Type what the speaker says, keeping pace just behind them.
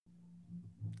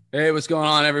Hey, what's going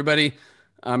on, everybody?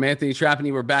 I'm Anthony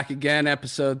Trapani. We're back again,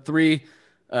 episode 3,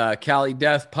 Cali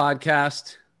Death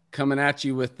podcast, coming at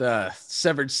you with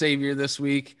Severed Savior this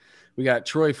week. We got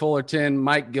Troy Fullerton,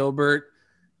 Mike Gilbert.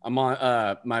 I'm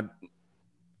on my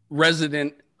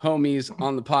resident homies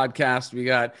on the podcast. We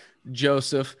got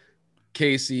Joseph,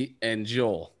 Casey, and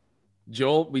Joel.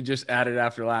 Joel, we just added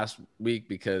after last week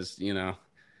because, he wouldn't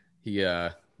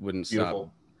Beautiful.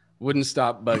 stop. Wouldn't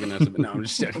stop bugging us. But no, I'm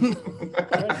just kidding.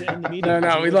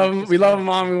 No, we love him. We love him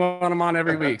on. We want him on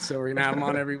every week. So we're gonna have him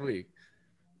on every week.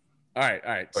 All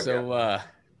right. So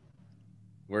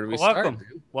where do we start?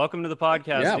 Welcome to the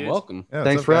podcast. Yeah, dudes. welcome. Yeah,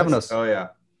 thanks for having us. Oh yeah.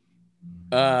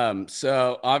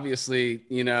 So obviously,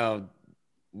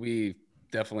 we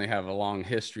definitely have a long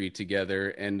history together,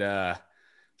 and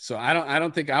so I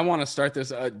don't think I want to start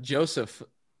this. Joseph,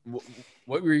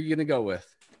 what were you gonna go with?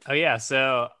 Oh yeah.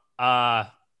 So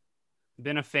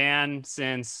been a fan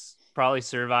since probably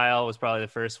Servile was probably the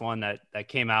first one that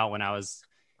came out when I was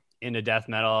into death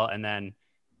metal, and then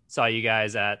saw you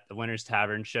guys at the Winter's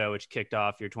Tavern show, which kicked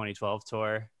off your 2012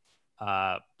 tour.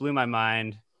 Blew my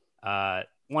mind.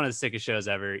 One of the sickest shows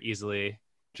ever, easily.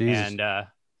 Jesus. And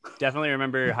definitely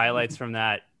remember highlights from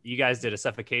that. You guys did a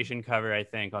Suffocation cover, I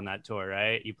think, on that tour,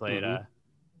 right? You played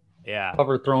yeah.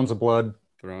 Cover Thrones of Blood.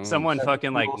 Someone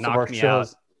fucking like Most of our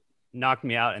knocked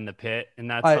me out in the pit in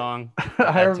that I- song.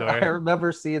 I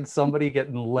remember seeing somebody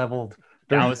getting leveled.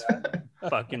 That was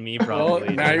fucking me, Well,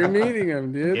 probably. now you're meeting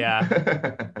him, dude. Yeah,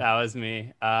 that was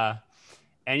me. And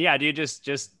yeah, dude,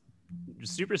 just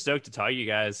super stoked to talk to you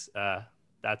guys.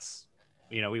 That's,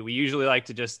 we usually like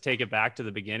to just take it back to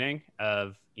the beginning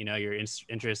of, your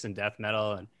interest in death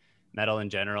metal and metal in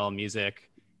general, music,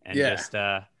 and just,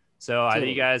 so either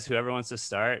you guys, whoever wants to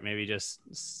start, maybe just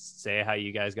say how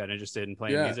you guys got interested in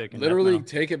playing music. And literally death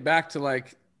metal. take it back to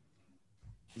like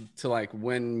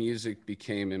when music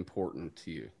became important to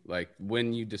you, like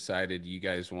when you decided you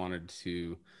guys wanted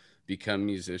to become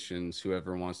musicians.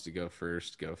 Whoever wants to go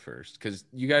first, because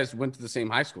you guys went to the same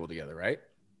high school together, right?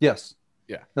 Yes.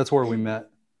 Yeah. That's where we met.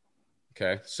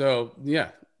 Okay, so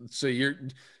you're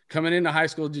coming into high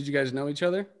school. Did you guys know each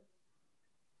other?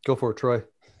 Go for it, Troy.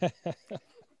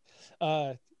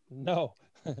 No.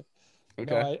 Okay.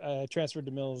 No, I transferred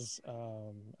to Mills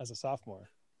as a sophomore,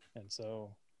 and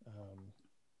so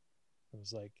it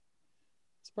was like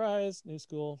surprise, new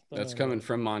school. That's coming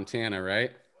from Montana,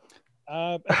 right?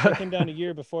 I came down a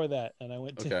year before that, and I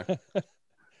went to Okay.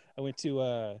 I went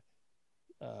to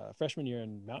freshman year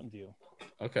in Mountain View,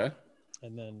 Okay.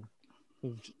 and then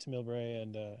moved to Millbrae,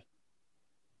 and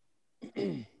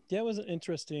yeah, it was an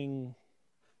interesting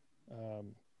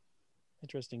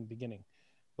beginning,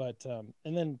 but and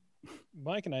then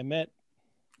Mike and I met,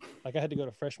 like I had to go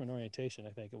to freshman orientation,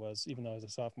 I think it was, even though I was a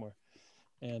sophomore,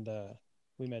 and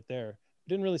we met there. We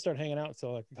didn't really start hanging out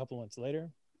until like a couple months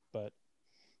later, but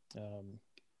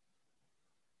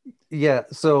Yeah.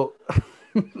 So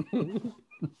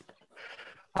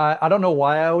I don't know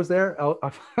why I was there.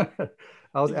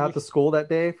 I was at the school that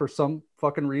day for some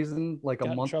fucking reason, like a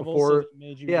got in month trouble, before. so it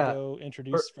made you Yeah. go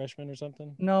introduce freshmen or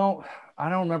something. No, I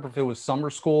don't remember if it was summer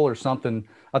school or something.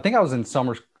 I think I was in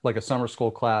like a summer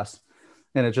school class,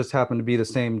 and it just happened to be the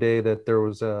same day that there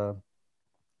was the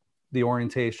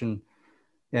orientation,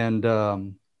 and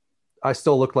I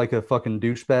still looked like a fucking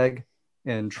douchebag,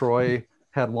 and Troy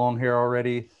had long hair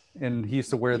already, and he used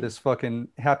to wear this fucking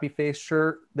happy face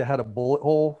shirt that had a bullet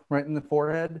hole right in the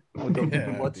forehead with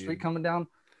the blood streak coming down.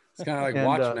 It's kind of like And,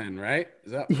 Watchmen, right?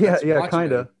 Is that Yeah, that's Watchmen.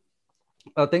 kind of.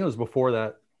 I think it was before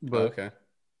that, but Okay.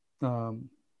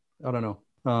 I don't know.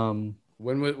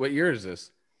 What year is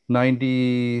this?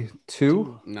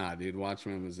 92. Nah, dude,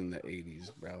 Watchmen was in the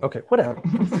 80s, bro. Okay, whatever.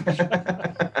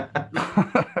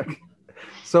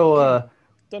 So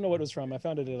Don't know what it was from. I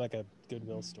found it at like a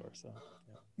Goodwill store. So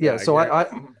yeah, Yeah, so I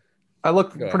I look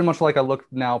Go ahead. pretty much like I look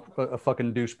now, a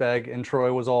fucking douchebag, and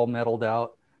Troy was all metaled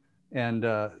out, and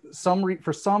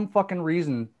for some fucking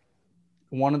reason,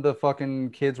 one of the fucking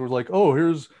kids was like, "Oh,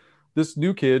 here's this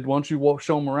new kid. Why don't you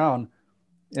show him around?"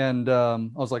 And I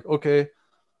was like, "Okay."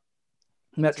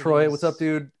 Met So Troy, he's- "What's up,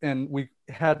 dude?" And we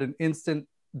had an instant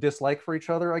dislike for each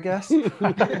other, I guess. And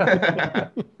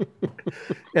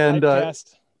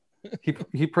Typecast.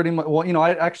 he pretty much, well,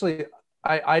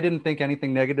 I didn't think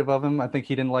anything negative of him. I think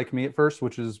he didn't like me at first,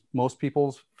 which is most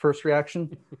people's first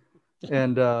reaction.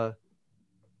 And he just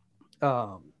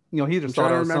I'm thought trying I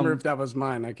to was remember some, if that was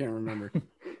mine. I can't remember.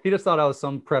 he just thought I was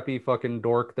some preppy fucking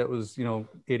dork that was,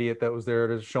 idiot that was there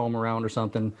to show him around or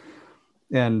something.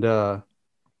 And I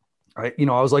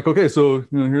was like, okay, so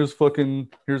here's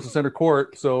the center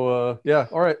court. So yeah,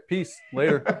 all right, peace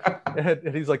later.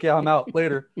 And he's like, yeah, I'm out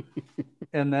later.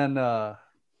 And then I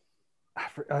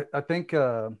think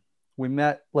we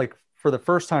met like for the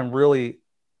first time. Really,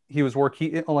 he was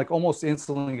he like almost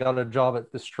instantly got a job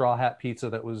at the Straw Hat Pizza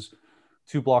that was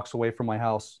 2 blocks away from my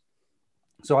house.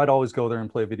 So I'd always go there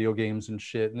and play video games and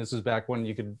shit. And this is back when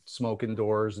you could smoke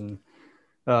indoors. And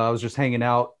I was just hanging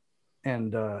out,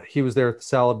 and he was there at the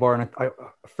salad bar. And I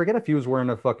forget if he was wearing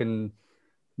a fucking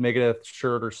Megadeth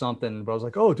shirt or something, but I was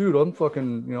like, "Oh, dude, I'm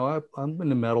fucking, I'm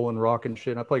into metal and rock and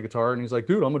shit. And I play guitar." And he's like,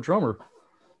 "Dude, I'm a drummer."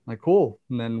 I'm like, cool.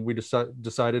 And then we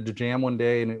decided to jam one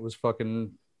day, and it was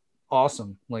fucking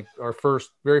awesome. Like our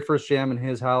very first jam in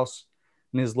his house,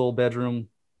 in his little bedroom.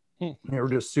 They were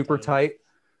just super tight.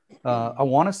 I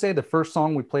want to say the first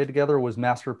song we played together was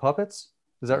Master of Puppets.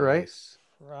 Is that right?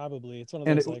 Probably. It's one of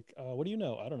those what do you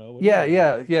know? I don't know.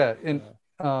 Yeah. And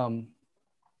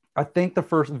I think the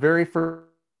very first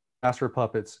Master of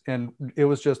Puppets, and it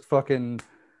was just fucking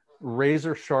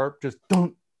razor sharp, just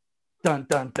dun dun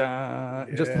dun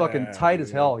dun, just fucking tight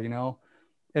as hell,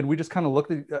 And we just kind of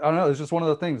looked at, I don't know, it was just one of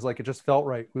the things, like it just felt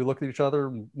right. We looked at each other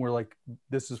and we're like,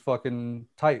 this is fucking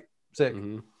tight, sick.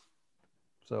 Mm-hmm.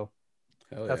 So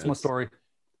that's my story.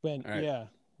 One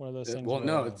of those things. Well,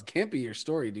 no, it can't be your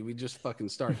story, dude. We just fucking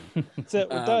started. That's it.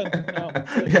 We're done. No,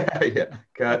 yeah.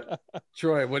 Got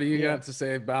Troy, what do you got to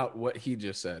say about what he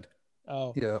just said?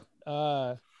 Oh, yeah.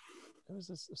 There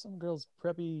was some girl's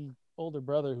preppy older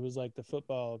brother who was like the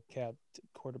football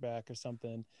quarterback or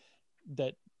something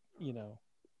that,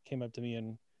 came up to me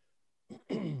and,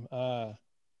 hey,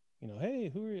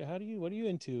 what are you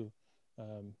into?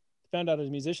 Found out I was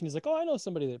a musician. He's like, oh, I know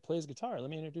somebody that plays guitar. Let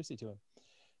me introduce you to him.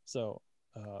 So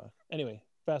anyway,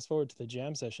 fast forward to the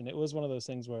jam session. It was one of those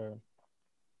things where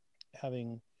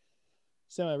having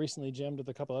recently jammed with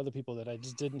a couple other people that I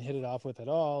just didn't hit it off with at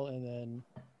all. And then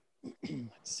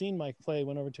seen Mike play,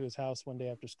 went over to his house one day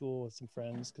after school with some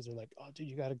friends because they're like, oh, dude,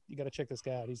 you gotta check this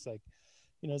guy out. He's like,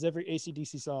 his every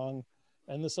AC/DC song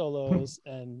and the solos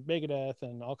and Megadeth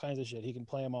and all kinds of shit. He can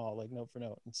play them all like note for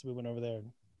note. And so we went over there.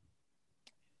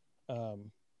 I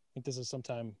think this is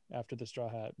sometime after the Straw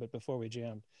Hat, but before we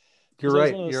jammed. You're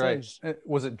right.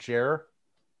 Was it Jer?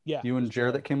 Yeah. You and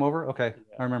Jer that came over? Okay.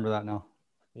 Yeah. I remember that now.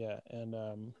 Yeah. And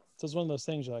so it's one of those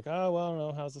things you're like, oh, well, I don't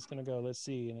know. How's this going to go? Let's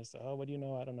see. And it's, oh, what do you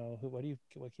know? I don't know. What can you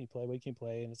play? What can you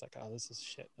play? And it's like, oh, this is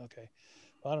shit. Okay.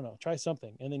 Well, I don't know. Try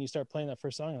something. And then you start playing that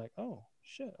first song. You're like, oh,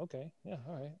 shit. Okay. Yeah.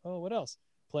 All right. Oh, what else?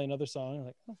 Play another song. You're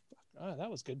like, oh, fuck. That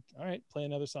was good. All right. Play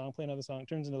another song. It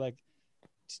turns into like,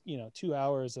 2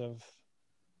 hours of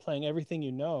playing everything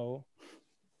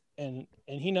and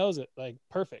he knows it like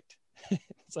perfect.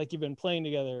 It's like you've been playing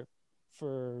together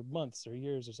for months or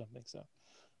years or something. So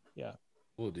yeah.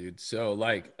 Cool, dude. So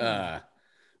like how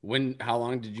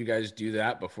long did you guys do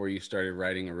that before you started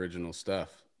writing original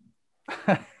stuff?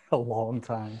 A long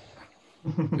time.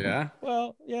 Yeah.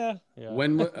 Well, yeah.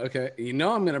 Okay,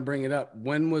 I'm gonna bring it up.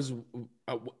 When was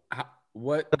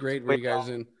what grade were you guys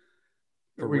in?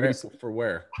 For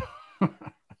where?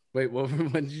 Wait, what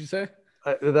did you say?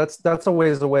 That's a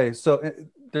ways away. So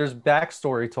there's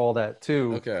backstory to all that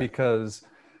too. Okay. Because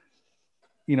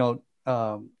we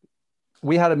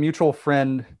had a mutual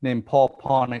friend named Paul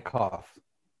Ponikoff.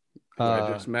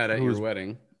 I just met at your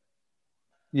wedding.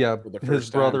 Yeah, his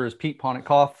brother is Pete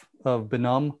Ponikoff of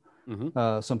Benum.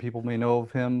 Mm-hmm. Some people may know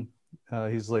of him.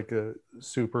 He's like a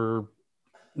super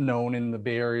known in the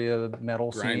Bay Area metal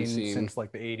scene since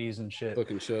like the 80s and shit.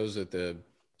 Booking shows at the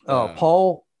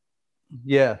Paul.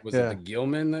 Yeah. Was it the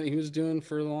Gilman that he was doing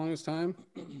for the longest time?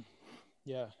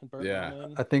 Yeah.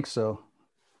 I think so.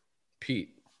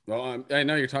 Pete. Well, I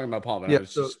know you're talking about Paul, but I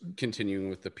was just continuing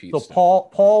with the Pete stuff.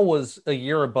 Paul was a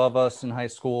year above us in high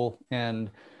school,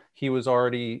 and he was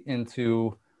already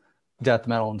into death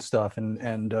metal and stuff.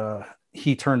 And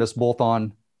he turned us both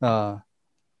on,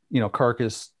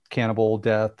 Carcass, Cannibal,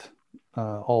 Death,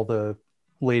 all the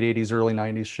late 80s, early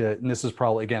 90s shit. And this is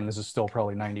still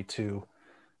probably 92.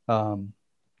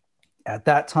 At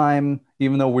that time,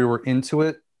 even though we were into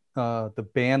it, the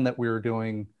band that we were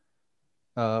doing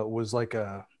was like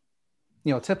a,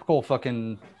 typical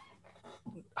fucking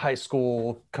high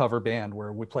school cover band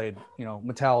where we played,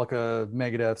 Metallica,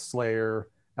 Megadeth, Slayer,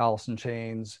 Alice in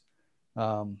Chains.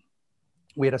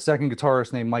 We had a second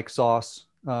guitarist named Mike Sauce,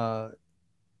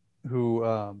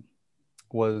 who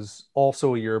was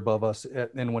also a year above us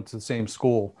and went to the same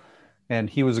school. And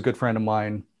he was a good friend of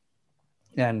mine.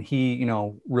 And he,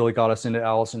 really got us into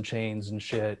Alice in Chains and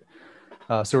shit.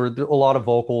 So there were a lot of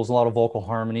vocals, a lot of vocal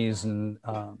harmonies. And,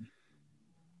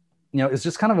 it's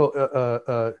just kind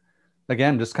of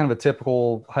just kind of a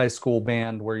typical high school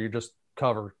band where you just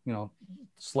cover,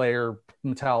 Slayer,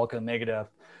 Metallica, Megadeth.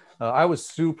 I was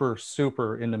super,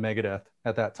 super into Megadeth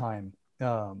at that time.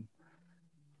 um,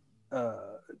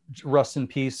 Rust in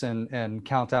Peace and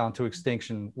Countdown to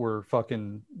Extinction were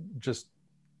fucking just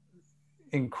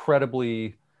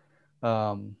incredibly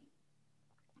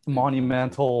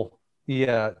monumental,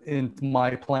 yeah, in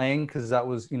my playing, because that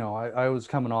was, I was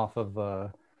coming off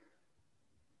of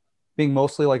being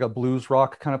mostly like a blues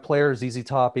rock kind of player, ZZ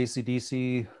Top,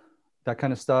 AC/DC, that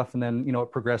kind of stuff, and then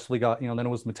it progressively got, then it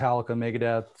was Metallica,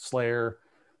 Megadeth, Slayer,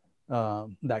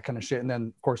 that kind of shit, and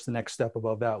then of course the next step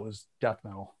above that was death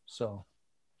metal. So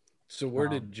where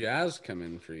did jazz come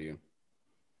in for you?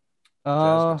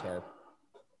 uh Jazz guitar.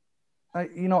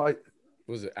 I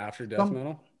Was it after death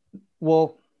metal?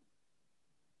 well,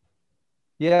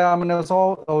 yeah, I mean, I was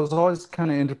always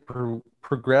kind of into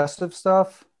progressive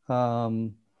stuff.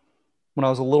 When I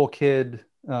was a little kid,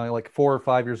 like 4 or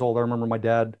 5 years old, I remember my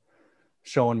dad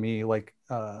showing me like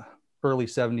early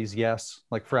 70s Yes,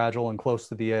 like Fragile and Close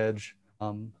to the Edge.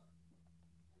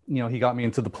 He got me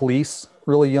into the Police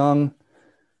really young.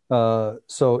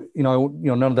 So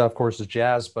none of that of course is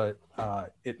jazz, but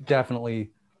it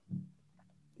definitely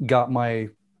got my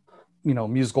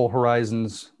musical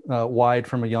horizons wide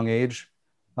from a young age.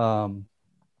 I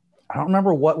don't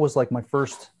remember what was like my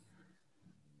first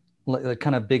like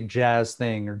kind of big jazz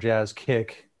thing or jazz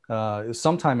kick. It was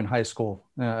sometime in high school.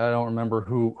 I don't remember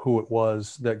who it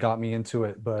was that got me into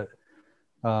it, but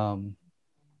I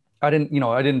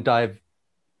didn't dive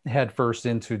head first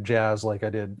into jazz like I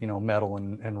did, metal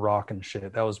and rock and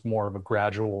shit. That was more of a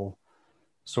gradual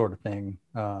sort of thing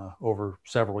over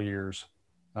several years.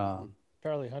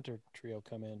 Charlie Hunter trio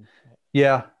come in.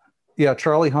 Yeah.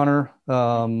 Charlie Hunter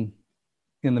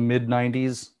in the mid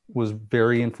 90s was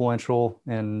very influential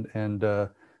and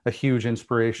a huge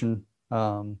inspiration.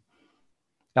 Al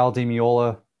Di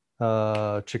Meola,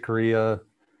 Chick Corea,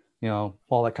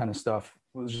 all that kind of stuff.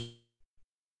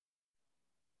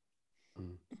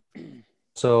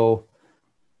 So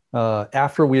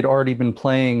after we had already been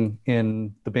playing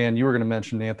in the band you were going to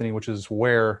mention, Anthony, which is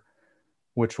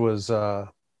which was the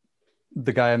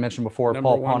guy I mentioned before, Number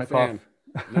Paul one Ponikoff. fan.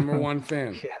 Number one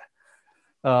fan.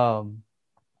 Yeah.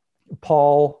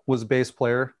 Paul was a bass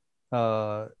player.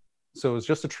 So it was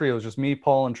just a trio. It was just me,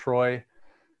 Paul, and Troy.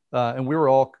 And we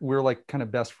were like kind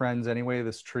of best friends anyway,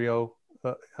 this trio.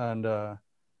 And I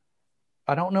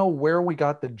don't know where we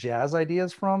got the jazz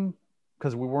ideas from,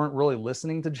 because we weren't really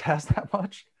listening to jazz that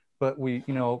much, but we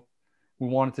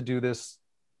wanted to do this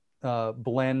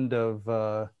blend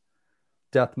of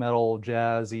death metal,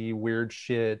 jazzy, weird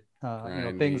shit,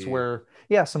 things where,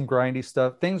 some grindy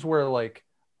stuff, things where like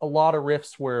a lot of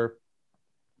riffs where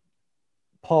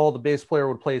Paul, the bass player,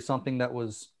 would play something that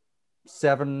was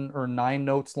 7 or 9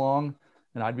 notes long,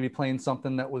 and I'd be playing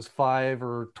something that was 5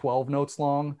 or 12 notes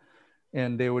long,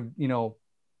 and they would,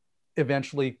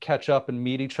 eventually catch up and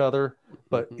meet each other.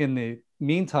 But in the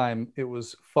meantime, it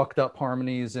was fucked up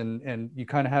harmonies, and you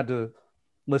kind of had to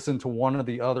listen to one or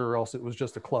the other, or else it was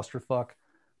just a clusterfuck.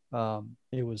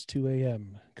 It was 2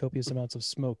 a.m. Copious amounts of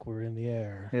smoke were in the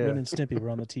air. Yeah. Ren and Stimpy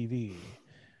were on the TV.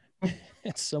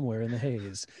 It's somewhere in the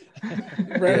haze.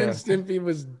 Ren and Stimpy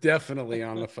was definitely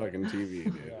on the fucking TV,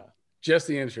 dude. Yeah. Just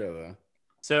the intro, though.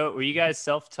 So were you guys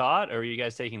self-taught or were you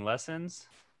guys taking lessons?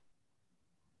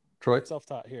 Troy?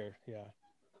 Self-taught here, yeah.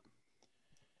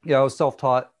 Yeah, I was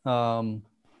self-taught. When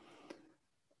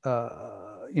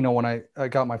I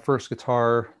got my first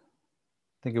guitar,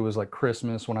 I think it was like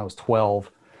Christmas when I was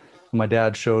 12. My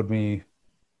dad showed me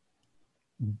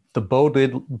the Bo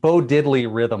Diddley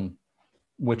rhythm,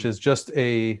 which is just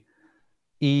a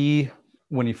E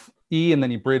and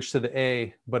then you bridge to the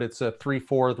A, but it's a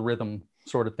 3/4 rhythm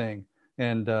sort of thing.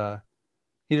 And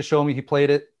he just showed me, he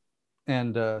played it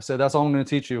and said, "That's all I'm going to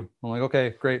teach you." I'm like, "Okay,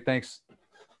 great, thanks."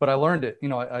 But I learned it.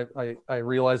 I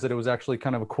realized that it was actually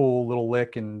kind of a cool little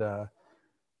lick, and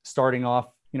starting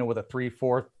off, with a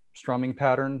 3/4 strumming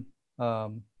pattern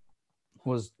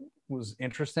was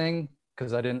interesting,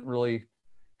 because I didn't really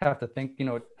have to think,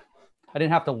 I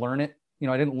didn't have to learn it.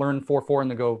 I didn't learn 4/4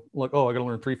 and then go like, "Oh, I got to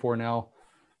learn 3/4 now."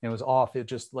 And it was off. It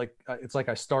just like, it's like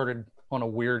I started on a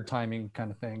weird timing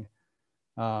kind of thing.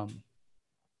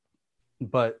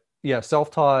 But yeah,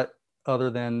 self-taught, other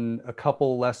than a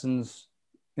couple lessons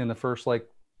in the first like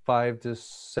 5 to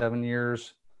 7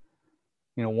 years,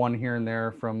 one here and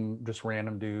there from just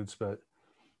random dudes, but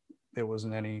it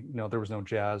wasn't there was no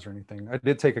jazz or anything. I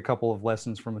did take a couple of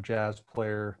lessons from a jazz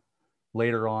player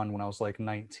later on when I was like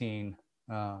 19.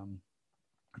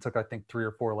 I took, I think, 3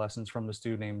 or 4 lessons from this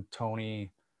dude named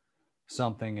Tony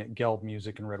something at Gelb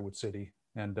Music in Redwood City.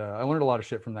 And I learned a lot of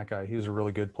shit from that guy. He was a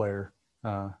really good player.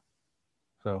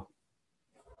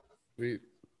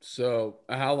 So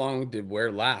how long did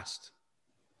Where last?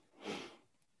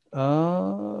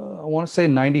 I want to say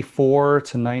 94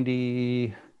 to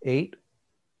 98.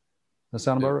 That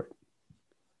sound about right?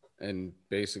 And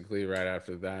basically, right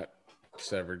after that,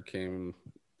 Severed came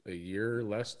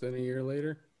less than a year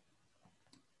later.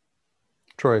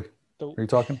 Troy, So, are you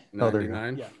talking? Oh, there you go.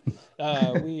 99.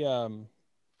 we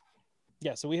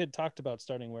so we had talked about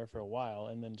starting Where for a while,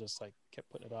 and then just like kept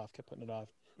putting it off.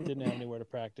 Didn't have anywhere to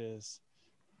practice.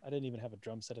 I didn't even have a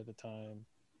drum set at the time.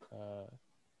 So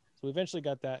we eventually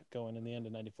got that going. In the end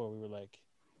of '94, we were like,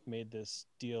 made this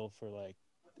deal for like,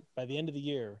 by the end of the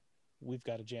year, we've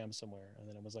got to jam somewhere. And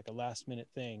then it was like a last minute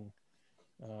thing.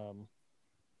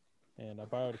 And I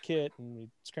borrowed a kit, and we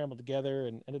scrambled together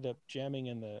and ended up jamming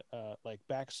in the like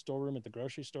back storeroom at the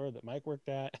grocery store that Mike worked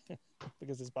at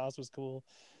because his boss was cool.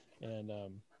 And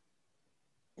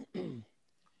kind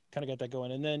of got that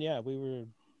going. And then, we were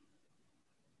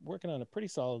working on it pretty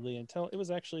solidly until it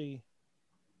was actually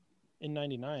in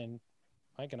 '99.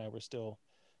 Mike and I were still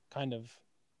kind of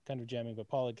jamming, but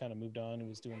Paul had kind of moved on. He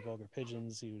was doing Vulgar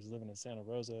Pigeons. He was living in Santa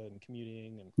Rosa and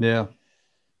commuting. And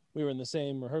we were in the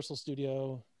same rehearsal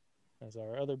studio as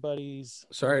our other buddies.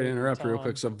 Sorry to interrupt real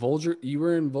quick. So you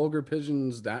were in Vulgar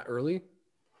Pigeons that early?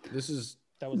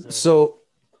 That was so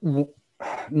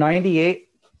 98,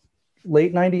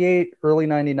 late 98, early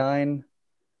 99.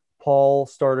 Paul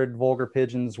started Vulgar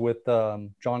Pigeons with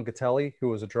John Gatelli, who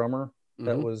was a drummer.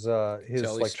 That was his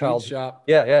Gatelli's like Sweet child shop.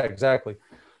 Yeah, exactly.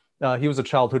 He was a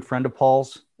childhood friend of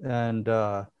Paul's, and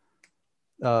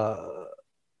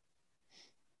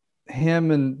him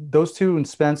and those two and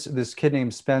Spencer, this kid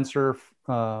named Spencer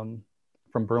from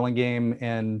Burlingame,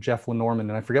 and Jeff Lenormand,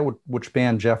 and I forget which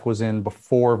band Jeff was in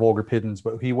before Vulgar Pigeons,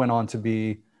 but he went on to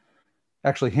be,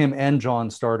 actually him and John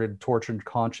started Tortured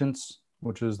Conscience,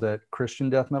 which is that Christian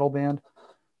death metal band.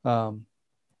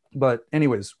 But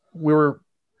anyways, Where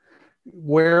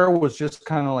was just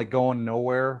kind of like going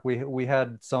nowhere. We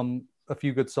had a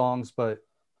few good songs, but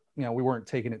we weren't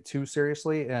taking it too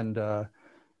seriously. And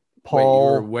Paul, wait,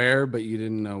 you were where, but you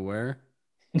didn't know where.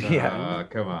 Yeah,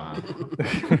 come on.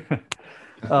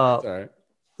 Sorry.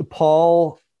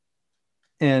 Paul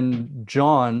and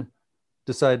John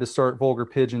decided to start Vulgar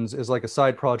Pigeons as like a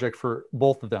side project for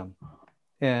both of them,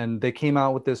 and they came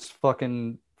out with this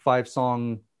fucking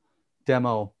 5-song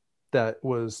demo that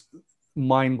was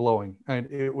mind-blowing, and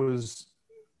it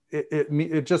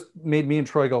just made me and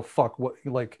Troy go, fuck, what,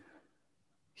 like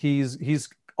he's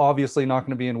obviously not going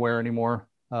to be in Where anymore,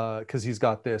 because he's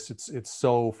got this. It's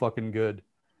so fucking good.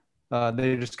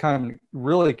 They just kind of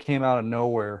really came out of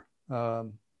nowhere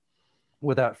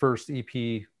with that first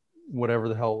EP, whatever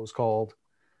the hell it was called.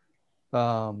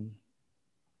 And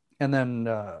then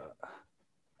I'm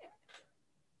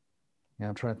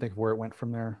trying to think of where it went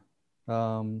from there.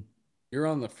 You're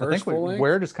on the first full length?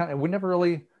 Where just kind of, we never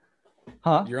really,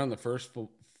 You're on the first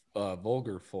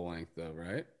Vulgar full length though,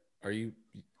 right?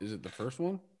 Is it the first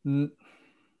one?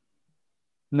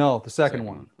 No, the second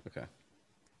one. Okay.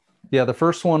 Yeah, the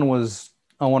first one was,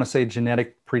 I want to say,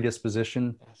 Genetic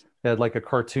Predisposition. It had like a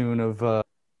cartoon of a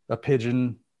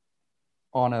pigeon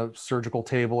on a surgical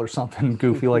table or something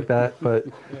goofy like that. But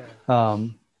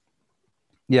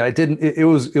it didn't. It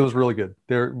was really good.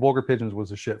 Vulgar Pigeons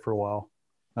was a shit for a while.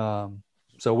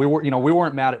 So we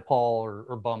weren't mad at Paul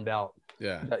or bummed out.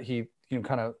 Yeah. That he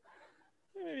kind of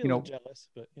maybe a little jealous,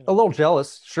 but a little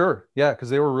jealous, sure, yeah, because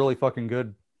they were really fucking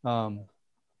good.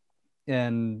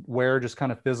 And Where just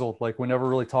kind of fizzled. Like we never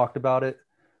really talked about it.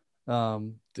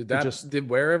 Did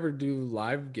Where ever do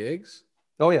live gigs?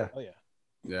 Oh yeah.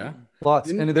 Yeah. Lots.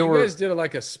 And you guys did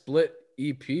like a split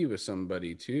EP with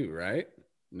somebody too, right?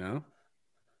 No?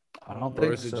 I don't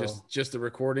think so. Or is it just the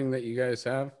recording that you guys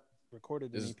have?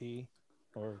 Recorded an EP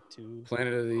or two.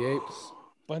 Planet of the Apes.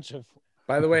 Bunch of.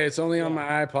 By the way, it's only on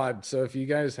my iPod, so if you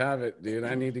guys have it, dude,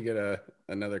 I need to get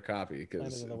another copy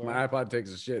because my iPod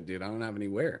takes a shit, dude. I don't have any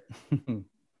Where.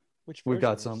 Which we've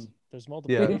got some. There's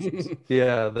multiple versions.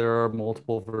 Yeah, there are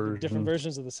multiple versions. Different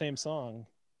versions of the same song.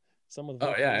 Some with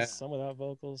vocals, some without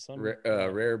vocals. Some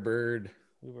Rare Bird.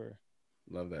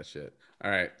 Love that shit.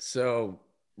 All right, so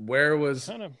Where was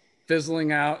kind of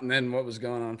fizzling out, and then what was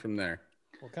going on from there?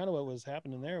 Well, kind of what was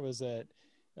happening there was that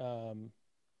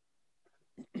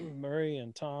Murray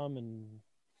and Tom and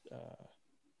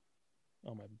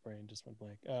my brain just went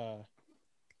blank.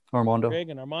 Armando. Greg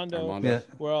and Armando.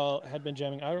 Had been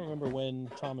jamming. I don't remember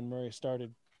when Tom and Murray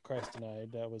started Christ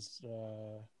Denied. That was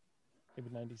maybe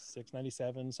 96,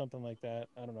 97, something like that.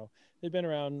 I don't know. They'd been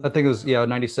around. I think it was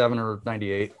 97 or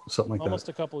 98, something like almost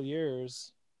a couple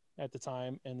years at the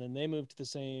time, and then they moved to the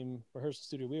same rehearsal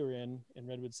studio we were in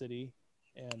Redwood City,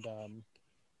 and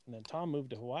then Tom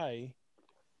moved to Hawaii,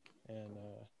 and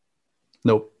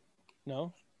nope.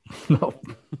 No. No,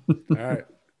 All right.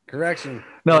 Correction.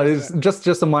 no, it's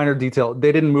just a minor detail.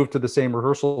 They didn't move to the same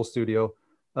rehearsal studio.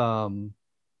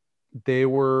 They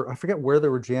were, I forget where they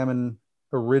were jamming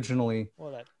originally.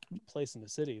 Well, that place in the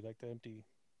city, like the empty.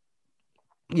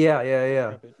 Yeah.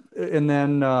 decrepit- And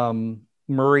then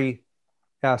Murray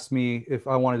asked me if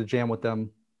I wanted to jam with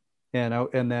them, and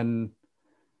then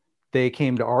they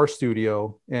came to our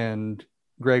studio, and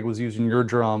Greg was using your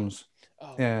drums,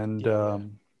 Oh, and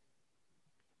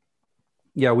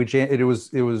yeah.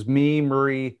 it was me,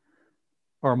 Murray,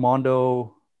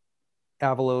 Armando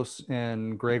Avalos,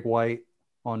 and Greg White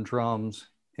on drums,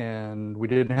 and we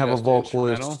didn't have Just a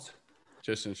vocalist. instrumental?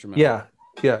 Just instrumental.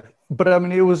 Yeah. But I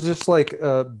mean, it was just like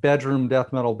a bedroom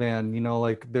death metal band,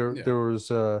 like Yeah. there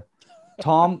was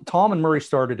Tom and Murray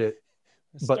started it, It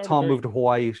but started Tom very- moved to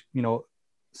Hawaii,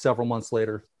 several months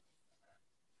later.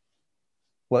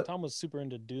 What? Tom was super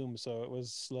into doom, so it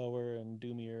was slower and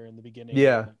doomier in the beginning.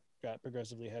 Yeah. and then it got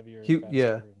progressively heavier. He-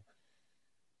 faster.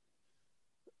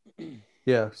 yeah.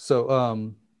 Yeah.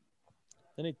 So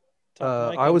Then he.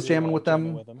 I came was to, jamming with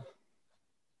them. with him.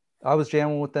 I was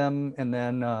jamming with them, and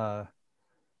then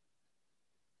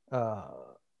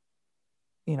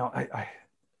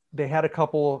they had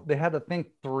I think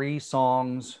 3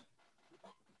 songs,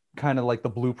 kind of like the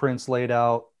blueprints laid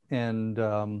out,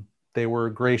 and they were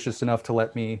gracious enough to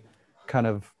let me kind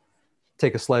of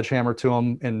take a sledgehammer to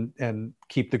them and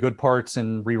keep the good parts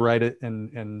and rewrite it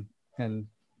and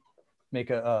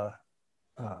make a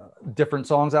different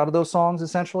songs out of those songs,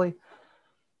 essentially.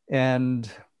 And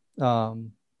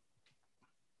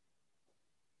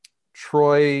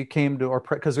Troy came to our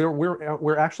because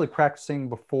we're actually practicing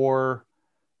before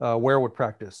Werewood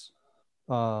practice,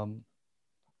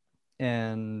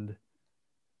 and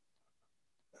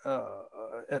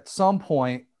at some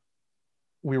point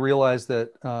we realized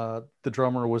that the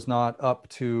drummer was not up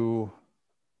to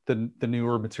the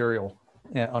newer material,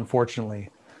 unfortunately.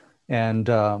 And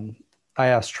I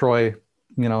asked Troy,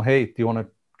 hey, do you want to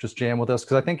just jam with us?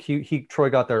 Because I think Troy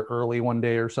got there early one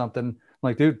day or something. I'm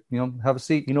like, dude, have a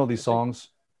seat. You know these songs.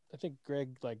 I think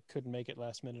Greg couldn't make it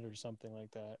last minute or something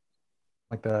like that.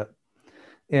 Like that.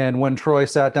 And when Troy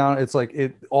sat down, it's like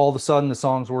all of a sudden the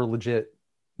songs were legit.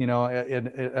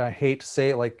 I hate to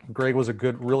say it, Greg was a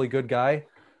really good guy,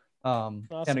 and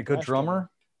a good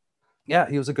drummer. Yeah,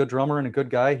 he was a good drummer and a good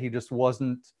guy. He just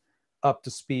wasn't up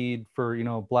to speed for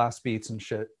blast beats and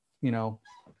shit. And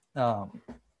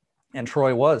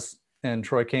Troy was. And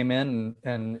Troy came in,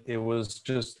 and it was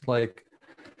just like,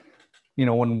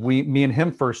 when me and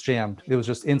him first jammed, it was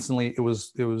just instantly, it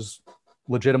was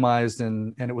legitimized,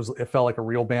 and it felt like a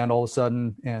real band all of a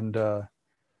sudden. And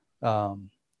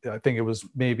I think it was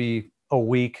maybe a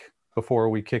week before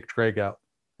we kicked Greg out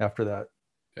after that.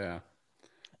 Yeah.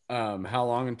 How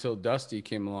long until Dusty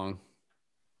came along?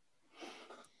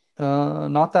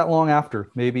 Not that long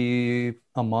after, maybe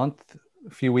a month,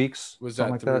 a few weeks. Was that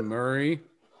like through that. Murray?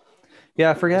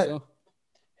 Yeah, I forget. Also?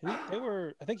 They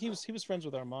were. I think he was friends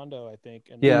with Armando. I think.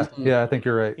 And Yeah, I think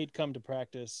you're right. He'd come to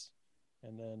practice,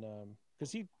 and then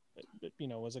because he,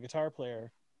 was a guitar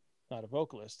player, not a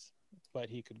vocalist, but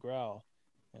he could growl,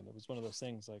 and it was one of those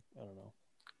things. Like, I don't know,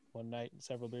 one night,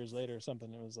 several beers later or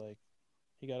something, it was like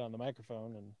he got on the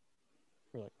microphone, and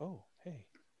we're like, oh, hey.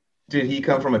 Did he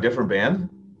come from a different band?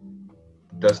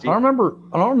 Dusty? I don't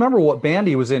remember what band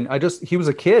he was in. He was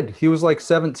a kid. He was like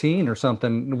 17 or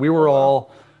something. We were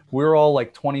all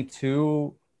like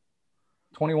 22,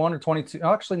 21 or 22.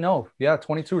 Actually, no. Yeah,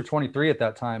 22 or 23 at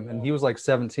that time. And he was like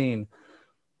 17.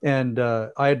 And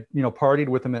I had, partied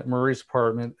with him at Murray's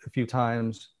apartment a few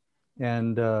times.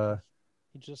 And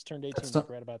he just turned 18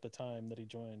 right about the time that he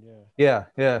joined. Yeah.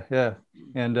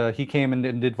 And he came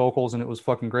and did vocals, and it was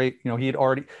fucking great.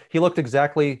 He looked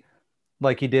exactly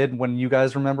like he did when you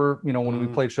guys remember, when we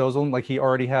played shows with him. Like, he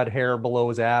already had hair below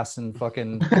his ass and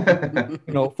fucking, fucking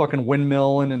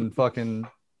windmilling, and fucking,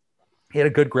 he had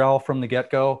a good growl from the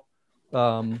get-go.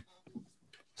 So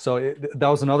that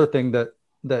was another thing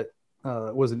that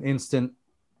was an instant,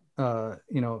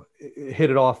 it hit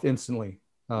it off instantly.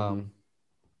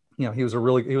 He was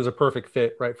a perfect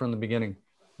fit right from the beginning.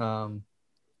 So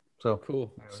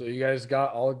cool. So you guys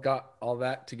got all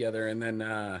that together, and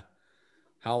then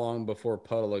how long before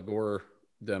Puddle of Gore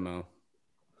demo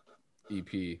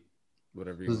EP,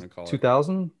 whatever you want to call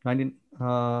 2000, 90,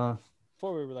 before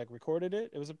we were recorded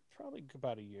it was probably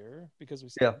about a year, because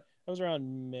that was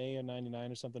around May of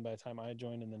 99 or something by the time I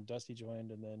joined, and then Dusty joined,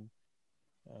 and then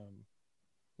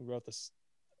we wrote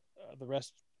the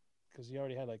rest, because he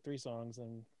already had 3 songs,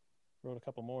 and wrote a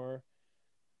couple more.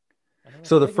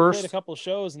 So the we first played a couple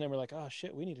shows, and then we're like, oh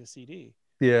shit, we need a CD.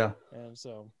 Yeah. And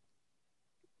so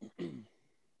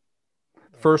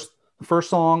First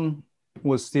song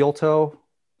was Steel Toe.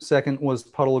 Second was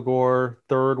Puddle of Gore.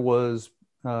 Third was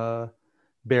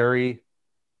Barry.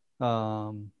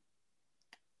 Fourth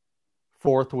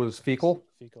was Fecal.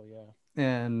 Fecal, yeah.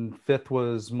 And fifth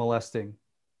was Molesting.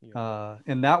 Yeah.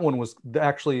 And that one was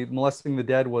actually Molesting the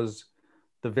Dead was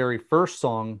the very first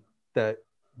song that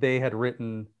they had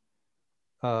written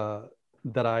that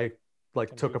I like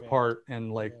Kind of took revamped. apart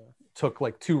and like Yeah. took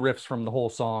like two riffs from the whole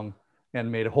song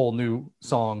and made a whole new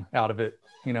song out of it,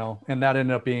 you know, and that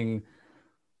ended up being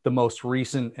the most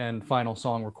recent and final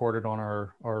song recorded on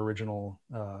our original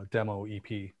demo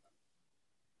EP.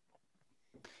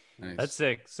 Nice. That's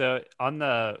sick. So on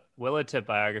the Willowtip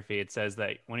biography, it says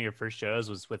that one of your first shows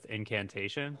was with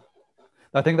Incantation,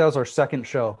 I think that was our second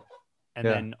show. and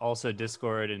Yeah. then also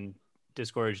Discord and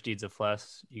Discouraged Deeds of Flesh.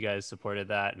 You guys supported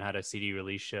that and had a CD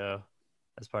release show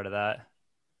as part of that.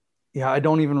 Yeah, I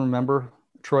don't even remember.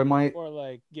 Troy might. More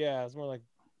like, yeah, it's more like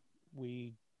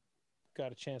we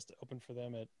got a chance to open for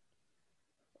them at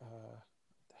what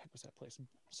the heck was that place?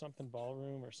 Something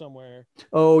Ballroom or somewhere.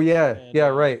 Oh yeah, And, yeah,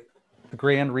 right. The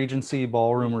Grand Regency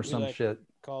Ballroom or we some like- shit.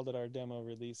 Called it our demo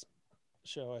release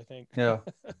show, I think. Yeah.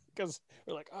 Because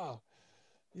we're like, oh,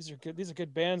 these are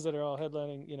good bands that are all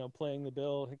headlining, you know, playing the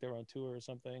bill. I think they were on tour or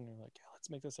something. And we're like, yeah, let's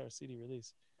make this our CD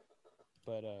release.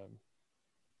 But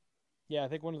yeah, I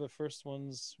think one of the first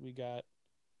ones we got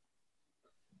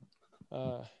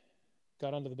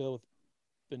onto the bill with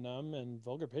Benumb and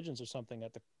Vulgar Pigeons or something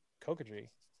at the Cocodrie,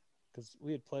 because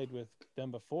we had played with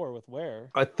them before with Where.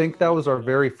 I think that was our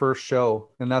very first show,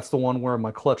 and that's the one where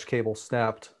my clutch cable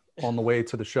snapped on the way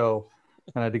to the show,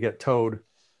 and I had to get towed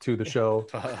to the show.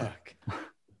 Fuck.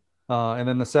 And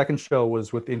then the second show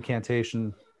was with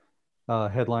Incantation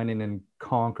headlining in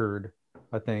Concord,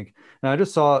 I think. And I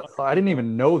just saw, I didn't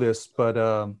even know this, but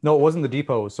no, it wasn't the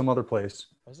Depot, it was some other place.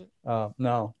 Was it?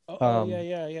 No.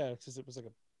 Yeah. Because it was like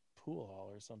a pool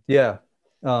hall or something. Yeah.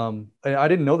 I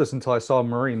didn't know this until I saw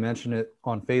Murray mention it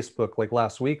on Facebook like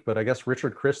last week, but I guess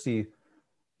Richard Christie,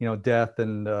 you know, Death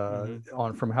and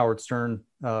on from Howard Stern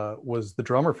was the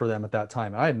drummer for them at that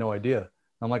time. I had no idea.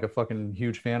 I'm like a fucking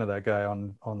huge fan of that guy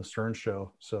on the Stern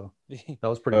show. So that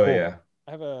was pretty Oh cool. yeah.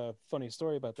 I have a funny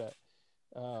story about that,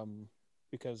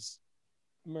 because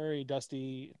Murray,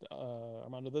 Dusty,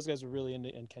 Armando, those guys were really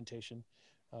into Incantation.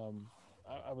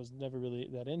 I was never really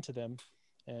that into them,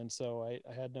 and so I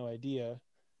had no idea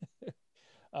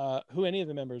who any of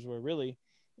the members were really.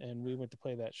 And we went to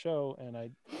play that show, and I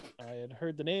had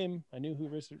heard the name. I knew who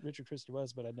Richard Christie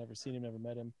was, but I'd never seen him, never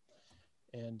met him.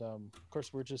 And of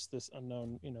course, we're just this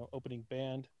unknown, you know, opening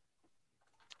band.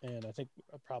 And I think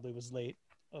I probably was late.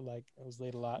 Like I was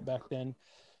late a lot back then,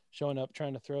 showing up,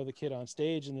 trying to throw the kid on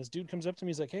stage. And this dude comes up to me.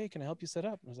 He's like, "Hey, can I help you set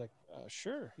up?" And I was like,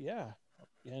 "Sure, yeah."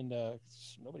 And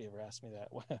nobody ever asked me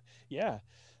that. Yeah.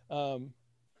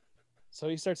 So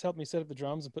he starts helping me set up the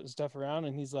drums and putting stuff around.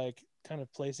 And he's like, kind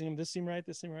of placing them. This seem right.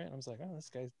 This seem right. And I was like, "Oh, this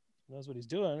guy knows what he's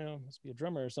doing. You know, must be a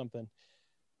drummer or something."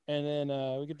 And then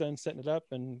we get done setting it up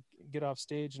and get off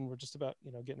stage, and we're just about,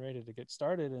 you know, getting ready to get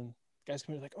started. And guys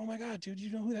come in like, "Oh my God, dude,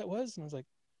 you know who that was?" And I was like,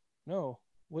 "No,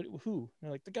 what? Who?" And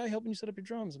they're like, "The guy helping you set up your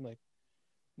drums." I'm like,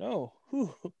 "No,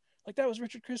 who?" Like, "That was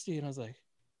Richard Christie." And I was like,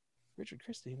 "Richard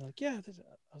Christie?" And they're like, "Yeah." I was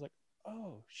like,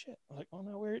 "Oh shit!" I'm like, "Oh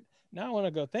no, weird." Now I want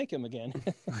to go thank him again.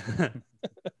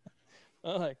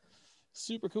 I'm like,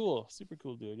 super cool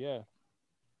dude. Yeah.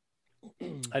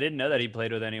 I didn't know that he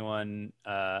played with anyone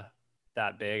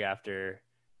that big after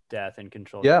Death and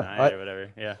Control Yeah, Tonight or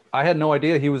whatever. Yeah. I had no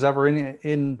idea he was ever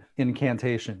in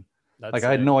Incantation. That's Like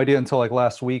I had sick. no idea until like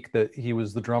last week that he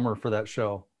was the drummer for that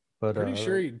show. But Pretty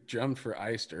sure he drummed for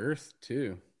Iced Earth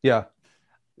too. yeah.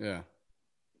 Yeah.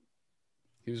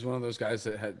 He was one of those guys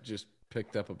that had just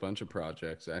picked up a bunch of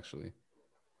projects, actually.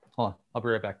 Hold on, I'll be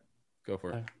right back. Go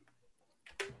for it.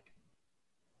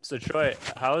 So Troy,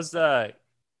 how is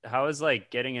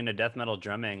like getting into death metal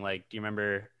drumming? Like, do you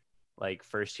remember like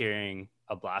first hearing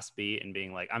a blast beat and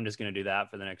being like, I'm just going to do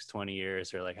that for the next 20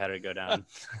 years, or like, how did it go down?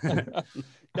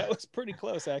 That was pretty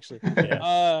close, actually.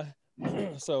 Yeah.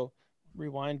 So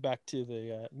rewind back to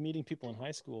the meeting people in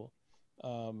high school.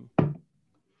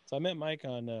 So I met Mike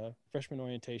on freshman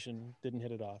orientation, didn't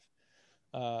hit it off.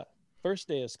 First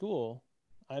day of school,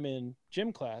 I'm in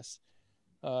gym class,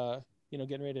 you know,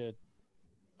 getting ready to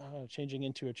changing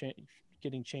into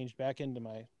getting changed back into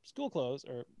my school clothes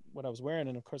or what I was wearing.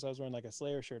 And of course I was wearing like a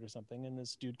Slayer shirt or something. And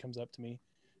this dude comes up to me,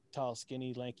 tall,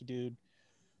 skinny, lanky dude.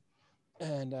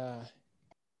 And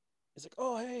he's like,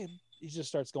 "Oh, hey," he just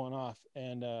starts going off.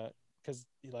 And because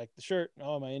he liked the shirt,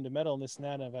 "Oh, am I into metal and this and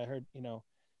that? And have I heard, you know,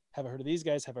 have I heard of these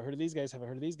guys? Have I heard of these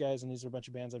guys? And these are a bunch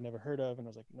of bands I've never heard of." And I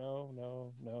was like,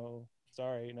 no,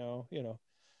 sorry, no, you know.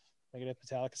 Megadeth,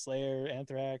 Metallica, Slayer,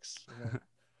 Anthrax.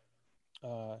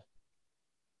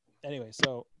 Anyway,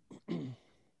 so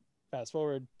fast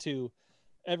forward to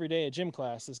every day at gym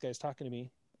class, this guy's talking to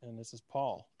me, and this is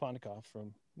Paul Pondikoff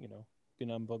from,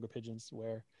 Gnome Boga Pigeons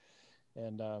Wear.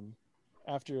 And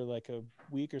after like a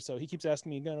week or so, he keeps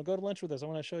asking me, go to lunch with us. I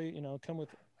want to show you, come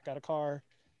with, I got a car.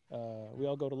 We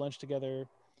all go to lunch together.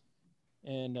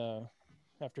 And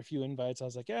after a few invites, I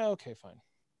was like, yeah, okay, fine.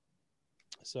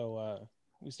 So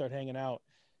we start hanging out,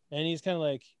 and he's kind of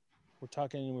like, we're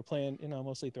talking and we're playing,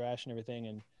 mostly thrash and everything.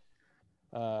 And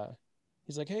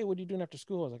he's like, hey, what are you doing after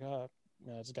school? I was like, I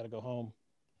just got to go home.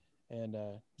 And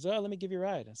he's like, let me give you a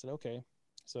ride. I said, okay.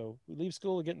 So we leave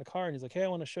school, we get in the car, and he's like, hey, I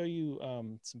want to show you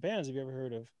some bands. Have you ever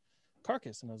heard of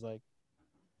Carcass? And I was like,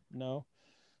 no.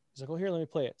 He's like, well, here, let me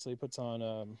play it. So he puts on,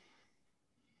 I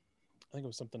think it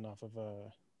was something off of,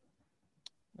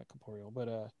 not Corporeal,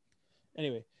 but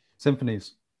anyway.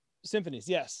 Symphonies.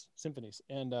 Yes. Symphonies.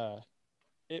 And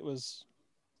it was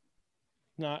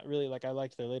not really like, I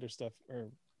liked their later stuff, or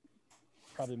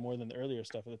probably more than the earlier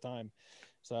stuff at the time.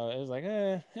 So it was like,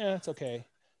 yeah, it's okay.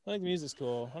 I think the music's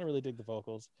cool. I don't really dig the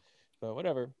vocals, but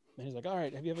whatever. And he's like, all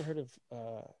right, have you ever heard of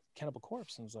Cannibal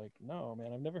Corpse? And I was like, no,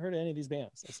 man, I've never heard of any of these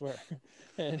bands, I swear.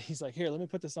 And he's like, here, let me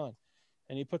put this on.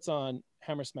 And he puts on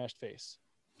Hammer Smashed Face.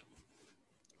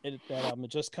 That album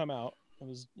had just come out. It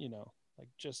was,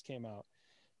 just came out.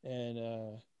 And,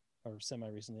 or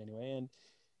semi-recently anyway. And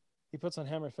he puts on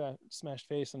Hammer Smashed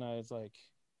Face, and I was like,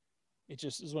 it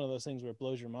just is one of those things where it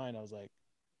blows your mind. I was like,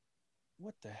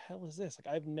 what the hell is this?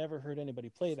 Like, I've never heard anybody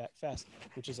play that fast,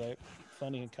 which is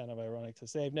funny and kind of ironic to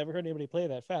say. I've never heard anybody play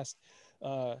that fast.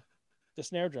 The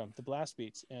snare drum, the blast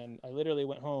beats. And I literally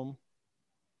went home,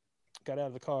 got out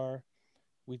of the car.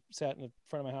 We sat in the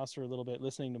front of my house for a little bit,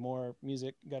 listening to more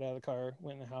music, got out of the car,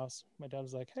 went in the house. My dad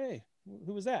was like, hey,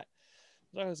 who was that?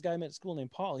 I was like, this guy I met at school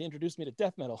named Paul. He introduced me to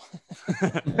death metal.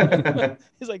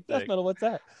 He's like, death metal, what's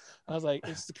that? I was like,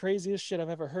 it's the craziest shit I've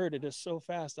ever heard. It is so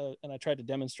fast. And I tried to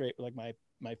demonstrate with like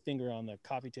my finger on the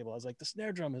coffee table. I was like, the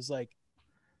snare drum is like,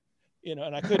 and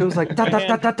I couldn't. It was like,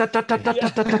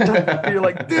 you're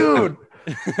like, dude.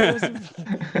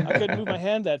 I couldn't move my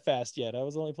hand that fast yet. I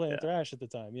was only playing thrash at the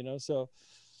time, so,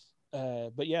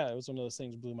 but yeah, it was one of those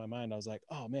things that blew my mind. I was like,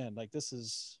 oh man, like this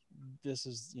is,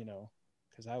 because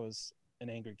I was an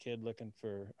angry kid looking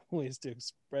for ways to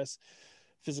express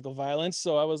physical violence.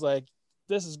 So I was like,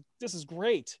 this is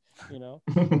great,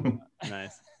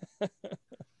 Nice.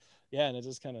 Yeah. And it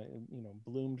just kind of,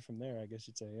 bloomed from there, I guess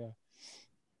you'd say. Yeah.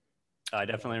 I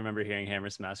definitely remember hearing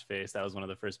Hammer Smash Face. That was one of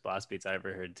the first blast beats I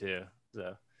ever heard too.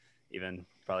 So even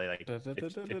probably like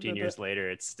 15 years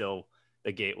later, it's still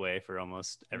the gateway for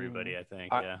almost everybody, I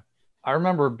think. I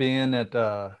remember being at,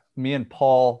 me and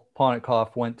Paul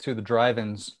Ponnikoff went to the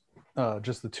drive-ins,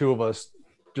 just the two of us,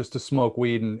 just to smoke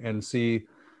weed and see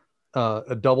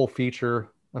a double feature.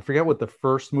 I forget what the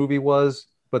first movie was,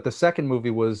 but the second movie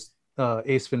was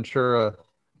Ace Ventura,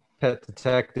 Pet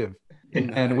Detective.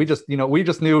 And we just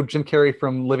knew Jim Carrey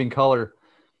from Living Color.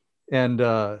 And,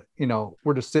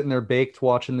 we're just sitting there baked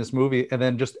watching this movie. And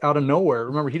then just out of nowhere,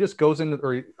 remember, he just goes into,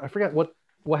 or I forget what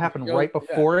happened right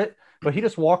before it, but he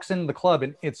just walks into the club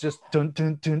and it's just dun,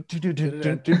 dun, dun, dun, dun, dun,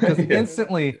 dun, dun, just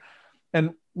instantly.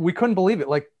 And we couldn't believe it.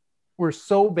 Like, we're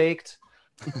so baked,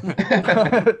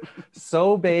 and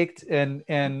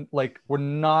like, we're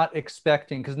not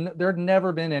expecting, because there had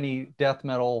never been any death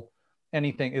metal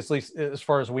anything, at least as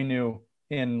far as we knew,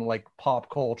 in like pop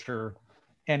culture,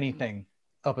 anything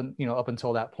up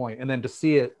until that point. And then to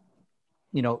see it,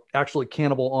 actually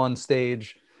Cannibal on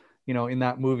stage, in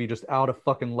that movie, just out of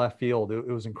fucking left field, it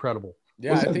was incredible.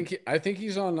 Yeah, I think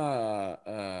he's on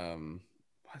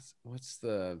what's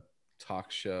the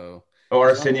talk show? Oh,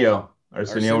 Arsenio. Where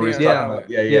he's talking about,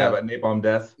 about Napalm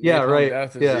Death. Napalm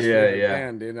Death is his favorite yeah.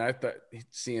 band, dude. And I thought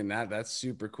seeing that's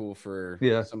super cool for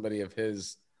somebody of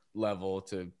his level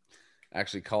to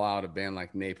actually call out a band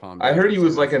like Napalm Death. I heard he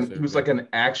was like an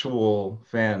actual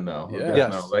fan though.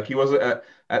 Yeah. Like he was at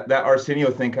that Arsenio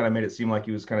thing, kind of made it seem like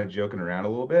he was kind of joking around a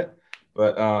little bit.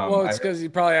 But well, it's because he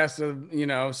probably has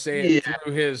to, say it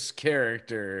through his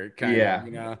character, kind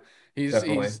of. He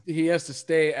has to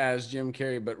stay as Jim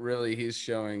Carrey, but really he's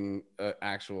showing an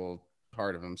actual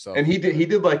part of himself. And he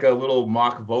did like a little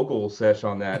mock vocal sesh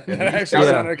on that. And that actually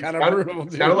sounded kind of brutal.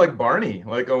 Sounded like Barney,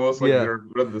 like almost like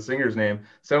the singer's name.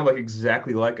 Sounded like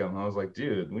exactly like him. I was like,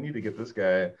 dude, we need to get this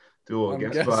guy to a little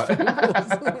guest spot.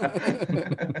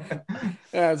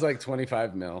 Yeah, it's like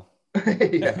 25 mil.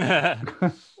 Yeah.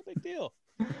 No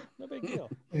big deal.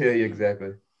 Yeah,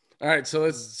 exactly. All right, so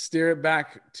let's steer it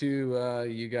back to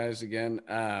you guys again.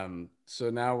 So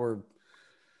now we're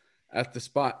at the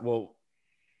spot. Well,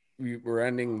 we're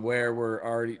ending where we're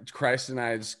already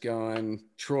Christenide's going.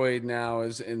 Troy now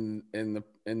is in the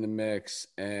mix,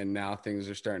 and now things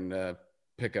are starting to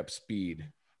pick up speed,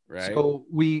 right? So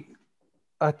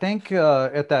I think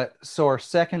at that, so our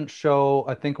second show,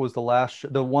 I think was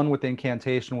the one with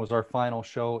Incantation was our final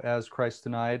show as Christ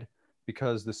Denied,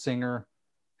 because the singer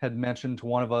had mentioned to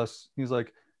one of us, he's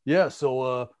like, yeah,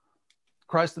 so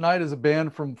Christ Denied is a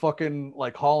band from fucking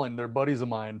like Holland, they're buddies of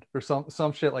mine, or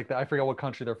some shit like that. I forget what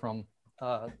country they're from,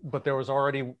 but there was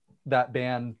already that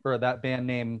band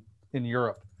name in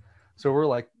Europe. So we're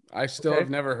like, I still have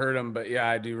never heard them, but yeah,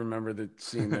 I do remember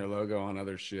seeing their logo on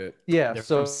other shit. Yeah, they're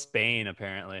so from Spain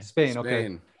apparently. Spain,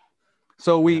 okay.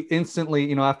 So we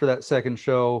instantly, after that second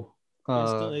show,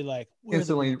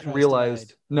 instantly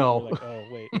realized no. Like, oh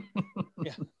wait,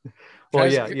 yeah. Well,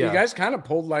 you guys kind of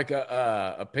pulled like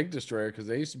a Pig Destroyer, because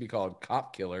they used to be called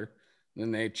Cop Killer.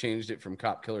 Then they changed it from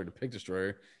Cop Killer to Pig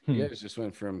Destroyer. You guys just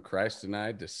went from Christ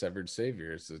Denied to Severed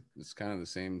Savior. It's kind of the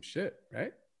same shit,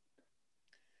 right?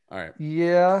 All right.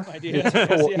 Yeah.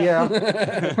 Yeah.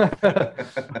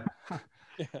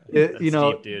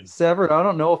 Deep, dude. Severed. I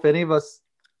don't know if any of us.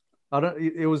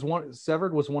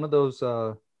 Severed was one of those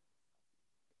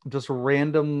just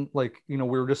random, like, we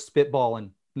were just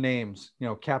spitballing names.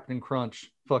 Captain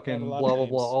Crunch, fucking blah blah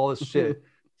blah, all this shit.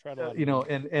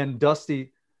 And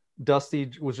Dusty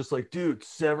was just like, dude,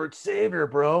 Severed Savior,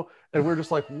 bro, and we're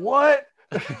just like, what?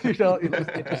 It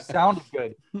just sounded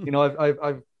good.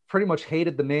 I've pretty much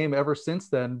hated the name ever since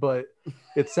then, but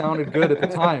it sounded good at the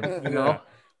time.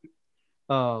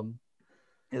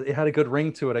 It had a good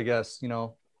ring to it, I guess.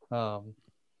 Totally.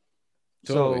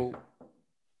 So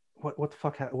what the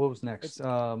fuck? What was next?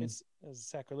 It's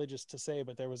sacrilegious to say,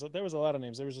 but there was a lot of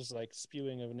names. There was just like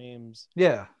spewing of names.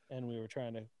 Yeah, and we were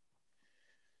trying to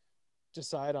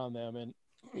decide on them, and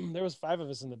there was 5 of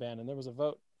us in the band, and there was a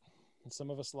vote, and some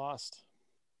of us lost.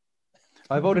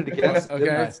 I voted against it.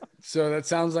 Okay, so that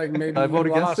sounds like maybe I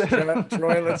voted against it.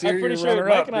 Troy, let's hear I'm pretty your sure Mike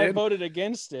runner-up, and I dude. voted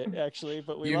against it, actually,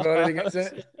 but we You lost. voted against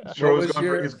it? Troy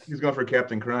he's going for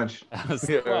Captain Crunch.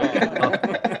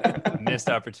 Missed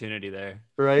opportunity there.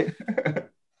 Right.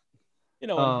 In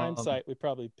hindsight, we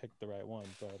probably picked the right one,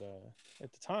 but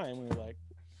at the time, we were like,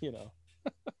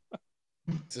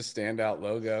 It's a standout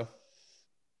logo.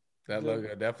 That logo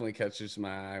definitely catches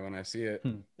my eye when I see it.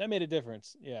 That made a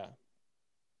difference. Yeah.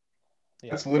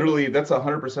 That's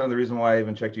 100% of the reason why I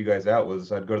even checked you guys out.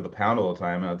 Was I'd go to the Pound all the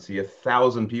time, and I'd see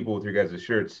 1,000 people with your guys'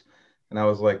 shirts, and I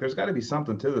was like, there's got to be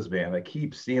something to this band. I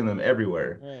keep seeing them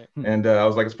everywhere. Right. And I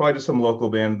was like, it's probably just some local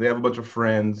band. They have a bunch of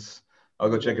friends. I'll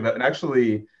go check it out. And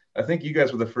actually, I think you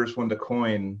guys were the first one to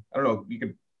coin, I don't know, you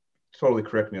could totally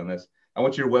correct me on this. I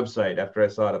went to your website after I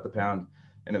saw it at the Pound,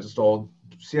 and it was just all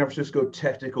San Francisco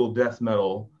technical death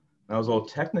metal. And I was all,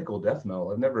 technical death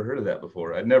metal? I've never heard of that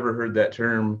before. I'd never heard that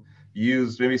term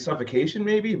used. Maybe Suffocation,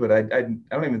 maybe, but I don't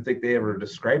even think they ever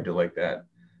described it like that.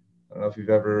 I don't know if you've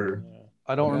ever.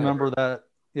 I don't remember that.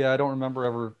 Yeah, I don't remember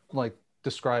ever like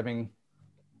describing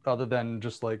other than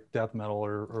just like death metal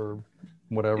or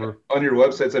whatever. Yeah. On your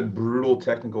website it said brutal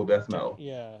technical death metal.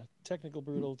 Yeah, technical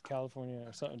brutal California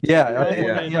or something. Yeah, I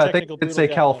think it'd say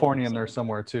California in there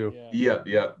somewhere too. Yeah.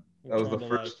 That was the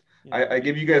first. I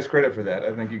give you guys credit for that.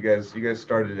 I think you guys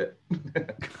started it.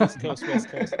 West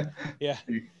Coast. Yeah.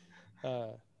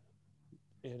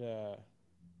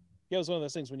 It was one of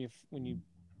those things when you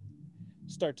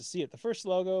start to see it. The first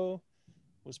logo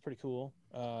was pretty cool,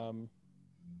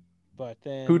 but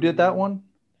then who did that one?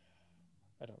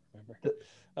 I don't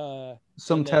remember.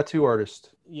 Some tattoo artist.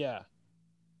 Yeah,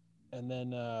 and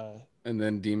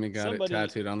then Demon got it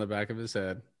tattooed on the back of his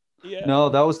head. Yeah. No,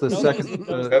 that was the second.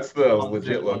 That's the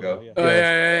legit logo. Oh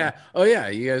yeah. Oh yeah,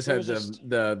 you guys had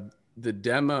the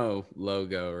demo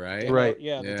logo, right? Right.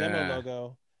 Yeah, the demo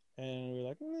logo, and we were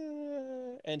like,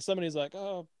 and somebody's like,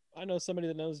 oh, I know somebody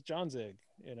that knows John Zig,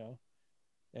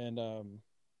 and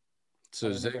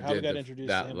so Zig did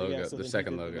that logo, the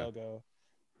second logo,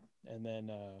 and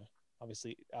then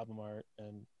obviously album art,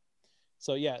 and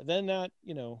so then that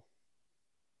we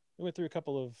went through a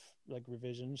couple of like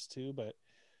revisions too, but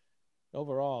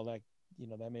overall, like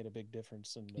that made a big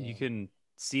difference. And you can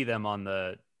see them on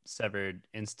the Severed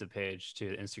Insta page too.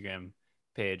 The Instagram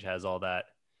page has all that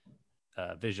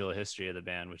visual history of the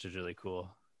band, which is really cool.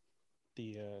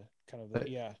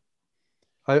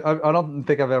 I don't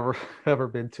think I've ever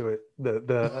been to it.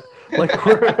 The like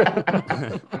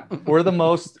we're the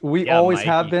most. We always Mike,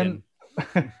 have been.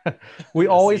 We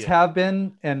always have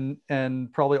been,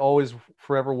 and probably always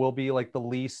forever will be like the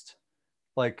least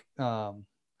like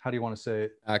how do you want to say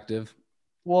it? Active.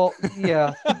 Well,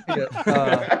 yeah.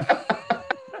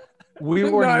 We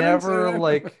were never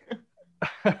like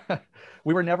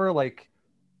we were never like,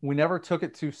 we never took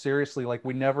it too seriously. Like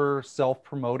we never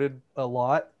self-promoted a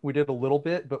lot. We did a little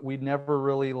bit, but we never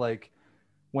really like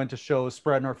went to shows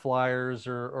spreading our flyers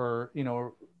or you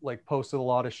know, like posted a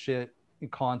lot of shit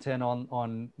and content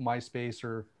on MySpace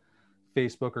or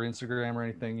Facebook or Instagram or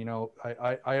anything. You know,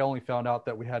 I only found out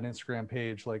that we had an Instagram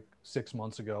page like 6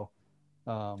 months ago.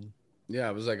 Yeah,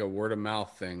 it was like a word of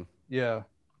mouth thing. Yeah.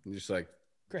 And just like,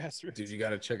 Grassroots. dude, you got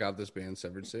to check out this band,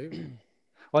 Severed Savior.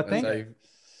 Well, That's how you-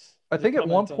 I think at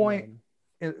one Comment on, point,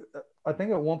 I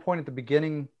think at one point at the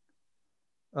beginning,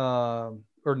 or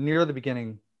near the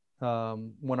beginning,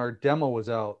 when our demo was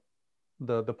out,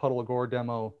 the Puddle of Gore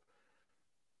demo,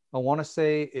 I want to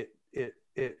say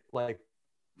it like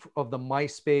of the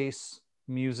MySpace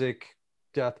music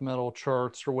death metal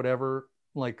charts or whatever,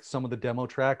 like some of the demo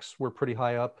tracks were pretty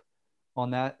high up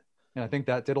on that, and I think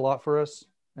that did a lot for us.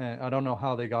 And I don't know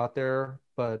how they got there,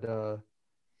 but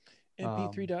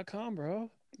mp3.com, bro.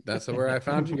 that's where I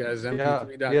found you guys,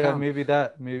 mp3.com. Yeah, maybe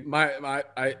that. Maybe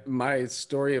My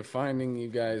story of finding you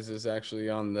guys is actually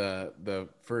on the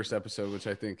first episode, which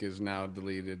I think is now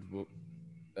deleted.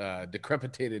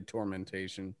 Decrepitated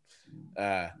Tormentation.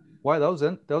 Why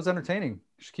that was entertaining.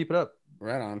 You should keep it up.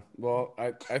 Right on. Well,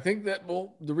 I think that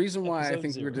the reason why I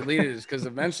think we were deleted is because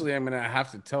eventually I'm gonna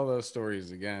have to tell those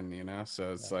stories again, you know.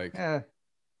 So it's like,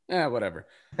 whatever.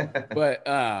 But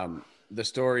the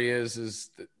story is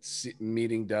that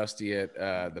meeting Dusty at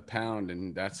the Pound,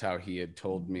 and that's how he had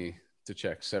told me to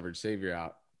check Severed Savior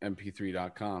out,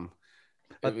 mp3.com.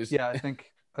 It was, yeah, I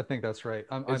think that's right.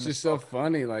 It's just so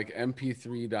funny, like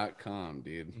mp3.com,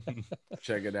 dude.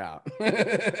 Check it out.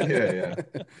 Yeah.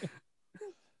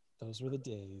 Those were the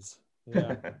days.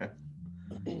 Yeah.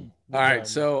 All right,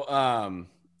 so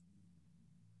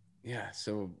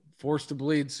so Forced to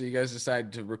Bleed. So you guys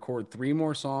decided to record 3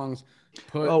 more songs.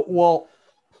 Well,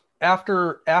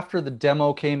 after the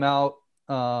demo came out,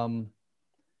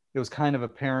 it was kind of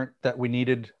apparent that we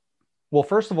needed. Well,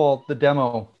 first of all, the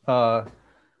demo.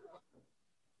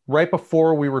 Right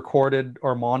before we recorded,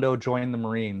 Armando joined the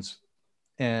Marines,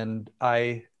 and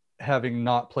I, having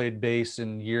not played bass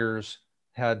in years,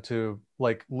 had to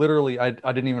like literally I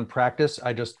didn't even practice.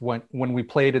 I just went when we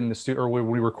played in the studio, or when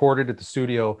we recorded at the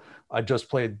studio, I just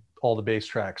played all the bass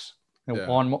tracks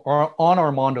on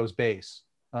Armando's bass.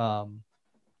 So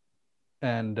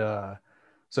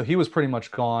he was pretty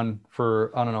much gone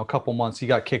for, I don't know, a couple months. He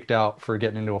got kicked out for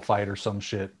getting into a fight or some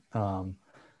shit.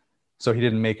 So he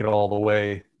didn't make it all the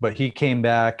way, but he came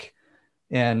back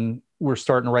and we're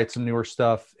starting to write some newer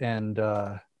stuff. And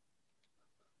I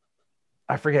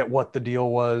forget what the deal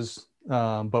was,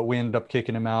 but we ended up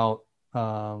kicking him out,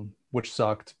 which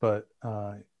sucked. But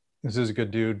this is a good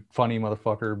dude, funny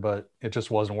motherfucker, but it just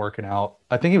wasn't working out.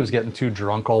 I think he was getting too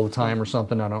drunk all the time or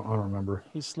something. I don't remember.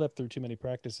 He slept through too many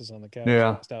practices on the couch.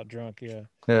 Yeah. Passed out drunk. Yeah.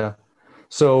 Yeah.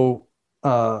 So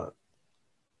I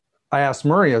asked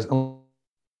Murray, I'm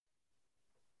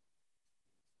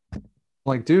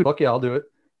like, dude, fuck yeah, I'll do it.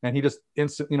 And he just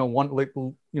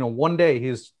one day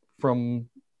he's from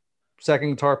second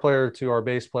guitar player to our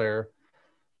bass player.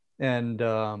 And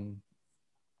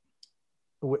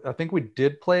I think we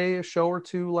did play a show or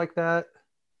two like that.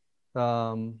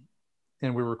 And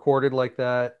we recorded like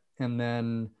that. And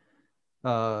then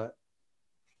I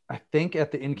think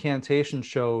at the Incantation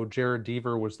show, Jared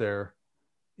Deaver was there.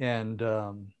 And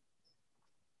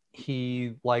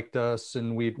he liked us,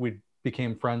 and we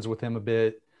became friends with him a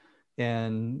bit.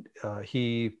 And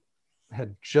he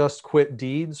had just quit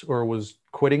Deeds, or was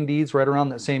quitting Deeds right around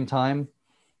that same time.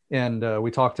 And we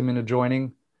talked him into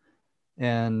joining.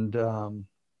 And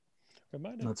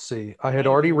let's see, I had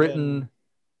already written.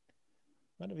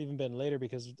 Might have even been later,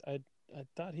 because I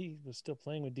thought he was still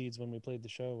playing with Deeds when we played the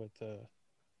show with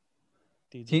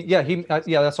Deeds.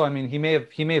 That's what I mean. He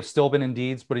may have still been in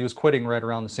Deeds, but he was quitting right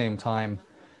around the same time.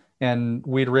 And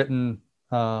we'd written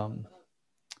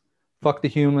Fuck the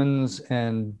Humans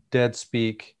and Dead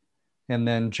Speak. And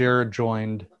then Jared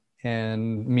joined,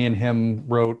 and me and him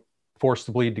wrote Forced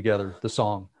to Bleed together, the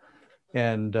song.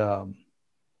 And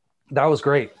that was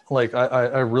great. Like,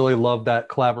 I really loved that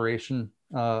collaboration.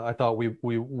 I thought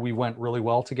we went really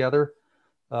well together.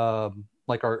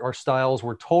 Like our styles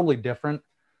were totally different.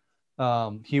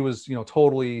 He was,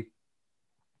 totally,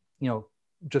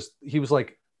 just, he was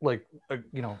like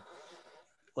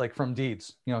from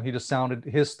Deeds, he just sounded,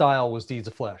 his style was Deeds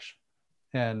of Flesh.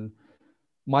 And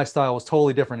my style was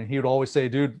totally different. And he would always say,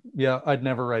 dude, yeah, I'd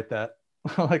never write that.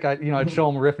 Like I'd show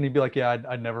him a riff and he'd be like, yeah,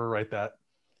 I'd never write that,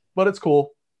 but it's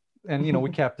cool. And, we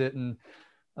kept it. And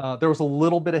there was a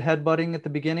little bit of headbutting at the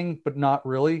beginning, but not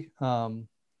really. And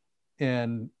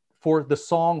for the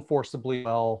song Forced to Bleed,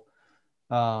 well,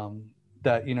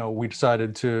 that, you know, we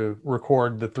decided to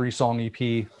record the 3-song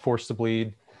EP, Forced to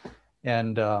Bleed.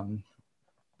 And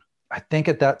I think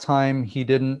at that time he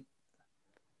didn't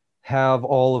have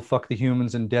all of Fuck the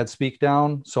Humans and Dead Speak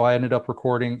down. So I ended up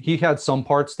recording, he had some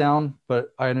parts down,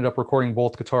 but I ended up recording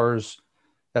both guitars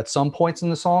at some points in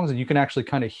the songs. And you can actually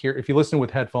kind of hear, if you listen with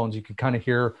headphones, you can kind of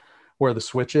hear where the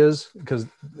switch is because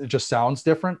it just sounds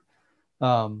different.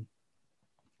 And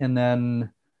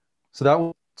then, so that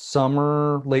was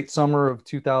late summer of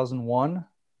 2001,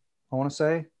 I want to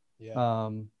say. Yeah.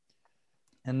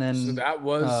 And then so that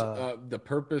was the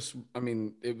purpose. I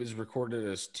mean, it was recorded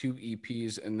as 2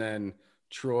 EPs, and then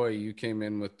Troy, you came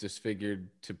in with Disfigured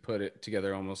to put it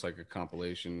together almost like a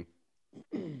compilation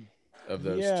of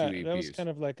those 2 EPs. That was kind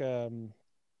of like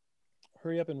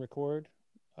hurry up and record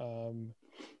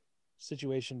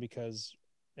situation, because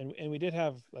and we did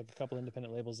have like a couple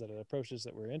independent labels that had approached us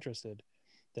that were interested,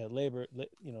 that later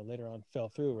on fell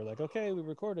through. We're like, okay, we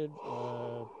recorded,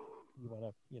 you want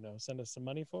to send us some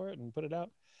money for it and put it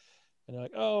out? And they're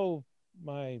like, oh,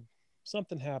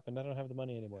 something happened, I don't have the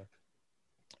money anymore.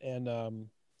 And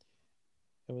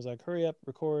it was like, hurry up,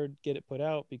 record, get it put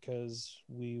out, because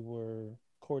we were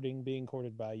being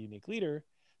courted by Unique Leader.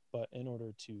 But in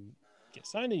order to get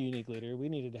signed to Unique Leader, we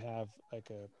needed to have like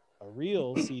a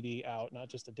real CD out, not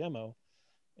just a demo.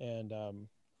 And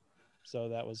so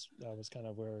that was kind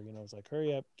of where, it was like,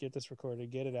 hurry up, get this recorded,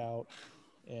 get it out,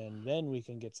 and then we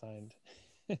can get signed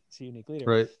to Unique Leader.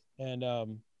 Right.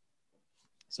 And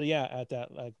so yeah, at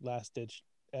that like last ditch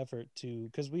effort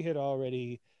because we had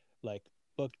already like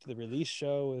booked the release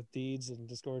show with Deeds and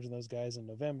Disgorge and those guys in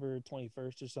November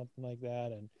 21st or something like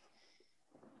that. And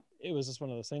it was just one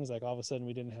of those things, like all of a sudden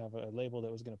we didn't have a label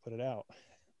that was going to put it out.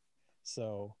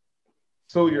 So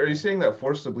are you saying that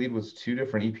Forced to Bleed was 2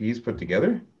 different EPs put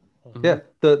together? Yeah,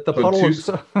 the puddle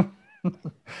of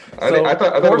I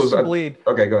thought it was Bleed.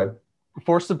 Okay, go ahead.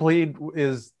 Forced to Bleed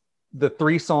is the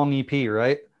 3-song EP,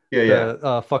 right?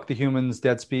 Yeah. Fuck the Humans,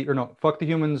 Dead Speak, or no, Fuck the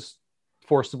Humans,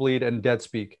 Forced to Bleed, and Dead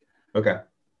Speak. Okay.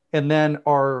 And then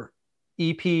our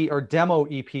EP, our demo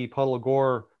EP, Puddle of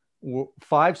Gore,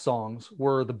 5 songs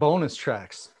were the bonus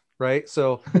tracks, right?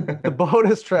 So the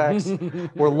bonus tracks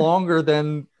were longer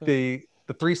than the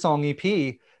 3-song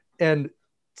EP and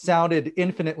sounded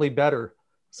infinitely better.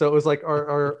 So it was like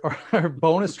our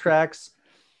bonus tracks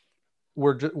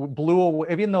blew away,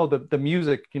 even though the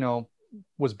music,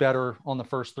 was better on the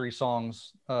first 3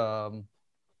 songs. The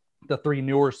 3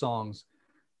 newer songs,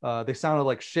 they sounded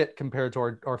like shit compared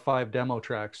to our 5 demo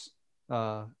tracks,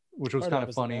 which was kind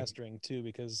of funny. Mastering too,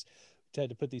 because we had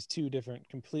to put these 2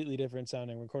 completely different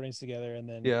sounding recordings together, and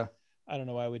then I don't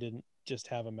know why we didn't just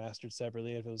have them mastered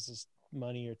separately, if it was just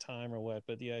money or time or what,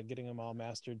 but yeah, getting them all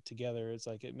mastered together, it's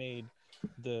like it made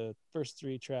the first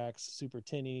 3 tracks super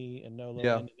tinny and no low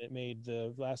end, and it made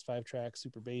the last 5 tracks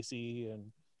super bassy, and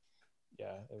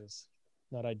yeah, it was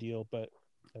not ideal, but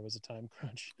there was a time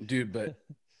crunch, dude. But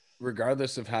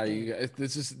regardless of how you guys,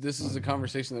 this is a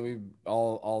conversation that we've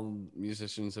all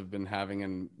musicians have been having,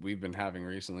 and we've been having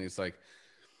recently. It's like,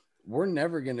 we're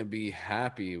never going to be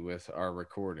happy with our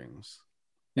recordings.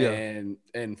 And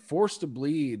Forced to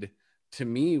Bleed to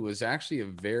me was actually a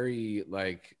very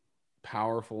like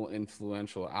powerful,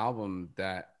 influential album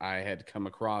that I had come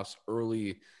across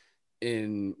early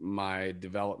in my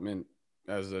development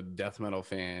as a death metal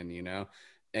fan,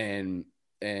 and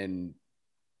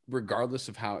regardless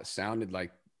of how it sounded,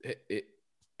 like it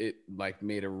like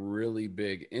made a really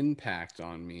big impact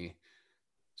on me.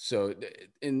 So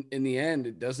in the end,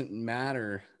 it doesn't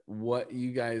matter what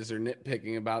you guys are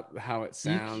nitpicking about how it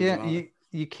sounds.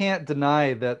 You can't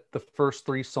deny that the first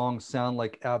 3 songs sound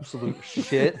like absolute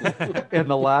shit, and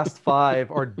the last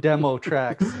 5 are demo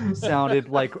tracks sounded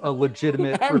like a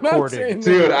legitimate recording.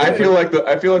 Dude, I feel like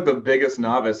the biggest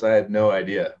novice. I had no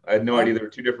idea. I had no idea there were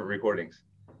 2 different recordings.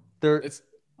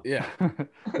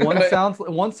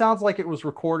 One sounds like it was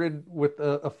recorded with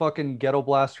a fucking ghetto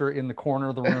blaster in the corner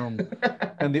of the room,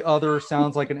 and the other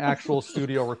sounds like an actual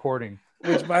studio recording.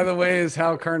 Which, by the way, is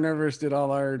how Carnivorous did all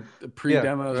our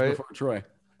pre-demos before Troy.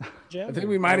 I think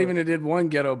we might even have did one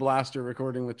ghetto blaster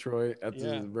recording with Troy at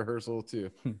the rehearsal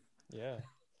too. Yeah.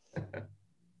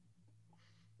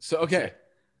 So okay,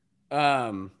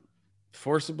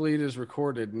 Forced to Bleed is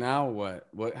recorded. Now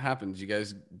what happens? You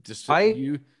guys just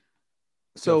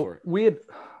So we had,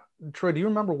 Troy, do you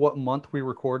remember what month we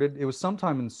recorded? It was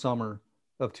sometime in summer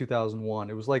of 2001.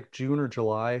 It was like June or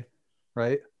July,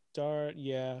 right?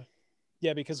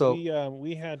 Yeah, because we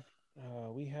had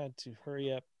to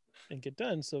hurry up and get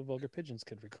done so Vulgar Pigeons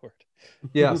could record.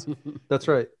 Yeah, that's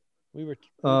right. We were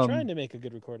trying to make a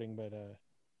good recording, but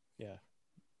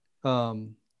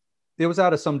It was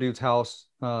out of some dude's house.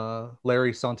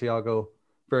 Larry Santiago,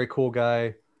 very cool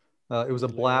guy. It was a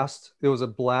blast. It was a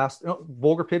blast. No,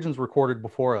 Vulgar Pigeons recorded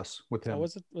before us with him. Oh,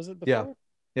 was it before? Yeah.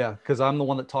 Yeah, because I'm the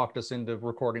one that talked us into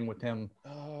recording with him.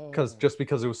 Because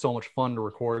it was so much fun to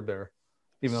record there,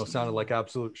 even though it sounded like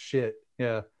absolute shit.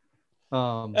 Yeah.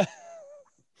 Vulgar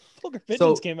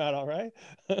Pigeons came out all right.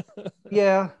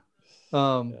 Yeah.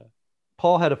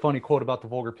 Paul had a funny quote about the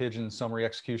Vulgar Pigeons Summary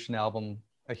Execution album.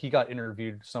 He got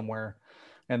interviewed somewhere,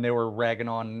 and they were ragging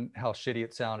on how shitty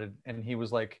it sounded, and he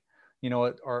was like, you know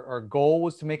what, our goal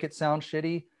was to make it sound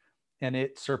shitty, and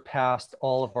it surpassed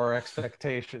all of our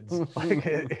expectations. Like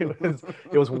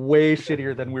it was way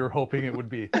shittier than we were hoping it would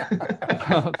be.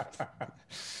 But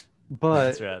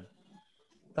That's rad.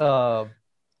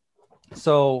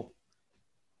 So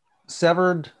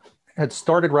Severed had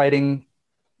started writing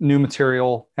new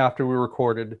material after we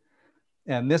recorded,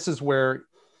 and this is where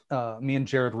me and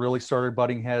Jared really started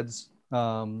butting heads.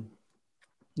 You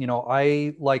know,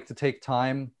 I like to take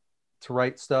time to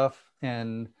write stuff,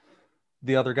 and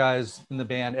the other guys in the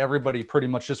band, everybody pretty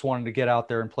much just wanted to get out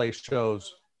there and play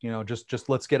shows. You know, just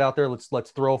let's get out there.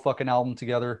 Let's throw a fucking album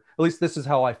together. At least this is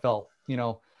how I felt. You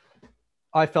know,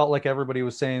 I felt like everybody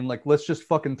was saying, like, let's just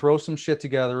fucking throw some shit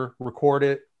together, record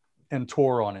it, and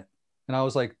tour on it. And I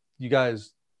was like, you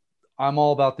guys, I'm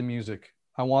all about the music.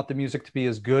 I want the music to be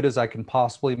as good as I can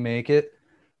possibly make it.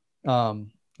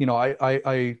 You know,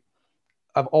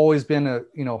 I've always been a,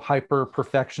 you know, hyper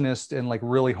perfectionist and like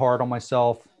really hard on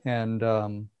myself. And I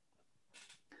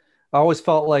always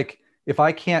felt like if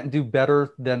I can't do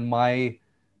better than my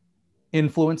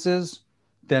influences,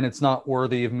 then it's not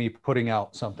worthy of me putting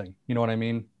out something. You know what I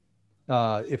mean?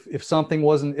 If something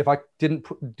wasn't, if I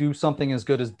didn't do something as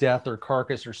good as Death or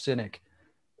Carcass or Cynic,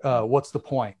 what's the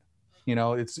point? You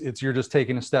know, it's you're just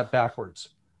taking a step backwards.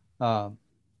 I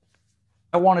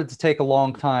wanted to take a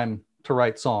long time to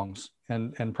write songs,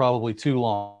 and probably too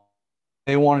long.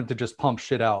 They wanted to just pump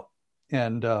shit out,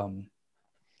 and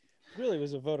really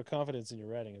was a vote of confidence in your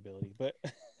writing ability. But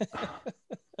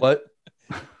what?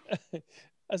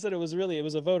 I said it was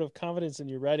a vote of confidence in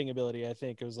your writing ability. I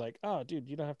think it was like, oh, dude,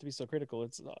 you don't have to be so critical.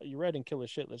 It's you're writing killer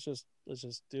shit. Let's just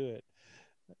do it.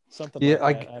 Something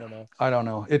like that. I don't know. I don't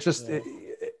know. It just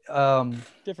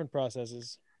different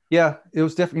processes. Yeah, it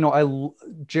was different. You know,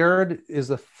 Jared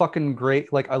is a fucking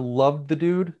great. Like, I loved the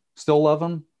dude. Still love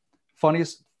him.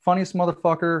 Funniest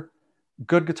motherfucker.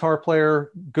 Good guitar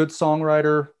player. Good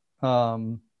songwriter.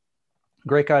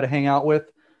 Great guy to hang out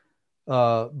with.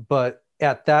 But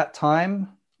at that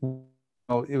time, you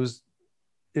know,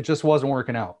 it just wasn't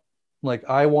working out. Like,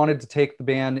 I wanted to take the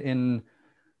band in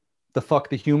the Fuck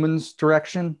the Humans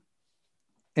direction,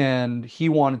 and he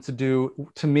wanted to do,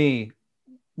 to me,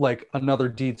 like another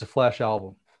Deeds of Flesh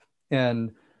album.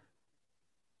 And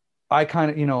I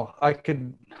kind of, you know, I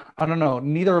don't know,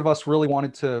 neither of us really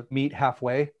wanted to meet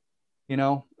halfway. You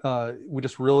know, we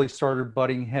just really started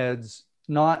butting heads,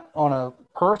 not on a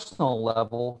personal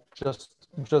level, just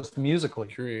musically,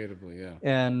 creatively. Yeah.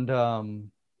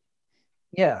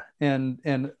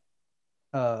 And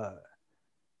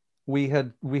we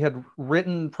had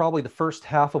written probably the first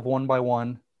half of One by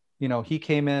One. You know, he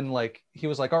came in, like, he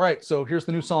was like, all right, so here's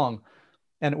the new song.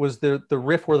 And it was the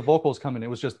riff where the vocals come in. It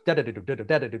was just I don't know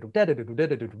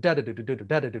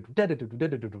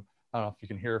if you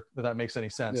can hear if that makes any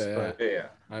sense. Yeah.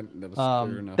 That was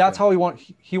clear enough. That's how he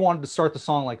wanted to start the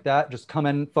song, like that, just come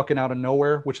in fucking out of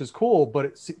nowhere, which is cool.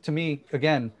 But to me,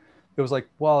 again, it was like,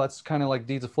 well, that's kind of like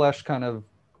Deeds of Flesh kind of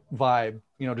vibe,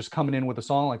 you know, just coming in with a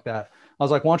song like that. I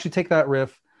was like, why don't you take that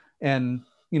riff and,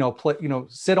 you know, play, you know,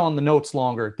 sit on the notes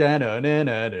longer.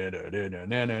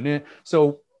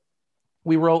 So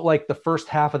we wrote like the first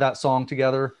half of that song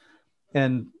together,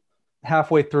 and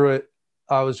halfway through it,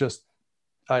 I was just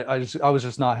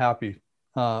not happy.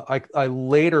 I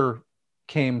later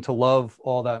came to love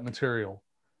all that material.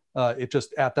 It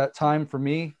just, at that time, for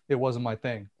me, it wasn't my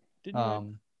thing. Didn't you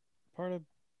write part of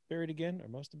Buried Again, or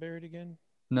most of Buried Again?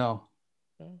 No.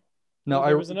 Well,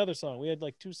 there was another song. We had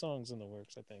like 2 songs in the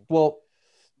works, I think. Well,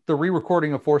 the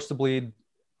re-recording of Forced to Bleed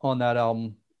on that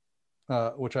album,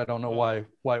 which I don't know why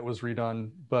it was redone,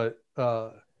 but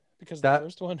because the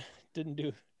first one didn't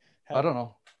do. I don't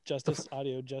know.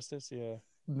 Audio justice, yeah.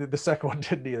 The second one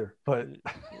didn't either, but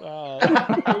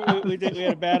we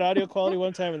had a bad audio quality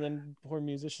one time, and then poor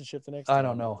musicianship the next time. I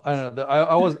don't know.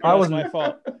 I was my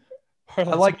fault. I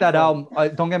like that album.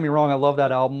 Don't get me wrong, I love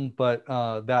that album, but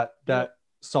that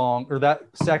song, or that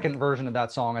second version of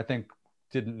that song, I think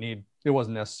it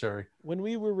wasn't necessary. When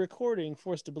we were recording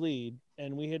Forced to Bleed,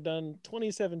 and we had done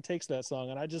 27 takes of that song,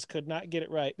 and I just could not get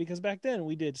it right, because back then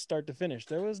we did start to finish.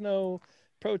 There was no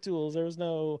Pro Tools. There was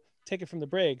no take it from the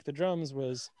break. The drums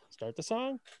was start the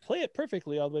song, play it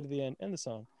perfectly all the way to the end the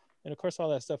song. And of course, all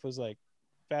that stuff was like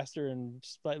faster and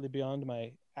slightly beyond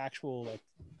my actual like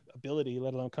ability,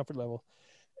 let alone comfort level.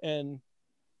 And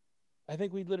I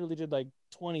think we literally did like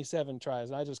 27 tries,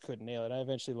 and I just couldn't nail it. I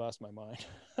eventually lost my mind.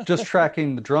 Just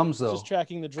tracking the drums, though. Just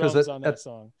tracking the drums on that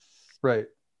song. Right.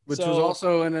 Which was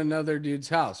also in another dude's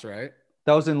house, right?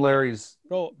 That was in Larry's.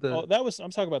 That was,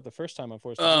 I'm talking about the first time on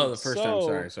Forced. The first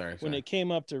time. Sorry. When it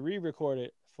came up to re-record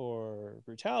it for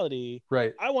Brutality,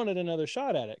 right, I wanted another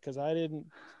shot at it because I didn't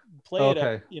play it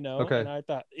up, and I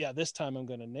thought, this time I'm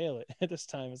going to nail it. This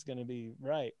time it's going to be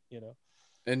right,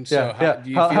 And so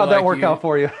how'd that work out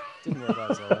for you? Didn't work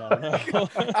out so well. I don't know.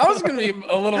 I was going to be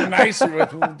a little nicer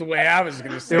with the way I was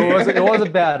going to say it. It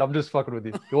wasn't bad. I'm just fucking with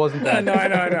you. It wasn't bad. No, I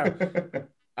know.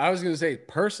 I was going to say,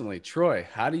 personally, Troy,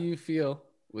 how do you feel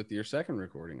with your second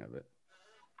recording of it?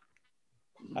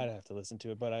 I'd have to listen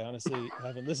to it, but I honestly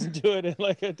haven't listened to it in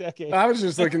like a decade. I was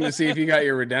just looking to see if you got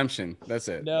your redemption. That's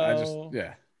it. No,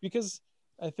 because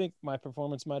I think my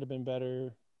performance might have been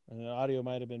better and the audio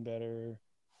might have been better,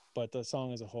 but the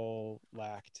song as a whole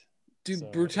lacked. Dude, so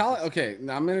Brutality. Okay,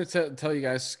 now I'm going to tell you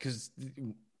guys, because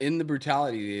in the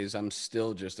Brutality days, I'm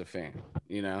still just a fan,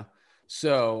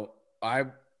 So I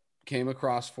came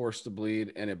across Forced to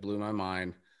Bleed and it blew my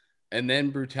mind. And then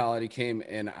Brutality came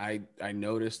and I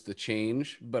noticed the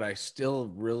change, but I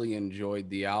still really enjoyed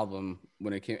the album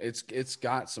when it came. It's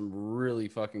got some really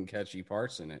fucking catchy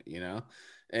parts in it,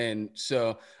 And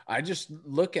so I just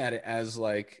look at it as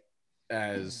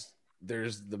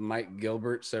there's the Mike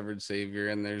Gilbert Severed Savior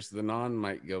and there's the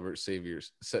non-Mike Gilbert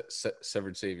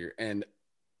Severed Savior. And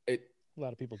a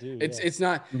lot of people do. It's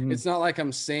not like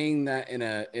I'm saying that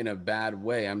in a bad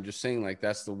way. I'm just saying like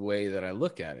that's the way that I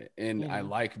look at it, and I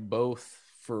like both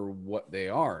for what they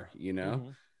are,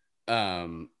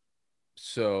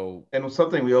 So and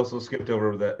something we also skipped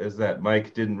over is that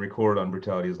Mike didn't record on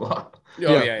Brutality's Law. We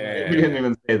didn't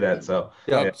even say that. So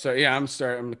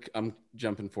I'm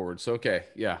jumping forward. So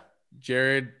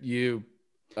Jared, you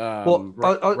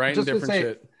writing different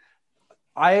shit.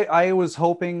 I was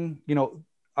hoping,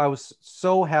 I was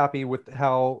so happy with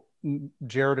how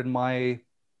Jared and my,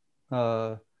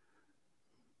 what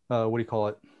do you call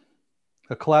it?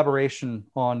 A collaboration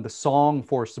on the song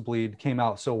Forced to Bleed came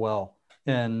out so well.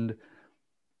 And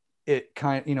it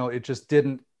it just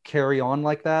didn't carry on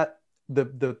like that.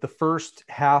 The first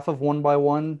half of One by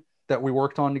One that we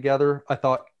worked on together, I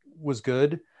thought was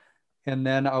good. And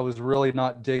then I was really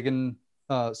not digging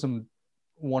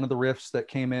one of the riffs that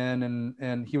came in,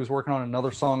 and he was working on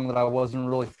another song that I wasn't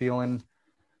really feeling.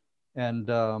 And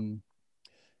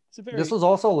this was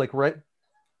also like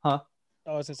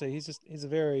I was gonna say he's a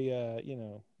very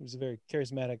he's a very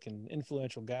charismatic and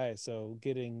influential guy. So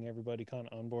getting everybody kind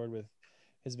of on board with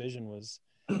his vision was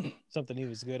something he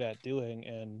was good at doing.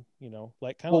 And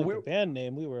like the band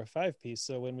name, we were a 5-piece.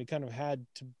 So when we kind of had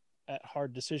that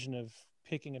hard decision of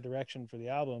picking a direction for the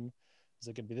album, is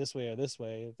it going to be this way or this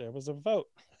way? There was a vote.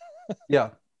 Yeah.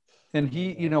 And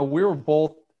he, we were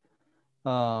both,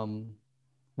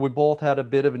 we both had a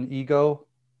bit of an ego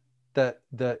that,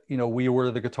 we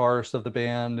were the guitarist of the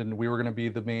band and we were going to be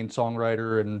the main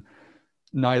songwriter, and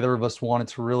neither of us wanted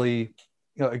to really,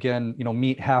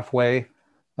 meet halfway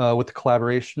with the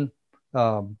collaboration.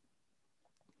 And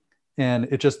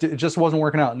it just wasn't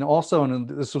working out. And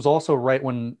this was also right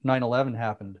when 9/11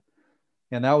 happened.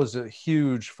 And that was a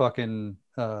huge fucking,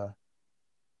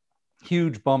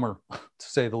 huge bummer, to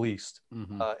say the least.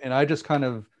 Mm-hmm. And I just kind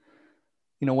of,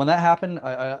 when that happened,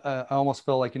 I almost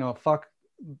felt like, fuck,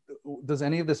 does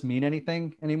any of this mean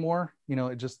anything anymore?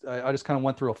 I just kind of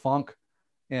went through a funk.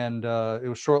 And it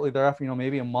was shortly thereafter,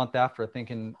 maybe a month after, I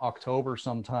think in October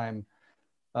sometime,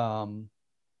 I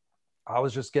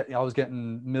was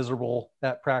getting miserable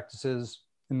at practices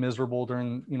and miserable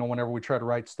during, whenever we tried to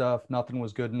write stuff, nothing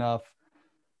was good enough.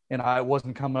 And I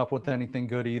wasn't coming up with anything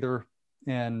good either.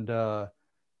 And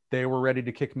they were ready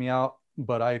to kick me out,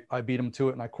 but I beat them to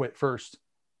it and I quit first.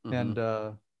 Mm-hmm.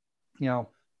 And,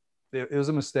 it was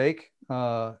a mistake.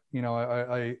 It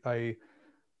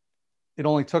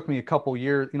only took me a couple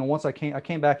years. Once I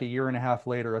came back a year and a half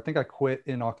later. I think I quit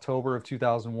in October of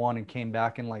 2001 and came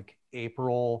back in like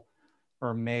April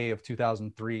or May of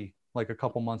 2003, like a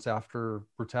couple months after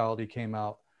Brutality came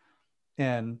out.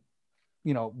 And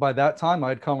by that time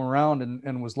I'd come around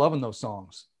and was loving those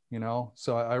songs,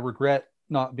 so I regret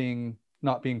not being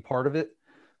part of it.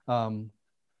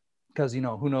 Cause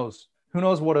who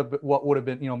knows what would have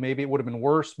been, maybe it would have been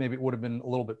worse. Maybe it would have been a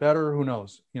little bit better. Who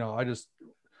knows? I just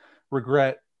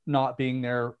regret not being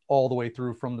there all the way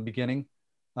through from the beginning.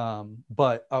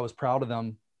 But I was proud of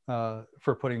them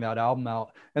for putting that album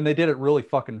out, and they did it really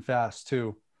fucking fast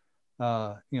too.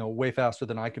 Way faster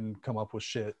than I can come up with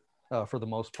shit for the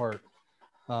most part.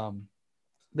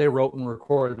 They wrote and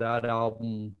recorded that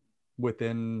album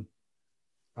within,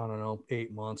 I don't know,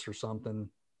 8 months or something.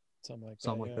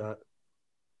 Something like that.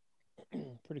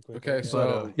 Pretty quick. Okay,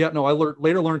 so I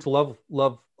later learned to love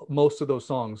most of those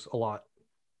songs a lot.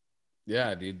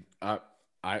 Yeah, dude.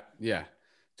 Yeah,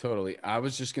 totally. I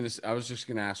was just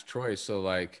gonna ask Troy. So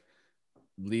like,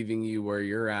 leaving you where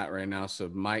you're at right now.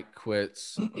 So Mike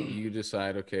quits. You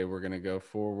decide, okay, we're gonna go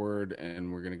forward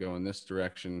and we're gonna go in this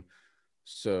direction.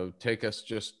 So take us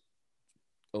just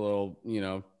a little,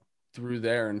 through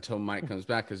there until Mike comes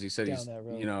back, because he said he's,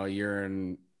 a year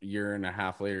and a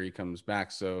half later he comes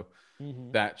back. So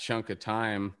that chunk of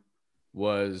time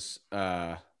was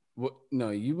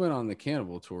you went on the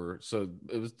Cannibal tour, so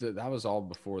that was all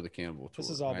before the Cannibal tour. This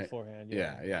is all right? beforehand.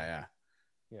 Yeah.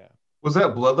 Was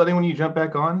that Bloodletting when you jumped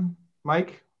back on,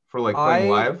 Mike, for like playing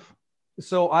live?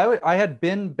 So I had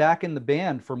been back in the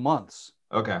band for months.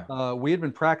 Okay. We had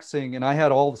been practicing and I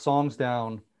had all the songs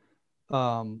down.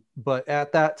 But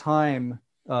at that time,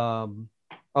 I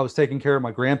was taking care of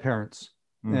my grandparents.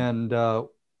 And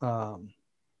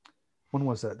when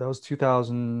was that? That was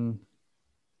 2000.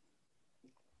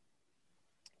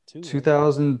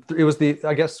 It was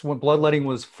I guess when Bloodletting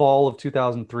was fall of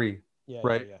 2003.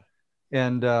 Right. Yeah.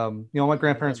 And my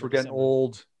grandparents were getting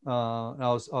old. And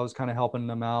I was kind of helping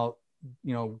them out,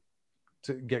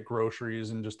 to get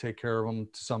groceries and just take care of them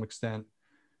to some extent.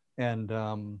 And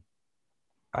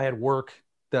I had work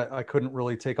that I couldn't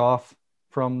really take off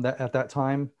from that at that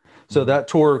time. So that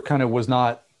tour kind of was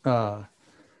not it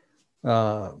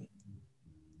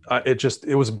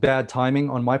was bad timing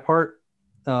on my part.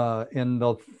 And I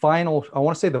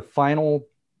want to say the final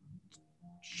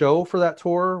show for that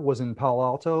tour was in Palo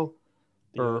Alto.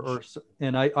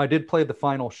 And I did play the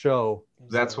final show. I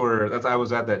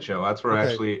was at that show. That's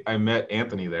where I met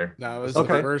Anthony there. That was the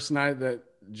first night that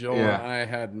Joel and I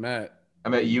had met. I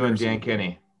met you and Dan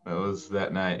Kenny. That was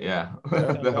that night. Yeah.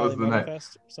 That was the night.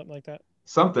 Fest, something like that.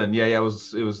 Something. Yeah. It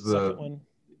was the second one.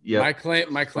 Yeah. My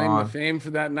claim to fame for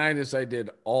that night is I did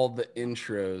all the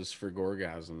intros for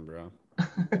Gorgasm, bro.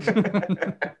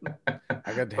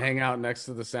 I got to hang out next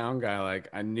to the sound guy. Like,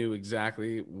 I knew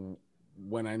exactly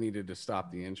when I needed to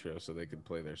stop the intro so they could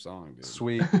play their song, dude.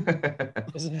 Sweet.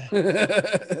 Isn't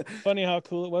it funny how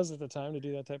cool it was at the time to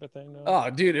do that type of thing? No? Oh,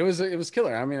 dude, it was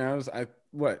killer. I mean,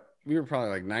 we were probably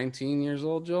like 19 years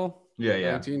old, Joel?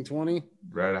 Yeah. 19, 20?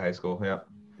 Right out of high school, yeah.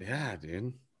 Yeah,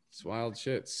 dude. It's wild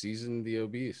shit. Season the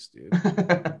Obese, dude.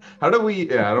 How do we?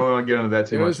 Yeah, I don't want to get into that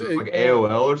too much. Like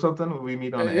AOL or something? Would we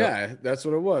meet on? Yeah, that's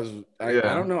what it was. I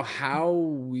don't know how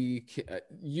we.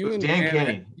 You and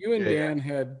Dan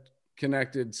had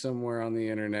connected somewhere on the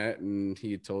internet, and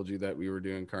he told you that we were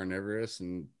doing Carnivorous,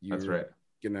 and you were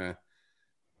gonna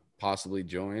possibly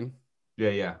join.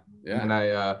 Yeah. And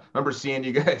I remember seeing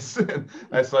you guys.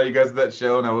 I saw you guys at that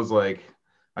show, and I was like.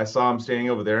 I saw him standing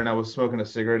over there, and I was smoking a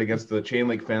cigarette against the chain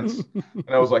link fence, and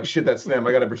I was like, "Shit, that's them!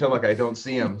 I got to pretend like I don't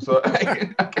see him, so I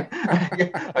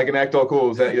can act all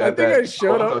cool." I think I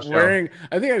showed up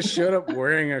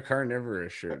wearing a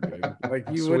Carnivorous shirt, dude. Like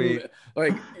you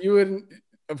wouldn't.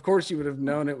 Of course, you would have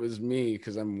known it was me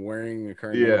because I'm wearing a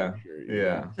Carnivorous shirt.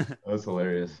 Yeah, that was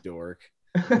hilarious. Dork.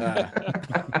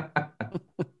 That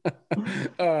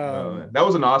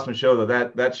was an awesome show,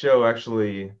 though. That show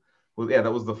actually. Well, yeah,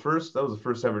 that was the first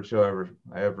ever show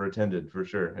I ever attended, for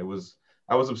sure. I was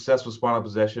obsessed with Spawn of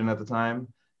Possession at the time,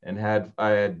 and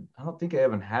I don't think I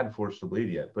even had Forced to Bleed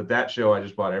yet, but that show I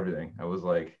just bought everything. I was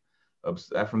like,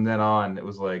 from then on, it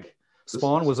was like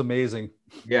Spawn was amazing.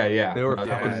 Yeah, they were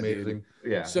amazing.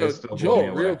 Yeah. So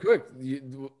Joel, real quick,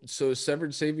 so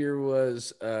Severed Savior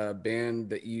was a band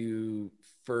that you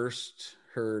first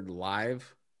heard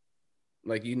live,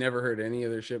 like you never heard any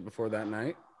other shit before that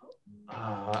night.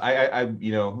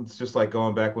 It's just like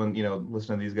going back when,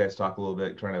 listening to these guys talk a little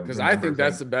bit, trying to. Because I think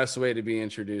that's the best way to be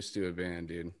introduced to a band,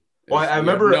 dude. Well, I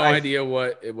remember no idea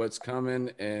what's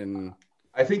coming, and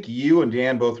I think you and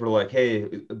Dan both were like, "Hey,"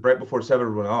 right before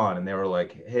Severed went on, and they were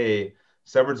like, "Hey,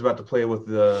 Severed's about to play with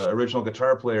the original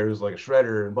guitar player who's like a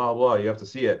shredder and blah blah. You have to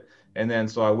see it." And then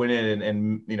so I went in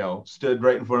and stood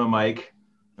right in front of Mike.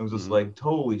 It was just like,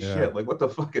 holy shit, like what the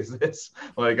fuck is this?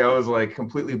 Like I was like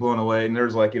completely blown away. And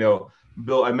there's like,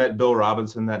 I met Bill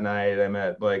Robinson that night. I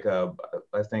met like I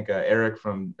think Eric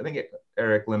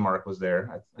Eric Lindmark was there.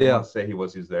 I want to say he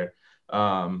was there.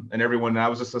 And everyone, I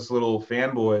was just this little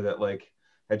fanboy that like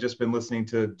had just been listening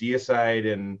to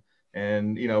Deicide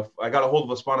and I got a hold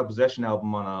of a Spawn of Possession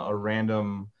album on a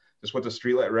random just went to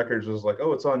Streetlight Records, was like,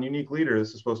 oh, it's on Unique Leader,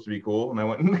 this is supposed to be cool, and I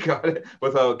went and got it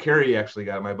with Kerry actually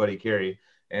got it, my buddy Kerry,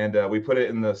 and we put it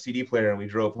in the CD player and we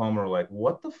drove home and we're like,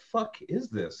 what the fuck is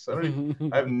this?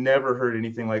 I've never heard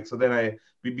anything like. So then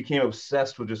we became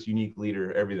obsessed with just Unique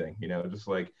Leader, everything, just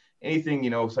like anything,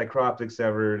 Psychroptic,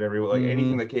 Severed,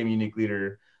 anything that came Unique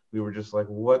Leader, we were just like,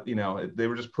 what, they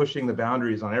were just pushing the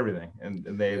boundaries on everything, and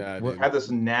they had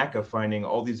this knack of finding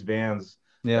all these bands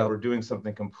that were doing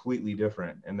something completely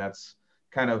different. And that's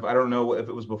kind of, I don't know if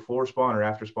it was before Spawn or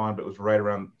after Spawn, but it was right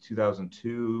around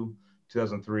 2002,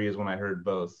 2003 is when I heard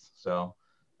both. So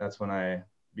that's when I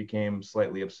became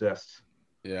slightly obsessed.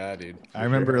 Yeah, dude. I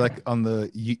remember like on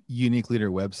the Unique Leader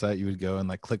website, you would go and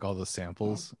like click all the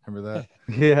samples. Remember that?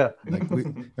 Yeah. Like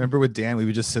remember with Dan, we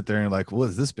would just sit there and like, what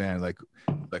is this band? Like,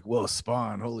 whoa,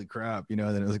 Spawn, holy crap. And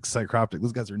then it was like Psychroptic.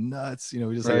 Those guys are nuts.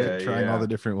 We just like trying all the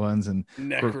different ones and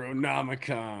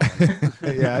Necronomicon.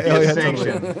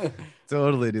 yeah.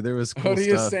 Totally, dude. There was cool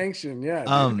stuff. Sanction? Yeah.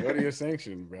 What do you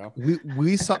sanction, bro?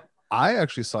 I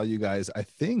actually saw you guys. I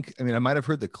might have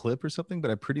heard the clip or something, but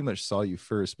I pretty much saw you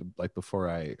first, like before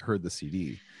I heard the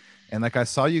CD. And like I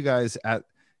saw you guys it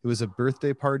was a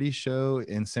birthday party show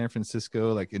in San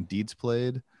Francisco, like Indeed's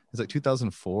played. It was like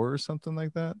 2004 or something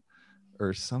like that,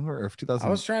 or somewhere, or 2000.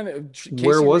 I was trying to.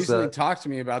 Where was that? Talk to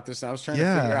me about this. And I was trying to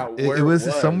figure out where it was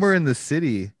somewhere in the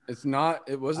city. It's not.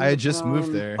 It wasn't. I had just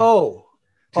moved there. Oh,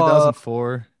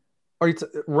 2004. Are you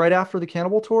right after the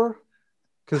Cannibal tour?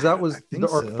 Because that was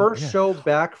our first show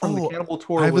back from the Cannibal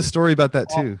tour. I have a story about that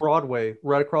too. Broadway,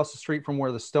 right across the street from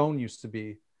where the Stone used to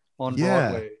be on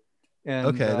Broadway.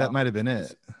 And that might have been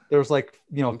it. There was like,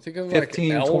 15, like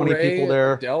 20 people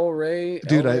there. Del Rey.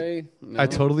 Dude, I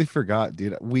totally forgot,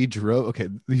 dude. We drove,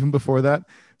 even before that.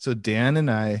 So Dan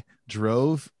and I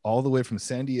drove all the way from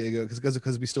San Diego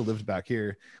because we still lived back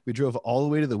here. We drove all the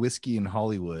way to the Whiskey in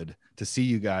Hollywood to see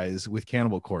you guys with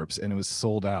Cannibal Corpse, and it was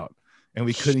sold out. And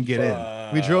we couldn't get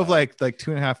in. We drove like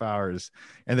 2.5 hours,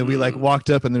 and then we like walked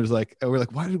up, and there's like, we're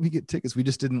like, why did we get tickets? We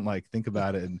just didn't like think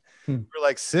about it, and we're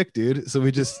like sick, dude. So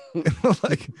we just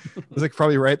like, it was like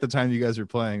probably right at the time you guys were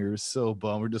playing. We were so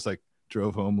bummed. We're just like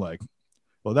drove home like,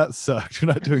 well, that sucked.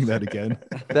 We're not doing that again.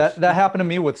 that happened to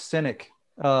me with Cynic.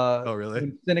 Oh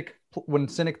really? When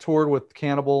Cynic toured with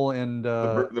Cannibal and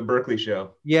the Berkeley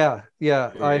show. Yeah. Who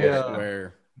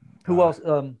else?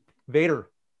 Vader.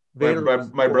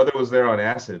 My brother was there on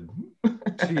acid.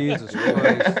 Jesus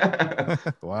Christ.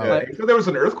 Wow. Yeah, so there was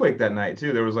an earthquake that night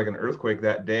too. There was like an earthquake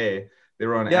that day. They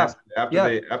were on acid.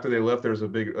 After they left, there was a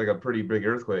pretty big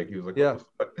earthquake. He was like, yeah.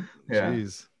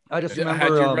 Jeez. I just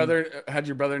remember had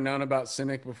your brother known about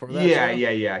Cynic before that? Yeah.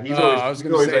 He's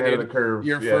always ahead of the curve.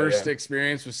 Your first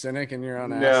experience with Cynic, and you're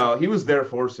on acid. No, he was there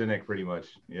for Cynic pretty much.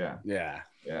 Yeah.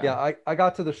 I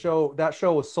got to the show. That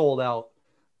show was sold out,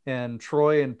 and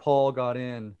Troy and Paul got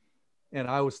in. And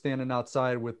I was standing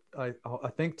outside with, I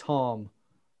think Tom,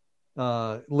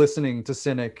 listening to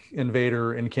Cynic,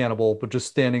 Vader, and Cannibal, but just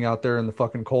standing out there in the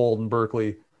fucking cold in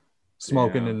Berkeley,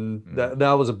 smoking, and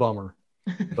that was a bummer.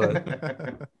 But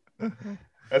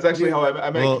that's actually how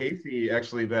I met Casey.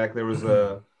 Actually, back there was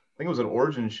I think it was an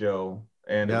Origin show,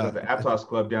 and it was at the Aptos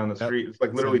Club down the street. It's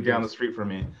like literally down the street from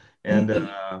me,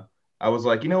 and I was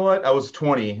like, you know what? I was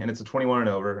 20, and it's a 21 and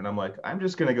over, and I'm like, I'm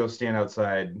just gonna go stand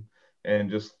outside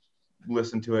and just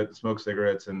listen to it, smoke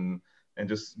cigarettes, and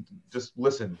just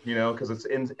listen, because it's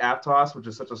in Aptos, which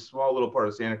is such a small little part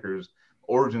of Santa Cruz.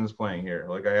 Origin's playing here.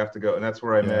 Like I have to go, and that's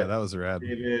where I met. That was rad.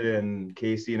 David and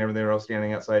Casey and everything. They were all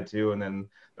standing outside too, and then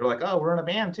they're like, "Oh, we're in a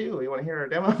band too. You want to hear our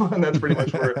demo?" And that's pretty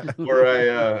much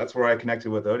where I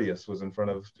connected with Odious, was in front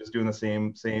of just doing the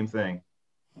same thing.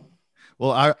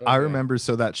 Well, I remember,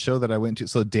 so that show that I went to,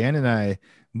 so Dan and I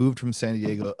moved from San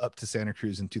Diego up to Santa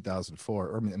Cruz in 2004,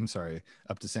 or I'm sorry,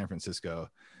 up to San Francisco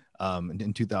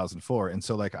in 2004. And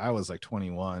so like, I was like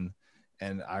 21,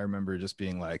 and I remember just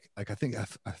being like I think I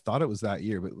thought it was that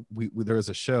year, but we there was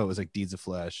a show, it was like Deeds of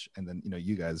Flesh. And then,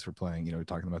 you guys were playing,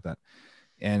 talking about that.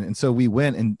 And so we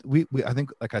went, and we I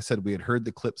think, like I said, we had heard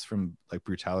the clips from like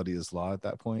Brutality is Law at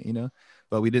that point,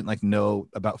 but we didn't like know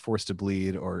about Forced to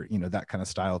Bleed or, that kind of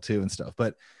style too and stuff.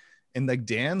 And like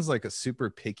Dan's like a super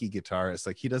picky guitarist.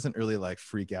 Like he doesn't really like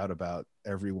freak out about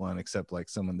everyone except like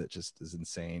someone that just is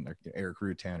insane, like Eric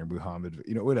Rutan or Muhammad,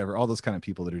 whatever, all those kind of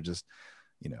people that are just,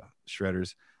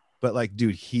 shredders. But like,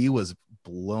 dude, he was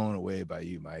blown away by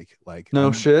you, Mike. Like,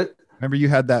 no shit. Remember you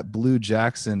had that Blue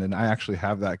Jackson, and I actually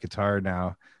have that guitar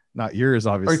now. Not yours,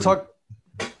 obviously. Are you talking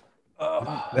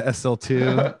the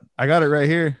SL2? I got it right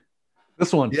here.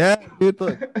 This one. Yeah, dude,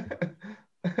 look.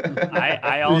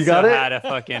 I also got it? had a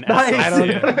fucking Nice.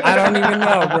 SL2. I don't even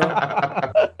know,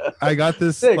 bro. I got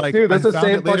this Sick, like dude, that's I the found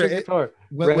same it later. fucking guitar.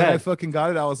 When I Rad. fucking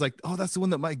got it, I was like, oh, that's the one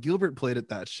that Mike Gilbert played at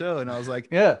that show, and I was like,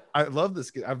 Yeah, I love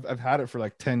this. I've had it for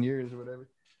like 10 years or whatever.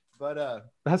 But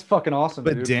that's fucking awesome,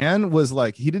 but dude. Dan was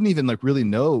like, he didn't even like really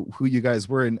know who you guys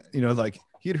were, and like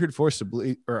he had heard Forced to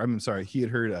Bleed, or I'm sorry, he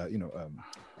had heard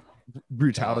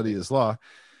Brutality is Law,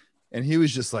 and he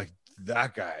was just like,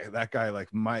 that guy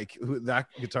like Mike, that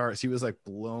guitarist, he was like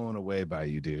blown away by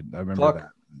you, dude. I remember that.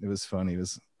 It was funny. It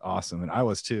was awesome, and I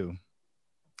was too.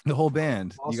 The whole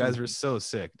band, awesome. You guys were so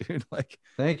sick, dude. Like,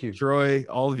 Thank you, Troy,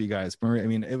 all of you guys. I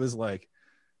mean, it was like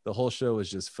the whole show was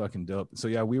just fucking dope. So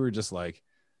yeah, we were just like,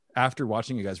 after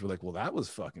watching you guys, we're like, well, that was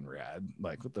fucking rad.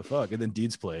 Like, what the fuck? And then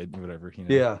Deeds played, whatever.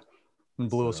 Yeah, and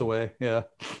blew us away. Yeah,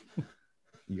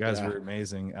 you guys were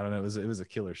amazing. I don't know. It was a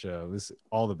killer show. It was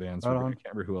all the bands. I can't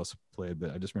remember who else played,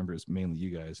 but I just remember it was mainly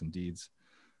you guys and Deeds.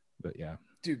 But yeah,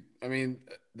 dude, I mean,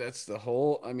 that's the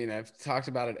whole, I mean, I've talked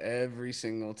about it every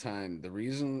single time. The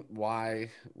reason why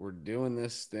we're doing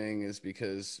this thing is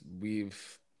because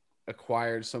we've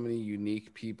acquired so many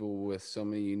unique people with so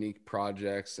many unique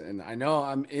projects. And I know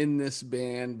I'm in this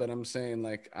band, but I'm saying,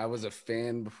 like, I was a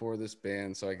fan before this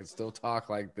band, so I can still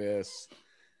talk like this.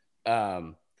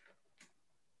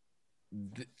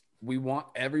 We want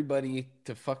everybody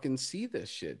to fucking see this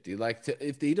shit, dude. Like,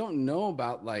 if they don't know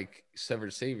about like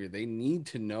Severed Savior, they need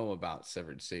to know about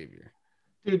Severed Savior.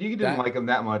 Dude, you didn't like them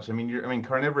that much. I mean,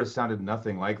 Carnivorous sounded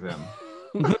nothing like them.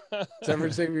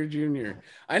 Severed Savior Jr.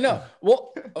 I know.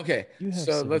 Well, okay.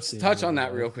 So let's touch on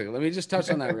that real quick. Let me just touch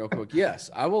on that real quick.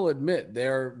 Yes, I will admit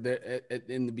they're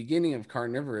in the beginning of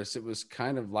Carnivorous, it was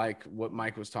kind of like what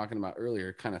Mike was talking about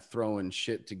earlier, kind of throwing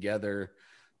shit together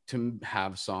to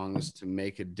have songs, to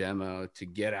make a demo, to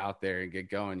get out there and get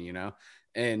going,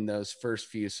 and those first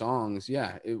few songs,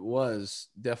 yeah, it was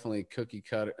definitely cookie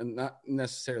cutter, and not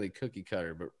necessarily cookie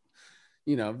cutter, but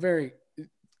very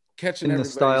catching in the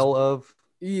style of,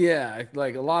 yeah,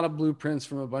 like a lot of blueprints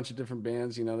from a bunch of different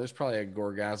bands. There's probably a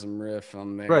Gorgasm riff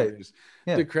on there, right? There's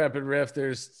Decrepit riff,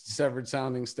 there's Severed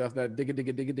sounding stuff, that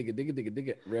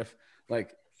digga riff.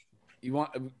 Like, you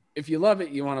want, if you love it,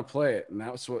 you want to play it, and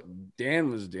that's what Dan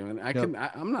was doing.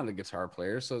 I'm not a guitar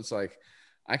player, so it's like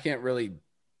I can't really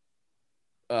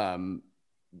drive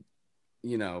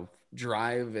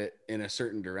it in a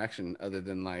certain direction other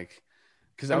than like,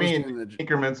 because I mean, doing the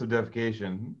increments of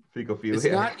defecation, fecophilia. It's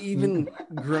not even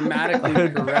grammatically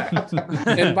correct.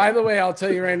 And by the way, I'll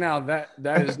tell you right now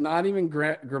that is not even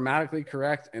grammatically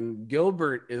correct. And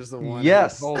Gilbert is the one who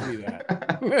told me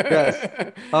that.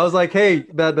 Yes, I was like, hey,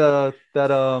 that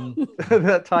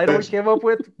that title we came up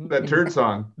with, that turd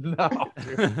song. No,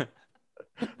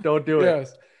 don't do it.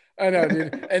 Yes. I know,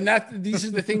 dude. And these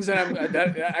are the things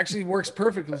that actually works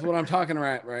perfect with what I'm talking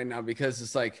about right now, because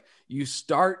it's like you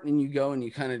start and you go and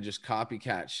you kind of just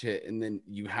copycat shit. And then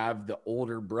you have the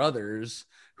older brothers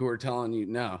who are telling you,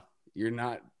 no, you're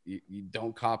not, you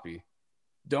don't copy.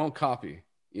 Don't copy,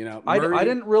 I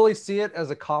didn't really see it as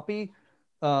a copy.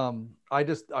 I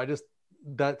just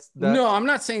that no, I'm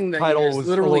not saying that you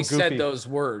literally said those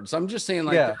words. I'm just saying,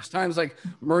 like, there's times like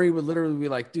Murray would literally be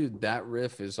like, dude, that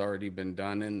riff has already been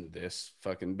done in this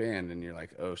fucking band, and you're like,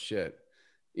 oh shit,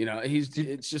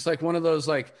 it's just like one of those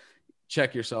like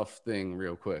check yourself thing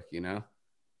real quick,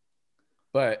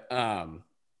 but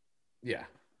yeah,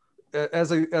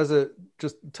 as a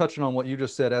just touching on what you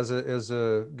just said, as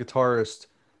a guitarist,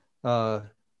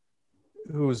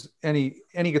 who's any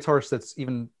guitarist that's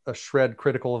even a shred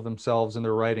critical of themselves in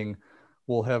their writing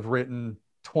will have written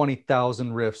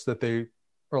 20,000 riffs that they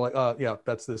are like, yeah,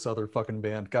 that's this other fucking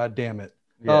band. God damn it.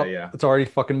 Yeah. It's already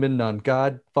fucking been done.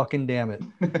 God fucking damn it.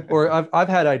 Or I've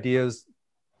had ideas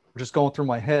just going through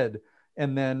my head,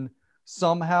 and then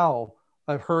somehow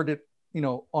I've heard it,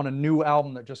 on a new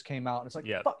album that just came out. And it's like,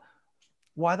 fuck,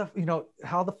 why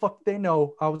how the fuck they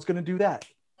know I was going to do that?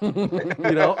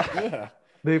 Yeah.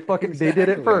 They did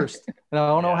it first, and I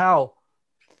don't know how.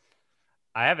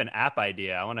 I have an app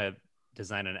idea. I want to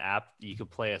design an app. You could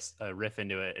play a riff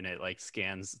into it, and it like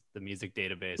scans the music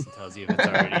database and tells you if it's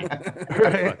already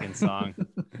a fucking song.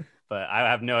 But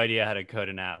I have no idea how to code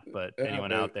an app. But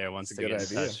anyone out there wants to get in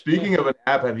touch. Speaking of an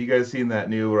app, have you guys seen that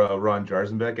new Ron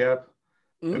Jarzenbeck app?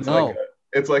 It's no.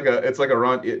 It's like a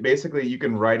Ron. Basically, you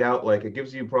can write out, like, it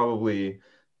gives you probably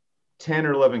 10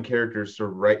 or 11 characters to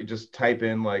write. Just type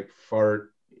in like fart,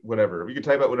 whatever. You can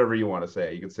type out whatever you want to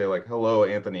say. You can say like, hello,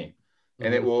 Anthony.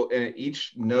 and it will, and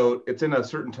each note, it's in a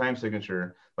certain time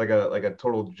signature, like a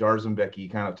total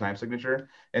Jarzenbecky kind of time signature,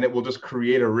 and it will just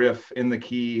create a riff in the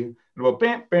key. It will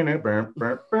bam, bam, bam, bam,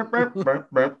 bam, bam, bam,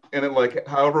 bam, and it like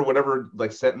however whatever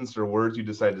like sentence or words you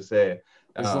decide to say.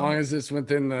 As long as it's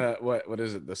within the what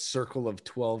is it? The circle of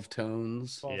 12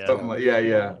 tones. Yeah. Something like,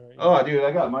 yeah. Oh, dude,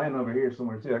 I got mine over here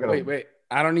somewhere too. I got. Wait.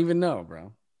 I don't even know,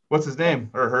 bro. What's his name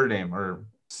or her name or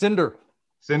Cinder.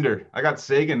 Cinder? I got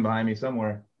Sagan behind me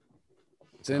somewhere.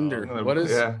 Cinder. Oh, What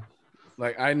is? Yeah.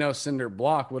 Like I know cinder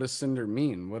block. What does cinder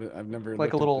mean? What I've never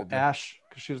Like a looked up little the- ash,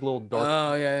 because she was a little dark,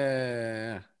 Oh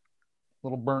yeah.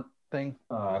 little burnt thing.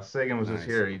 Sagan was just Nice.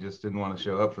 here. He just didn't want to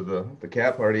show up for the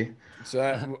cat party. So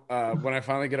when I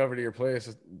finally get over to your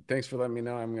place, thanks for letting me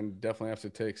know. I'm gonna definitely have to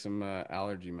take some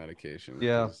allergy medication.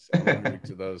 Yeah. 'cause I'm allergic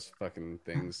to those fucking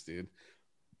things, dude.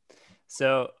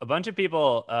 So a bunch of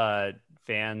people,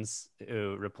 fans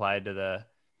who replied to the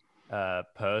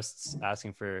posts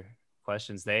asking for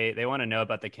questions, they want to know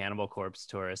about the Cannibal Corpse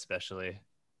tour, especially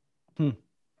the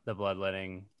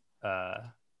Bloodletting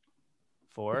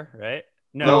 4, right?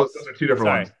 No, those are two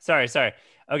different ones. Sorry.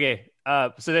 Okay.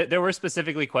 So there were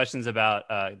specifically questions about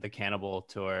the Cannibal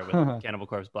tour with Cannibal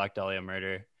Corpse, Black Dahlia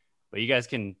Murder, but you guys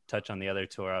can touch on the other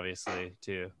tour, obviously,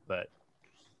 too. But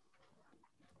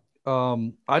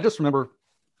I just remember,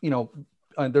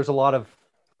 there's a lot of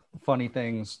funny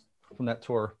things from that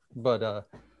tour, but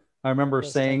I remember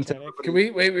saying to everybody, Can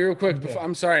we wait real quick? Okay.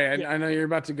 I'm sorry, I know you're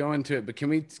about to go into it, but can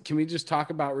we just talk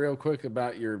about real quick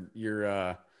about your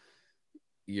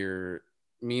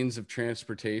means of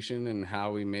transportation and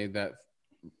how we made that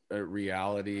a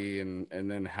reality, and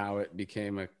then how it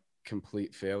became a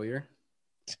complete failure?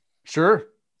 sure.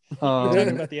 Talking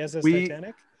about the SS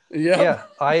Titanic. Yeah,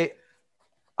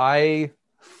 I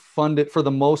funded, for the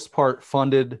most part,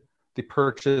 funded the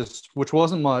purchase, which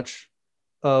wasn't much,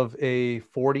 of a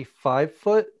 45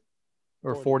 foot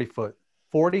or 40 foot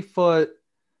 40 foot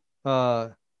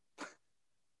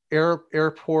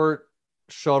airport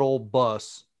shuttle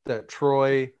bus that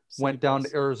Troy went down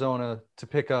to Arizona to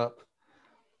pick up.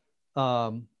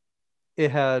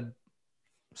 It had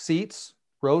seats,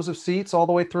 rows of seats all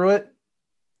the way through it.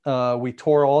 We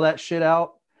tore all that shit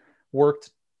out, worked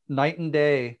night and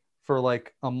day for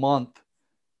like a month,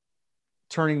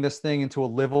 turning this thing into a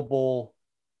livable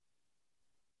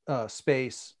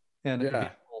space. And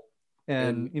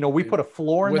we put a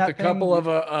floor in with that a thing. couple of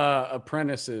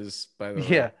apprentices, by the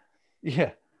way.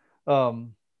 Yeah.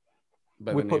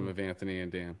 By the name of Anthony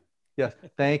and Dan. Yeah,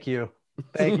 thank you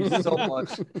so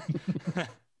much.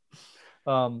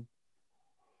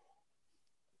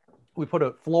 We put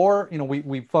a floor,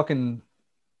 we fucking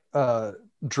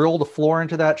drilled a floor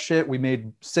into that shit. We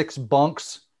made 6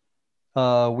 bunks.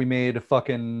 We made a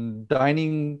fucking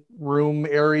dining room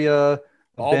area,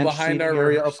 all bench behind our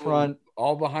area rehearsal, up front.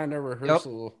 all behind our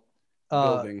rehearsal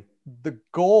building. The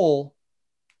goal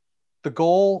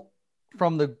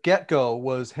from the get-go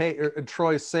was, hey,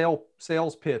 Troy's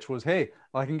sales pitch was, hey,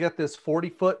 I can get this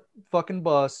 40-foot fucking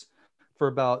bus for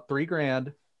about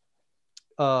 $3,000.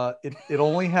 It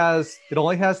only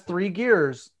has 3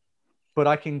 gears, but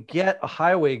I can get a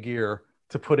highway gear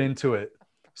to put into it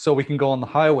so we can go on the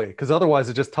highway, because otherwise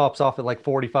it just tops off at like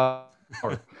 45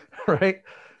 right?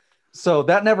 So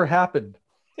that never happened.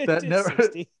 That never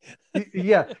 60.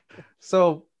 Yeah.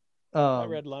 So My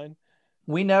red line.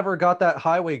 we never got that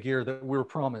highway gear that we were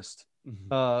promised.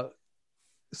 So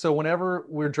whenever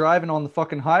we're driving on the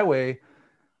fucking highway,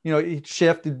 it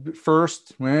shifted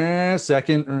first,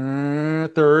 second,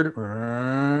 third,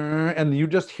 and you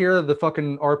just hear the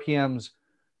fucking RPMs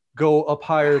go up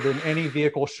higher than any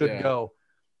vehicle should go.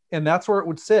 And that's where it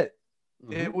would sit.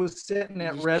 It was sitting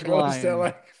at red line at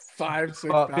like 5,000-6,000,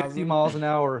 about 50 miles an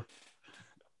hour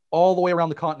all the way around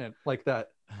the continent like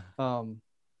that.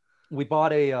 We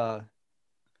bought a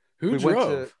Who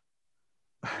drove?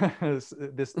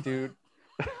 this dude.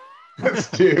 This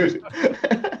dude.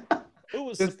 Who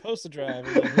was supposed to drive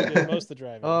and then who did most of the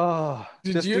driving?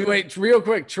 Did you wait real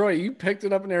quick, Troy? You picked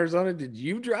it up in Arizona. Did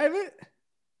you drive it?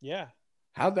 Yeah.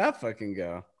 How'd that fucking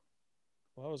go?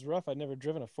 Well, it was rough. I'd never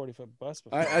driven a 40-foot bus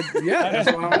before. Yeah,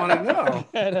 that's what I want to know.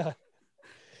 And,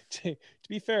 to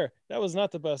be fair, that was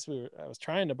not the bus I was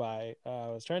trying to buy. I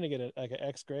was trying to get an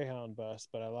ex Greyhound bus,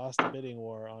 but I lost a bidding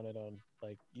war on it on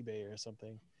like eBay or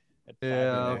something.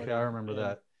 Yeah, okay, I remember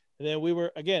that. And then we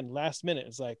were, again, last minute.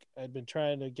 It's like I'd been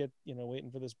trying to get,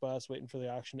 waiting for this bus, waiting for the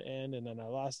auction to end, and then I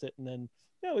lost it. And then,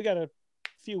 we got a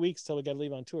few weeks till we got to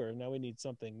leave on tour. Now we need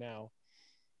something now.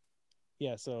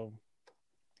 Yeah, so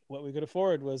what we could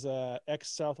afford was ex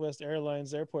Southwest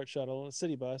Airlines airport shuttle, a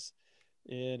city bus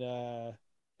in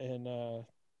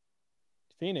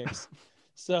Phoenix.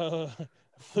 So I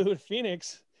flew to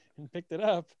Phoenix and picked it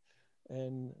up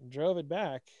and drove it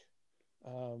back.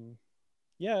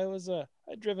 Yeah, it was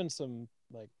I'd driven some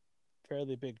like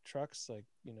fairly big trucks, like,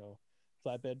 you know,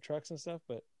 flatbed trucks and stuff,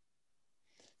 but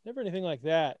never anything like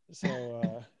that.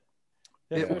 So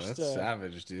Yeah, that's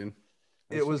savage, dude.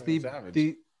 It was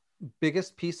the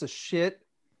biggest piece of shit.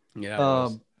 Yeah, it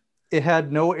was. It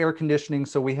had no air conditioning,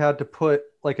 so we had to put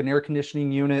like an air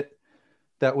conditioning unit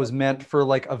that was meant for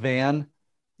like a van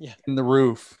in the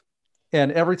roof.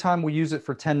 And every time we use it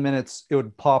for 10 minutes, it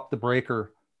would pop the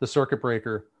breaker, the circuit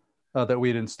breaker that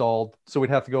we'd installed. So we'd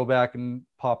have to go back and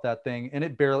pop that thing. And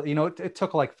it barely, you know, it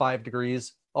took like 5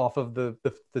 degrees off of the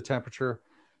temperature.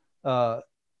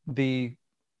 The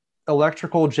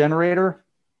electrical generator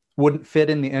wouldn't fit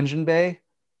in the engine bay.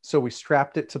 So we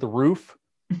strapped it to the roof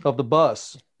of the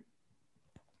bus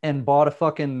and bought a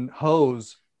fucking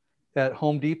hose at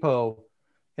Home Depot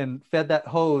and fed that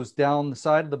hose down the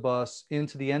side of the bus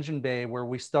into the engine bay where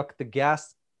we stuck the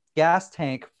gas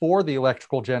tank for the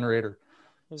electrical generator.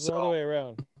 It was all the way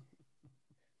around.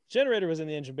 Generator was in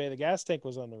the engine bay. The gas tank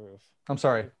was on the roof. I'm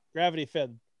sorry. Gravity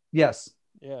fed. Yes.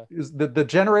 Yeah. The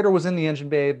generator was in the engine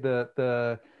bay.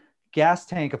 The gas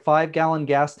tank, a 5-gallon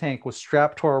gas tank, was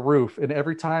strapped to our roof. And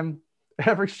every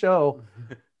show,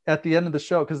 at the end of the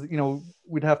show, because, you know,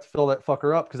 we'd have to fill that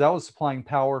fucker up because that was supplying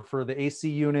power for the AC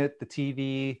unit, the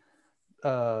TV,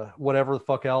 whatever the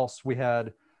fuck else we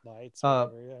had. Lights.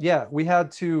 Yeah, we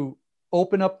had to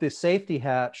open up the safety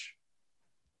hatch,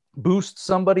 boost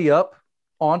somebody up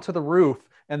onto the roof,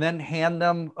 and then hand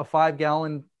them a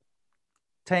 5-gallon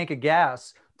tank of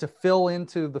gas to fill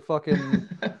into the fucking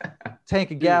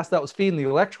tank of gas that was feeding the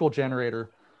electrical generator.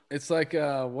 It's like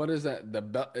what is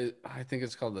that? I think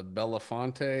it's called the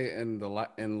Belafonte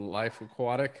in Life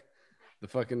Aquatic. The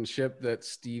fucking ship that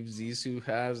Steve Zissou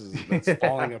has that's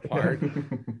falling apart.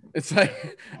 It's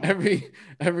like every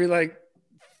like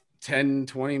 10,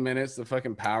 20 minutes, the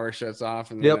fucking power shuts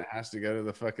off and then it has to go to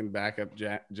the fucking backup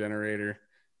generator.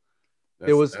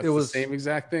 It was the same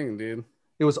exact thing, dude.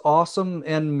 It was awesome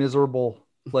and miserable.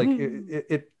 Like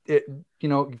it you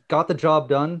know, got the job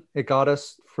done. It got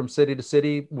us from city to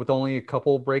city with only a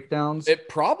couple breakdowns. It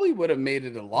probably would have made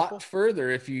it a lot further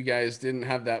if you guys didn't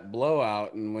have that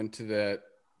blowout and went to that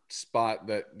spot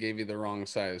that gave you the wrong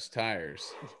size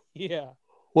tires. Yeah.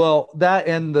 Well, that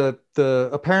and the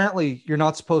apparently you're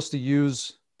not supposed to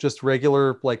use just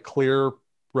regular like clear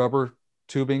rubber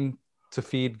tubing to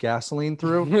feed gasoline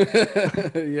through.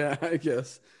 Yeah, I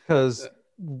guess. Because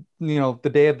you know, the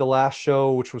day of the last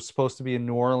show, which was supposed to be in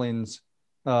New Orleans,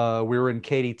 we were in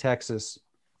Katy, Texas,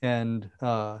 and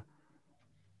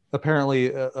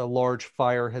apparently a large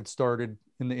fire had started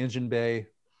in the engine bay,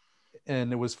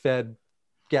 and it was fed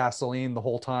gasoline the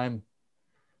whole time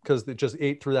because it just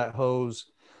ate through that hose.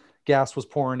 Gas was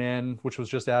pouring in, which was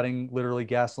just adding literally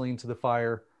gasoline to the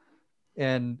fire.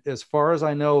 And as far as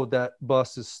I know, that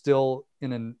bus is still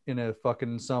in a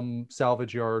fucking some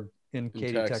salvage yard in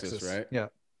Katy, Texas, right? Yeah.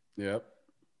 Yep.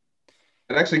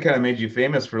 It actually kind of made you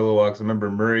famous for a little while because I remember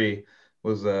Murray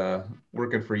was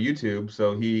working for YouTube,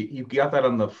 so he got that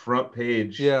on the front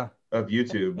page of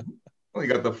YouTube. Well, he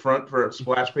got the front for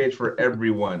splash page for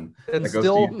everyone. It's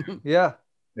still yeah,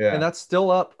 and that's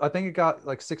still up. I think it got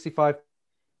like 65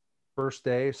 first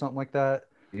day, something like that.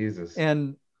 Jesus.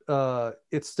 And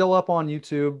it's still up on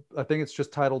YouTube. I think it's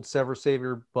just titled Sever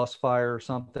Savior Bus Fire or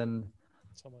something.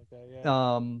 Something like that,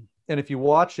 yeah. And if you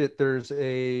watch it, there's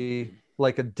a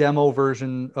demo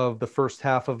version of the first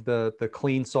half of the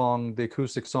clean song, the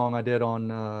acoustic song I did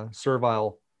on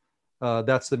Servile.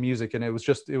 That's the music, and it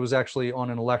was actually on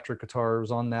an electric guitar. It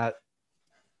was on that.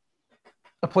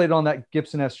 I played it on that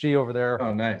Gibson SG over there.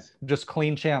 Oh, nice. Just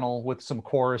clean channel with some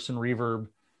chorus and reverb,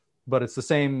 but it's the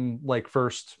same like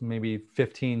first maybe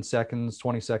 15 seconds,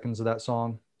 20 seconds of that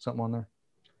song, something on there.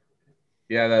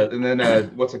 Yeah, and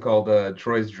then what's it called?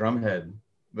 Troy's drum head,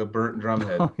 the burnt drum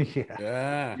head. Oh,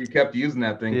 yeah. You kept using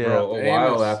that thing for a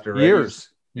while after, right? Years.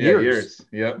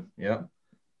 Yep.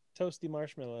 Toasty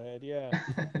marshmallow head, yeah.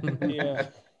 Yeah.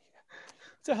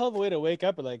 It's a hell of a way to wake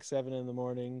up at like 7 a.m.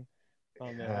 on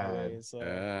the highways.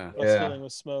 Filling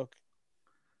with smoke.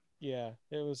 Yeah,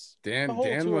 it was. Dan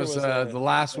was the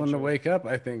last one to wake up,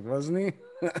 I think, wasn't he?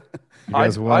 You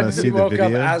guys want to see the video?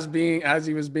 He woke up as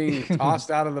he was being tossed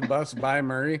out of the bus by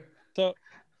Murray. So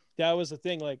that was the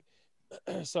thing. Like,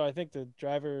 so I think the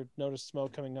driver noticed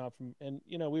smoke coming out from, and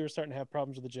you know, we were starting to have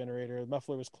problems with the generator. The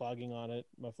muffler was clogging on it.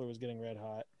 Muffler was getting red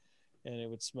hot, and it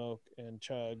would smoke and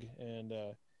chug. And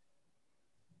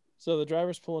so the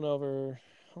driver's pulling over.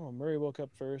 Oh, Murray woke up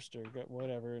first, or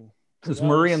whatever. And it was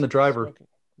Murray and the driver. Smoking.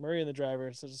 Murray and the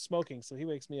driver says it's smoking, so he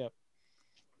wakes me up.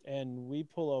 and we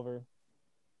pull over,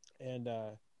 and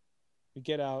we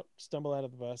get out, stumble out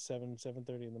of the bus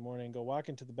 7:30 in the morning, go walk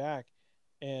into the back,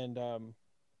 and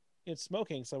it's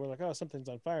smoking. So we're like, oh, something's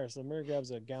on fire. So Murray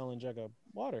grabs a gallon jug of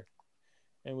water,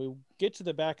 and we get to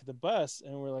the back of the bus,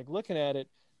 and we're like looking at it,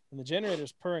 and the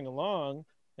generator's purring along,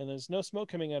 and there's no smoke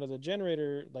coming out of the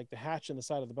generator, like the hatch in the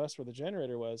side of the bus where the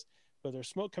generator was, but there's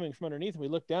smoke coming from underneath. And we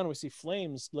look down and we see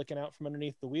flames licking out from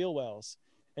underneath the wheel wells.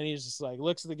 And he's just like,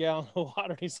 looks at the gallon of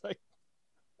water, and he's like,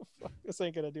 fuck, this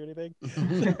ain't gonna do anything.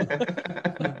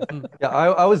 Yeah,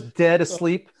 I was dead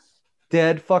asleep,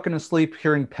 dead fucking asleep,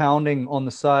 hearing pounding on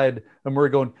the side, and we're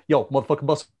going, yo, motherfucking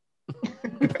bus,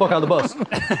 get the fuck out of the bus.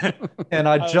 And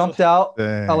I jumped out.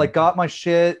 Dang. I like got my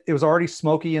shit. It was already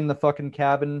smoky in the fucking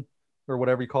cabin or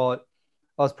whatever you call it.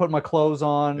 I was putting my clothes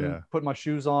on, putting my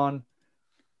shoes on.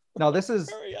 Now this is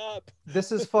Hurry up.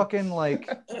 This is fucking like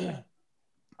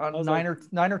 9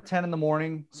 or 10 in the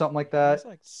morning, something like It that. was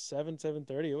like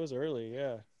 7:30. It was early,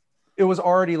 yeah. It was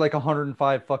already like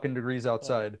 105 fucking degrees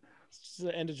outside. It's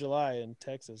the end of July in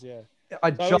Texas, yeah.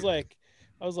 I So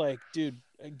I was like, dude,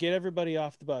 get everybody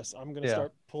off the bus. I'm gonna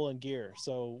start pulling gear.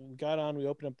 So we got on. We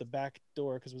opened up the back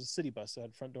door because it was a city bus, so it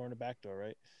had a front door and a back door,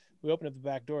 right? We opened up the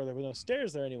back door. There were no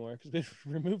stairs there anymore because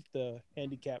we removed the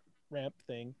handicap ramp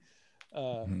thing.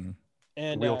 And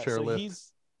wheelchair so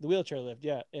lift. the wheelchair lift,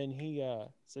 yeah. And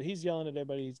so he's yelling at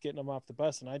everybody. He's getting them off the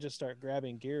bus, and I just start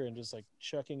grabbing gear and just like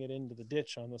chucking it into the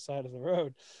ditch on the side of the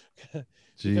road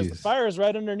because the fire is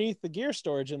right underneath the gear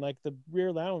storage and like the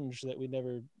rear lounge that we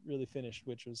never really finished,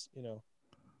 which was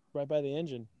right by the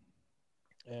engine.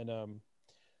 And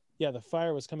the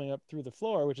fire was coming up through the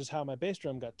floor, which is how my bass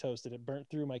drum got toasted. It burnt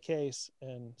through my case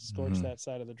and scorched that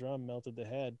side of the drum, melted the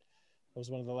head. It was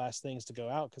one of the last things to go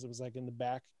out because it was like in the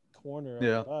back corner of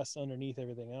the bus underneath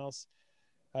everything else.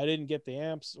 I didn't get the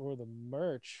amps or the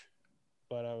merch,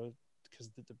 but I was, because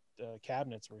the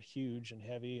cabinets were huge and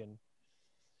heavy, and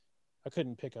I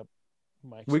couldn't pick up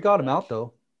mics. We got them out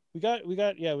though. We got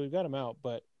them out,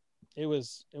 but it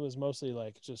was mostly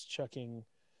like just chucking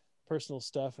personal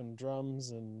stuff and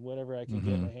drums and whatever I could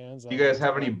get my hands on. Do you guys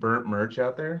have any burnt merch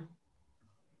out there?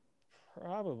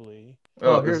 Probably.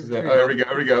 Oh, this is it. Oh,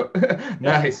 here we go.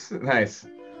 Nice.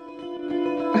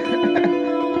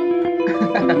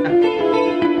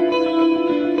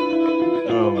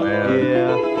 Oh man.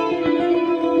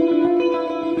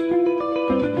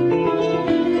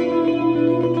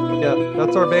 Yeah,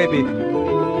 that's our baby.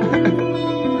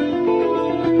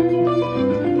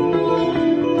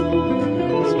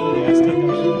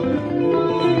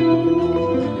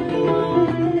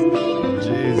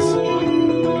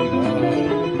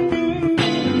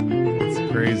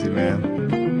 Crazy, man.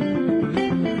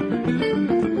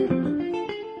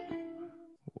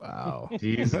 Wow.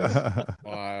 Jesus.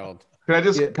 Wild. Can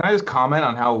I just comment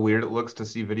on how weird it looks to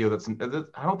see video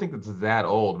I don't think it's that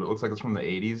old, but it looks like it's from the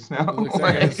 80s now. It looks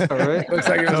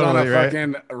like it was on a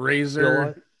fucking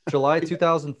razor. July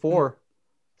 2004.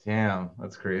 Damn,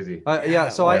 that's crazy.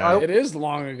 It is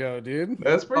long ago, dude.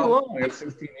 That's pretty long. It's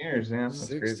 16 years, yeah. That's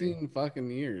 16 crazy.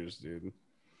 fucking years, dude.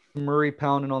 Murray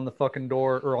pounding on the fucking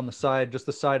door or on the side, just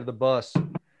the side of the bus.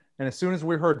 And as soon as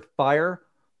we heard fire,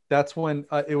 that's when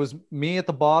it was me at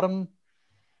the bottom,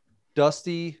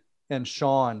 Dusty and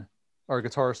Sean, our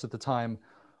guitarist at the time.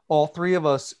 All three of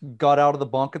us got out of the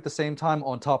bunk at the same time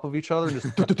on top of each other and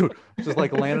just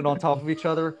like landed on top of each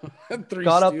other.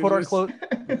 Got up, put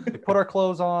our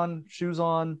clothes on, shoes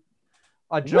on.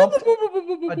 I jumped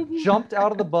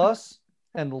out of the bus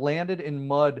and landed in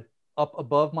mud up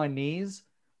above my knees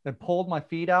and pulled my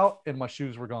feet out and my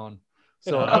shoes were gone.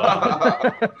 So,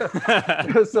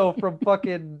 so from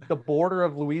fucking the border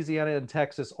of Louisiana and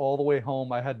Texas all the way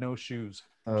home, I had no shoes.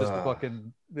 Just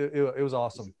fucking, it was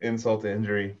awesome. Insult to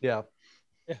injury. Yeah.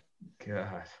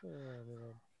 God.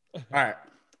 All right.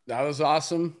 That was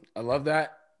awesome. I love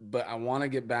that. But I want to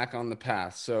get back on the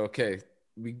path. So, okay.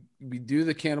 We do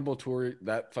the Cannibal tour.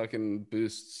 That fucking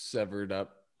boost severed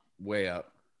up, way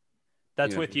up.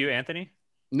 That's with you, Anthony?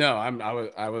 No, I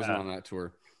wasn't on that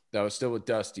tour. That was still with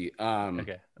Dusty.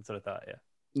 Okay, that's what I thought. Yeah.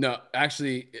 No,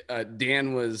 actually,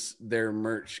 Dan was their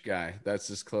merch guy. That's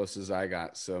as close as I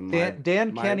got. So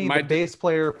Dan Kenny, the bass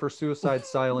player for Suicide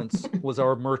Silence, was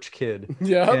our merch kid.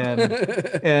 Yeah,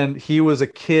 and he was a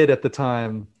kid at the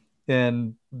time,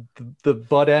 and the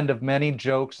butt end of many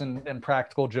jokes and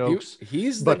practical jokes. He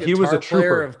was a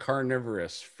player of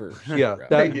Carnivorous first. Yeah,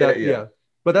 yeah.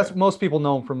 But that's most people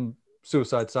know him from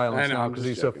Suicide Silence now because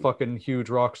he's a fucking huge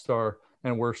rock star,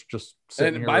 and we're just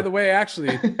sitting here. By the way,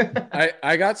 actually,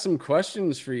 I got some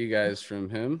questions for you guys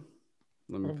from him.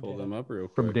 Let me pull them up real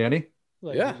quick. From Danny?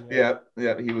 Like, Yeah.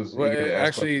 Yeah. He was. Well, he could ask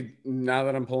actually, now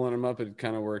that I'm pulling him up, it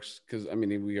kind of works because I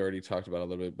mean we already talked about it a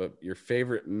little bit, but your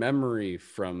favorite memory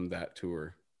from that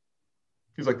tour?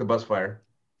 He's like the bus fire.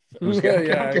 I'm Yeah, just kidding.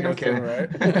 yeah, I'm I kidding.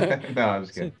 guess so, right? No, I'm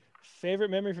just kidding.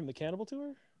 favorite memory from the Cannibal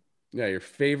tour? Yeah, your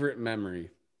favorite memory.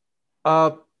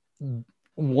 Uh,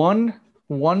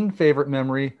 one favorite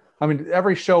memory. I mean,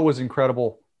 every show was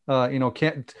incredible. You know,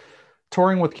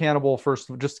 touring with Cannibal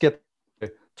first. Just get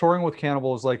touring with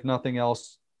Cannibal is like nothing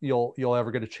else you'll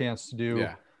ever get a chance to do.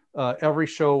 Yeah. Every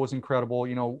show was incredible.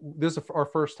 You know, this is our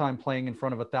first time playing in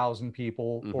front of 1,000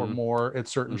 people or more at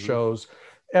certain shows.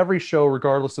 Every show,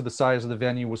 regardless of the size of the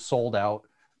venue, was sold out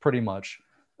pretty much.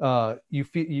 You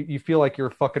feel like you're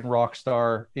a fucking rock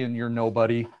star and you're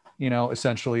nobody, you know,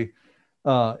 essentially.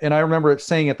 And I remember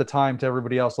saying at the time to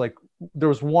everybody else, like, there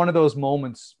was one of those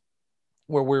moments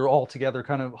where we were all together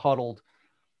kind of huddled.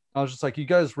 I was just like, you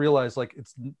guys realize, like,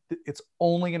 it's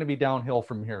only going to be downhill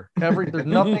from here. There's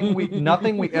nothing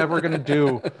we ever going to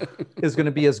do is going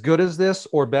to be as good as this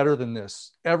or better than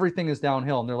this. Everything is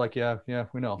downhill. And they're like, yeah,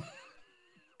 we know.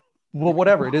 Well,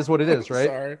 whatever, it is what it is,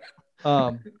 right?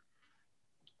 Sorry.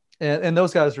 And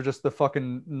those guys are just the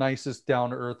fucking nicest, down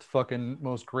to earth, fucking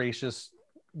most gracious,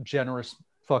 generous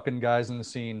fucking guys in the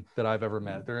scene that I've ever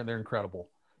met. They're incredible.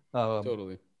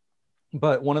 Totally.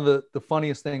 But one of the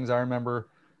funniest things I remember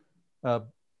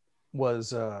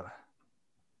was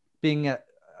being at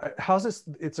how's this?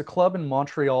 It's a club in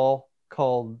Montreal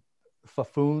called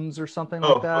Fafoons or something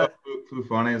like that.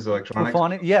 Fufani's Electronics.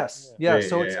 Fufani, yes, yeah. Yeah,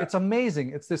 So yeah, it's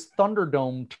amazing. It's this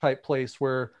Thunderdome type place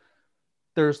where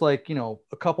there's like, you know,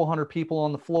 a couple hundred people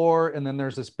on the floor, and then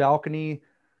there's this balcony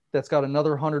that's got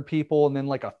another 100 people, and then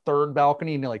like a third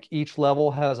balcony, and like each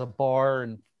level has a bar,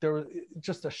 and there was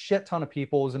just a shit ton of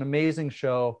people. It was an amazing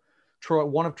show.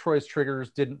 One of Troy's triggers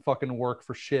didn't fucking work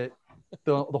for shit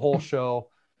the whole show,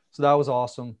 so that was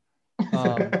awesome.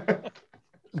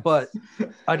 But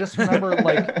I just remember,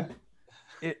 like,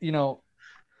 it, you know,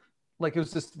 like, it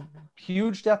was this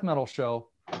huge death metal show,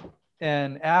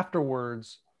 and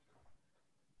afterwards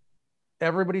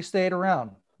everybody stayed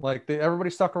around. Like, everybody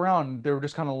stuck around. They were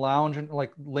just kind of lounging,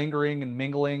 like lingering and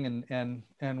mingling, and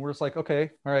we're just like, okay,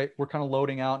 all right, we're kind of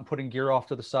loading out and putting gear off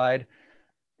to the side.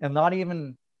 And not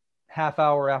even half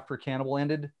hour after Cannibal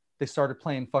ended, they started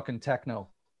playing fucking techno.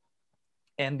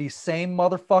 And these same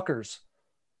motherfuckers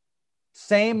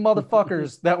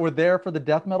that were there for the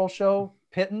death metal show,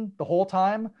 pitting the whole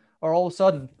time, are all of a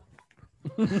sudden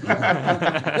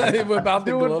about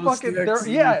the doing glow fucking, sticks.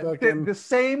 the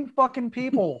same fucking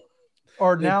people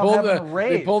are now having a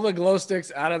rave. They pull the glow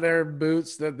sticks out of their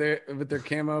boots with their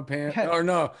camo pants, or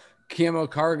no, camo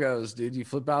cargos, dude. You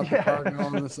flip out the cargo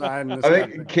on the side. And I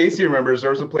think Casey remembers there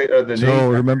was a place.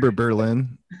 Remember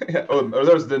Berlin? There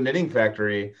was the Knitting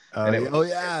Factory.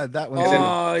 Yeah, that one.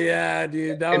 Oh yeah,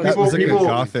 dude. That was like a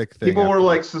gothic thing. People were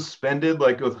like suspended,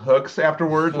 like with hooks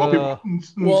afterwards.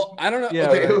 Well, I don't know. Yeah,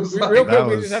 okay, real quick,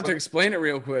 we just have like- to explain it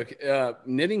real quick.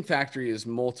 Knitting Factory is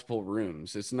multiple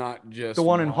rooms. It's not just the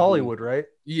one in Hollywood, right?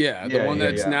 Yeah, the one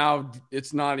that's yeah. now,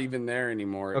 it's not even there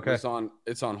anymore. Okay. It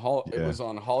was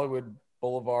on Hollywood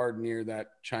Boulevard near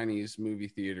that Chinese movie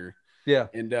theater. Yeah.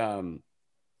 And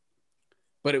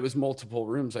but it was multiple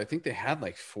rooms. I think they had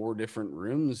like 4 different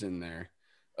rooms in there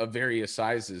of various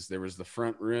sizes. There was the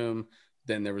front room,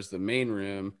 then there was the main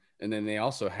room, and then they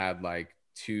also had like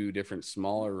 2 different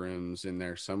smaller rooms in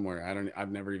there somewhere. I've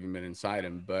never even been inside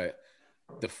them, but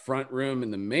the front room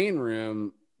and the main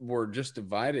room were just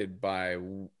divided by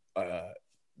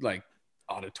like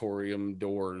auditorium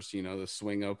doors, you know, the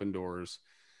swing open doors.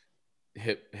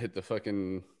 Hit the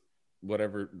fucking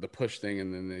whatever, the push thing,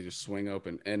 and then they just swing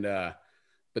open. And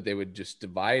but they would just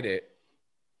divide it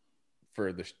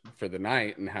for the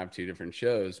night and have 2 different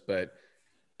shows. But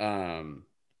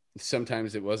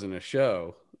sometimes it wasn't a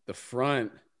show. The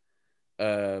front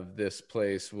of this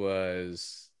place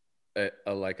was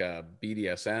like a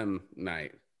BDSM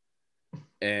night.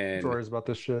 And Stories about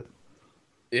this shit.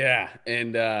 Yeah,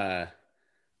 and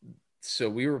so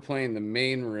we were playing the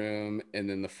main room, and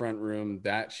then the front room,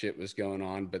 that shit was going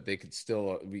on, but we could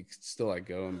still like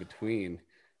go in between.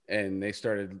 And they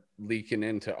started leaking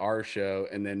into our show,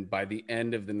 and then by the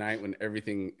end of the night, when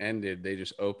everything ended, they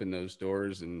just opened those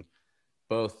doors, and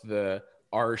both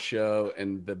our show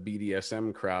and the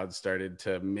BDSM crowd started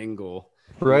to mingle.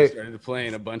 Right. We started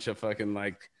playing a bunch of fucking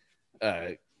like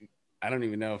I don't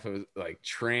even know if it was like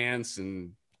trance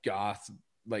and goth,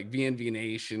 like VNV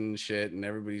Nation shit, and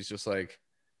everybody's just like,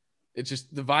 it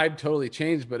just, the vibe totally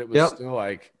changed, but it was still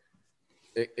like,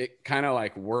 it kind of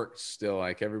like worked still.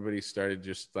 Like everybody started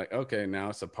just like, okay, now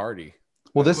it's a party.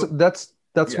 Well, that's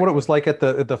that's Yeah. what it was like at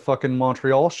the fucking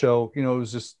Montreal show. You know, it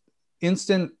was just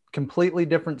instant, completely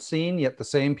different scene, yet the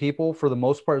same people for the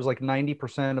most part. It was like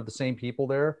 90% of the same people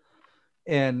there.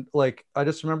 And like I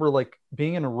just remember like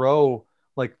being in a row,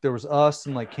 like there was us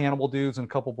and like Cannibal dudes and a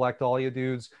couple Black Dahlia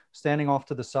dudes standing off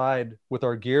to the side with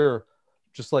our gear,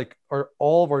 just like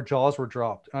all of our jaws were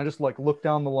dropped. And I just like looked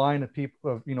down the line of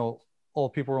people of, you know, all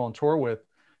the people we're on tour with,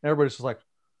 and everybody's just like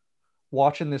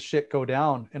watching this shit go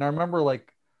down. And I remember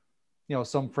like, you know,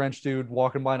 some French dude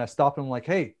walking by, and I stopped him like,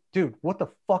 "Hey, dude, what the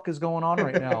fuck is going on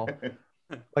right now?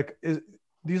 Like,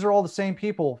 these are all the same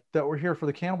people that were here for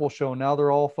the Cannibal show. Now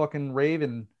they're all fucking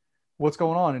raving. What's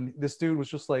going on?" And this dude was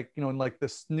just like, you know, in like the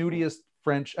snootiest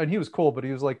French, and he was cool, but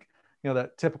he was like, you know,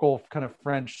 that typical kind of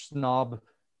French snob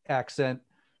accent.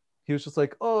 He was just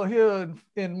like, "Oh, here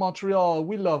in Montreal,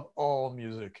 we love all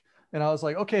music." And I was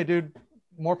like, "Okay, dude,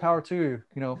 more power to you.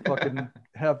 You know, fucking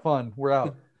have fun. We're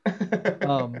out."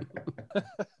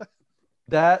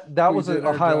 That We was did a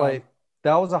our highlight. job.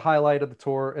 That was a highlight of the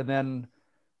tour. And then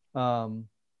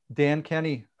Dan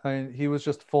Kenny, I mean, he was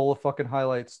just full of fucking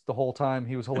highlights the whole time.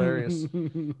 He was hilarious.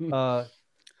 Being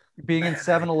in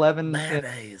 7-Eleven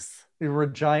in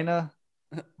Regina,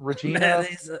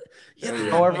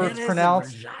 however it's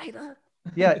pronounced.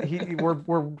 Yeah,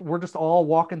 we're just all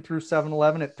walking through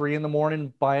 7-Eleven at 3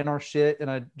 a.m. buying our shit,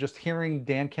 and I just hearing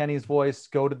Dan Kenny's voice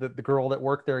go to the girl that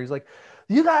worked there. He's like,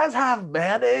 "You guys have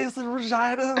mayonnaise in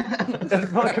Regina?" And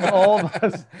fucking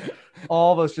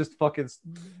all of us just fucking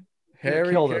Harry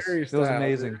killed us. Carey It was style,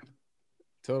 amazing. dude.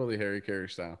 Totally Harry Carey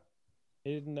style.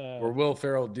 He didn't. Or Will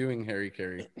Ferrell doing Harry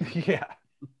Carey. Yeah.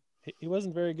 He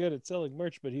wasn't very good at selling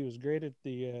merch, but he was great at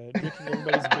the drinking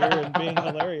everybody's beer and being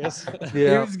hilarious.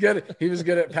 Yeah. He was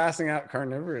good at passing out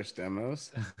carnivorous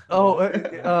demos. Oh,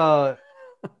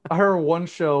 I heard one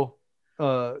show,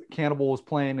 Cannibal was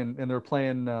playing, and they're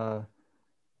playing.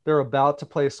 They're about to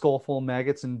play Skullful of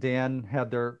Maggots, and Dan had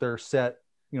their set,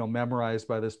 you know, memorized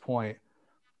by this point.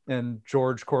 And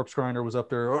George Corpse Grinder was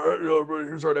up there. "All right, everybody,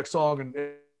 here's our next song,"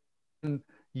 and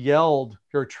yelled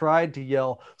or tried to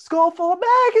yell "Skullful of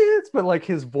Maggots," but like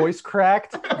his voice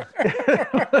cracked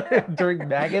during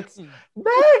maggots.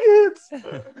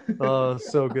 Oh,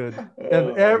 so good.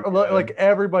 And like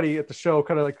everybody at the show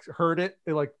kind of like heard it.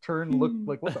 They like turned, looked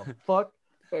like, "What the fuck?"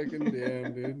 Fucking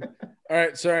damn, dude. All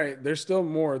right, sorry. There's still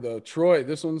more though. Troy,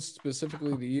 this one's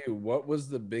specifically to you. What was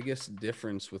the biggest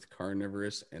difference with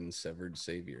Carnivorous and Severed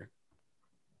Savior?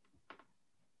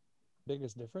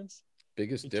 Biggest difference?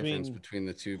 Biggest difference between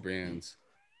the two brands,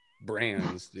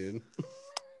 dude.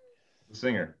 The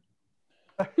singer.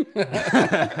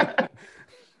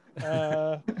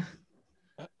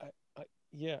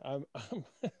 Yeah, I'm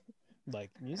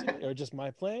like music or just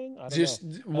my playing. I don't Just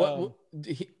know.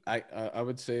 I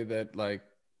would say that like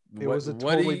it was a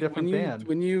totally different band.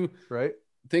 When you right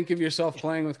think of yourself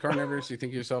playing with Carnivorous, you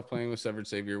think of yourself playing with Severed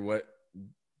Savior. What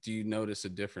do you notice a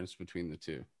difference between the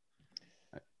two?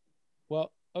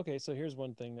 Well, okay, so here's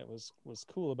one thing that was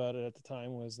cool about it at the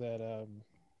time was that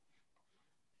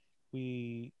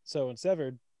so in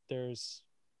Severed, there's,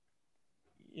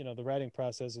 you know, the writing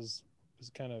process is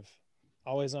kind of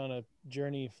always on a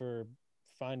journey for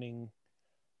finding,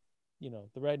 you know,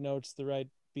 the right notes, the right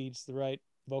beats, the right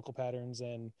vocal patterns,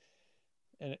 and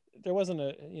there wasn't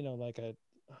a, you know, like a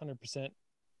 100%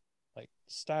 like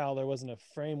style. There wasn't a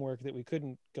framework that we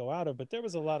couldn't go out of, but there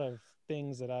was a lot of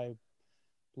things that I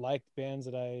liked, bands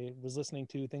that I was listening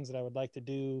to, things that I would like to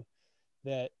do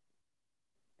that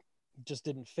just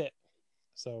didn't fit.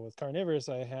 So with Carnivorous,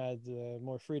 I had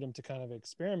more freedom to kind of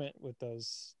experiment with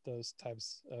those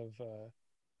types of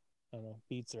I don't know,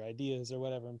 beats or ideas or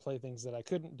whatever, and play things that I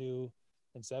couldn't do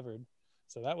in Severed.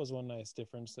 So that was one nice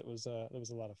difference. That was a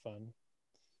lot of fun.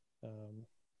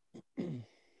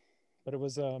 But it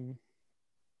was I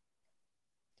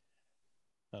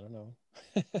don't know.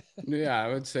 Yeah, I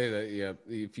would say that, yeah,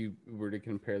 if you were to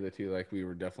compare the two, like we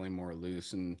were definitely more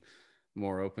loose and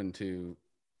more open to,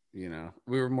 you know,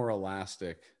 we were more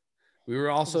elastic. We were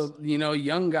also, you know,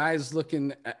 young guys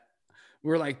looking at,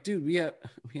 we're like, dude, we have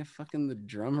fucking the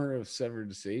drummer of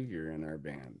Severed Savior in our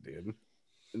band, dude.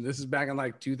 And this is back in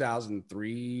like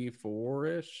 2003,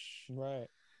 4-ish. Right.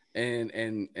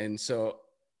 And so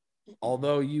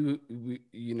although you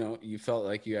know, you felt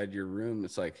like you had your room,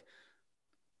 it's like,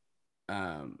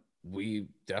 we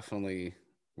definitely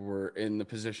were in the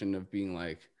position of being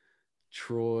like,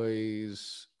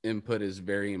 Troy's input is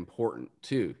very important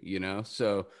too, you know?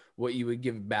 So what you would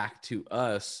give back to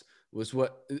us was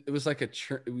what it was like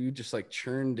we just like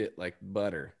churned it like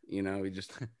butter, you know? We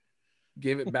just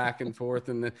gave it back and forth.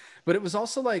 But it was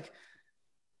also like,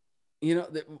 you know,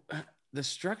 the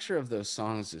structure of those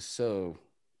songs is so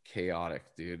chaotic,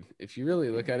 dude. If you really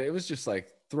look at it, it was just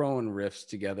like throwing riffs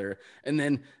together and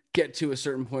then get to a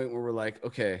certain point where we're like,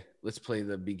 okay, let's play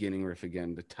the beginning riff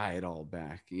again to tie it all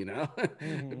back, you know?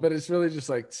 But it's really just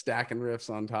like stacking riffs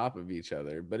on top of each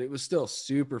other. But it was still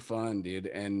super fun, dude,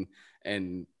 and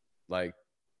like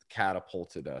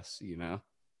catapulted us, you know,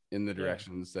 in the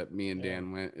directions that me and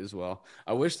Dan went as well.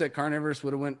 I wish that Carnivorous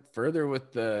would have went further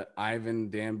with the Ivan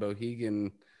Dan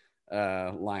Bohegan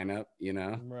lineup, you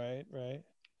know. Right.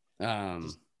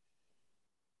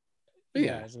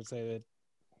 Yeah, I was gonna say that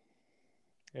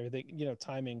everything, you know,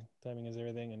 timing is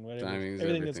everything, and whatever Timing is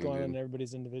everything that's everything, going on dude. in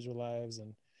everybody's individual lives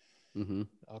and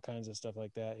all kinds of stuff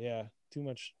like that. Yeah, too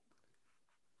much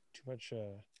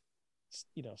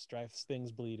you know, strife,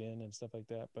 things bleed in and stuff like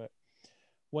that. But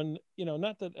when, you know,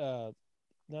 not that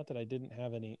I didn't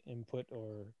have any input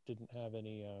or didn't have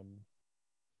any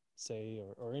say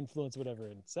or influence, whatever,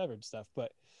 in Severed stuff,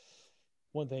 but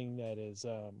one thing that is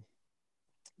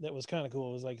that was kind of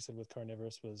cool was, like I said, with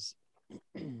Carnivorous was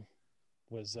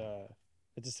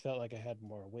it just felt like I had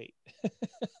more weight.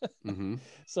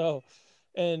 So,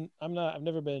 and I'm not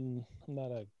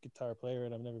a guitar player,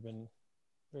 and I've never been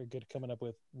very good at coming up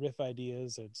with riff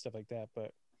ideas and stuff like that,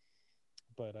 but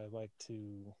I like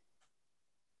to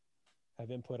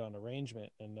have input on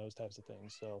arrangement and those types of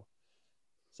things. So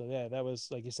yeah, that was,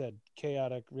 like you said,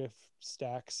 chaotic riff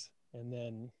stacks, and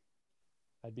then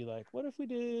I'd be like, what if we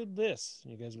did this?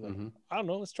 And you guys would be like, I don't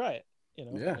know, let's try it, you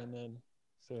know? Yeah. And then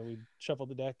so we shuffled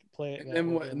the deck, play it.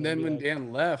 And then when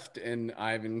Dan left and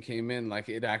Ivan came in, like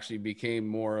it actually became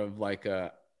more of like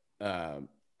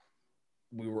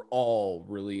we were all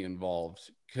really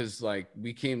involved, because like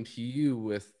we came to you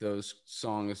with those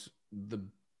songs, the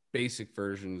basic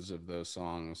versions of those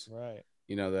songs, right?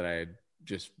 You know, that I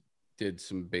just did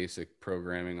some basic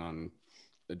programming on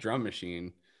the drum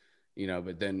machine, you know,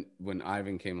 but then when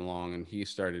Ivan came along and he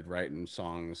started writing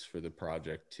songs for the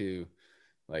project too,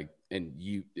 like, and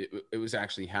it was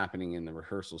actually happening in the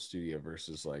rehearsal studio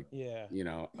versus like, you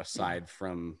know, aside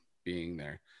from being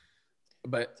there.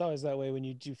 But it's always that way when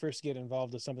you first get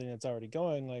involved with something that's already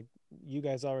going. Like, you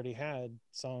guys already had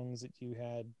songs that you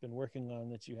had been working on,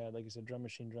 that you had, like you said, drum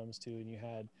machine drums too, and you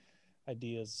had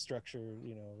ideas, structure,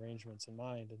 you know, arrangements in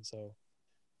mind. And so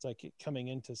it's like coming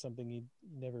into something you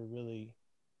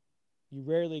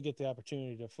rarely get the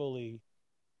opportunity to fully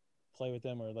play with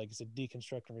them, or, like you said,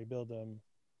 deconstruct and rebuild them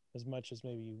as much as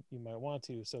maybe you might want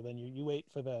to. So then you wait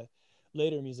for the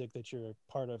later music that you're a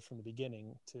part of from the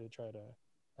beginning to try to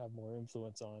have more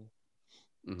influence on.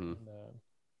 And,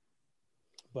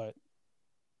 but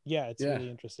yeah, it's really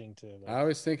interesting to, like, I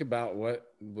always think about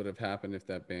what would have happened if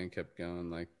that band kept going.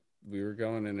 Like, we were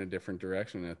going in a different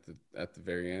direction at the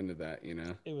very end of that, you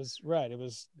know. It was right. It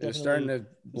was starting to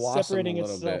blossom separating a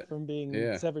little itself bit from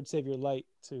being Severed Savior Light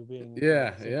to being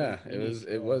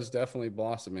It was definitely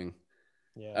blossoming.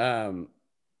 Yeah.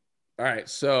 All right,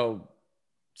 so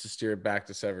to steer it back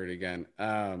to Severed again,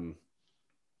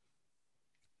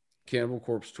 Cannibal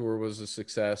Corpse tour was a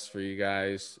success for you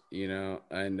guys, you know,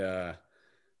 and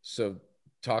so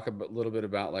talk a little bit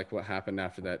about like what happened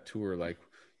after that tour. Like,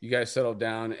 you guys settled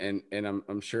down, and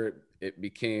I'm sure it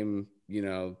became, you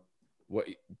know, what,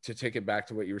 to take it back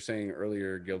to what you were saying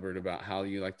earlier, Gilbert, about how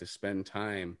you like to spend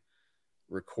time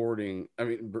writing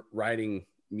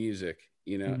music,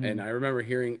 you know. And I remember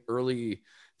hearing I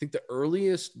think the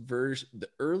earliest version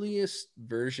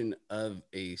of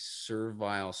a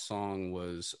Servile song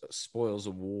was Spoils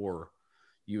of War.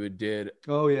 You did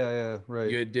right.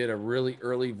 You did a really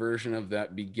early version of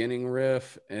that beginning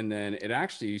riff, and then it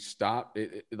actually stopped.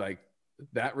 Like,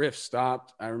 that riff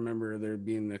stopped. I remember there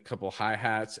being a couple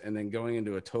hi-hats, and then going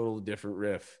into a total different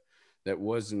riff that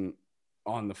wasn't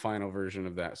on the final version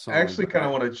of that song. I actually kind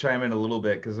of want to chime in a little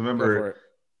bit, because remember,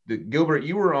 Gilbert,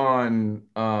 you were on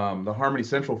the Harmony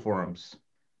Central forums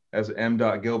as M.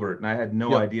 Gilbert, and I had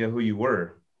no idea who you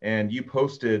were. And you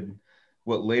posted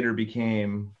what later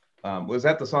became, was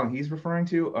that the song he's referring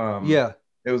to?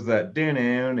 It was that,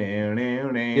 and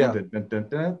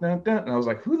I was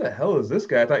like, who the hell is this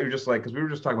guy? I thought you were just like, because we were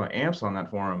just talking about amps on that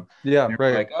forum. Yeah,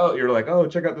 right. You're like, oh,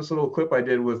 check out this little clip I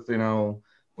did with, you know,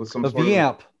 with some sort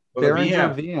V-amp.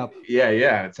 of V-amp. Yeah,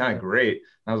 it sounded great.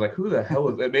 And I was like, who the hell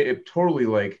is it? It totally,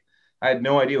 like, I had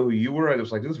no idea who you were. I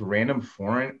was like, this random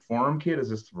forum kid is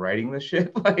just writing this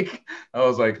shit. Like, I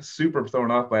was like super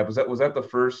thrown off by it. Was that the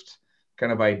first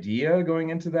kind of idea going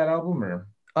into that album, or?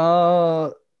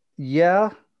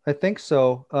 Yeah, I think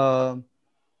so.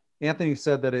 Anthony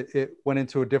said that it went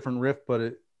into a different riff,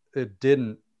 but it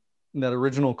didn't. In that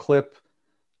original clip,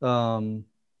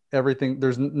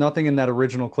 there's nothing in that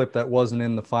original clip that wasn't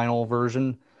in the final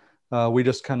version. We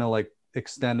just kind of like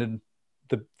extended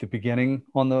the beginning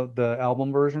on the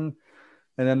album version.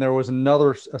 And then there was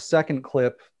a second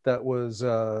clip that was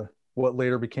what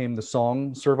later became the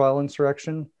song Servile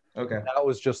Insurrection. Okay. That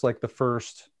was just like the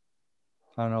first,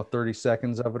 I don't know, 30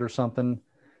 seconds of it or something.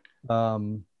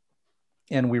 And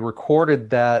we recorded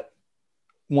that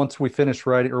once I finished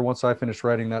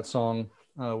writing that song,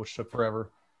 which took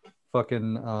forever.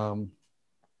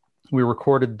 We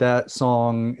recorded that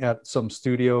song at some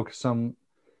studio. I don't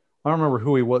remember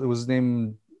who he was. It was his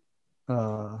name.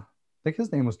 I think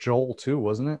his name was Joel too,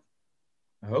 wasn't it?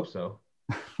 I hope so.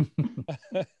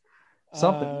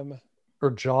 Something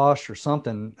or Josh or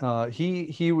something.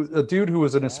 He was a dude who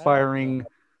was an aspiring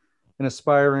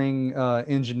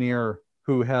engineer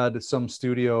who had some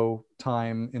studio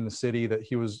time in the city that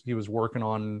he was working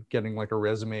on getting like a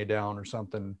resume down or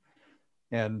something.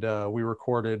 And we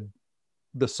recorded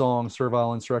the song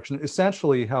Servile Insurrection,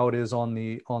 essentially how it is on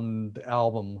the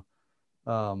album,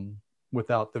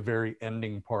 without the very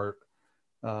ending part.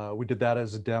 We did that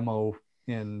as a demo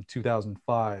in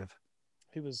 2005.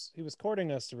 He was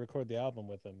courting us to record the album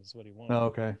with him, is what he wanted. Oh,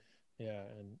 okay. Yeah,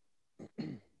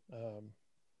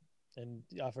 and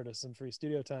he offered us some free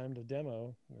studio time to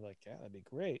demo. We're like, yeah, that'd be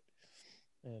great.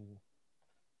 And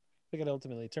I think it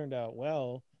ultimately turned out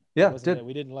well. Yeah, it wasn't that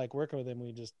we didn't like working with him.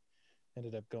 We just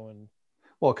ended up going.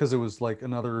 Well, because it was like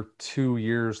another 2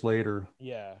 years later.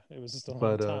 Yeah, it was just a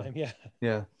long time. Yeah.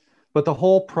 Yeah, but the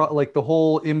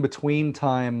whole in between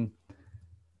time.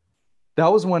 That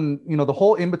was when, the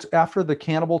whole after the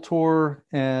Cannibal tour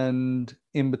and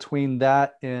in between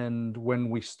that and when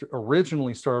we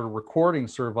originally started recording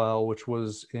Servile, which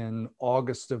was in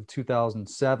August of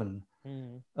 2007.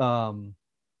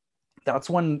 That's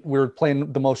when we were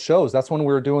playing the most shows. That's when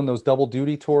we were doing those double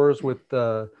duty tours with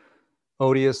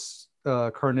Odious,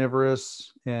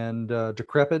 Carnivorous, and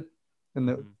Decrepit.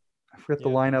 And I forget the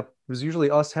lineup. It was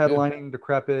usually us headlining,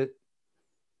 Decrepit,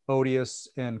 Odious,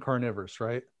 and Carnivorous,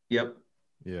 right? Yep.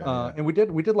 Yeah. And we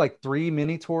did like 3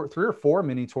 or 4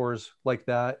 mini tours like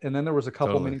that, and then there was a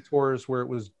couple mini tours where it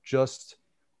was just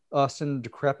us and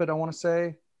Decrepit, I want to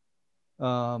say.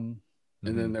 And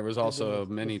then there was also a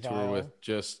mini tour Vile. with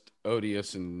just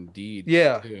Odious and Deed.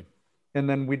 Yeah. Too. And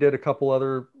then we did a couple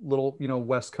other little,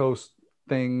 West Coast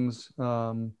things.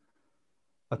 I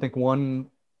think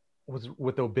one was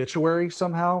with Obituary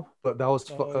somehow, but that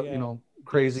was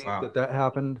crazy that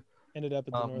happened. Ended up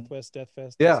at the Northwest Death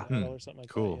Fest. Yeah. Or something like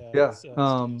Cool. that. Yeah.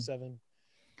 Studio 7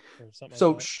 or something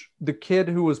So like that. the kid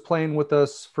who was playing with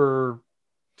us for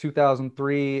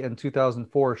 2003 and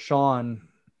 2004, Sean,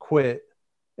 quit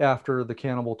after the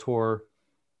Cannibal tour,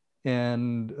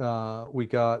 and we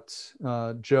got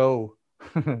Joe,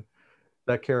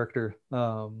 that character,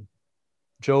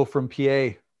 Joe from PA,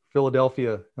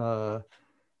 Philadelphia,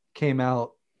 came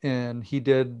out, and he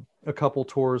did a couple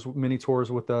tours, mini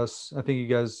tours with us. I think you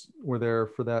guys were there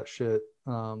for that shit.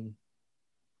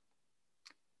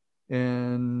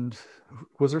 And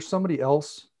was there somebody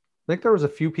else? I think there was a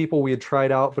few people we had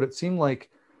tried out, but it seemed like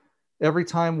every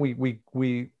time we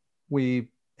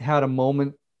had a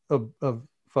moment of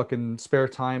fucking spare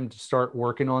time to start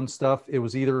working on stuff, it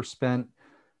was either spent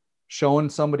showing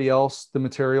somebody else the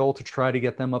material to try to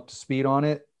get them up to speed on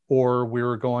it, or we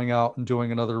were going out and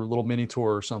doing another little mini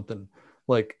tour or something,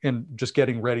 and just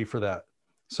getting ready for that.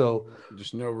 So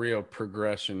just no real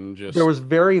progression. There was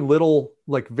very little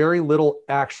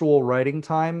actual writing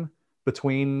time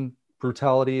between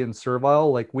Brutality and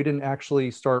Servile. Like, we didn't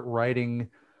actually start writing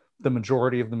the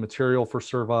majority of the material for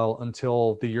Servile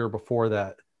until the year before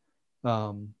that.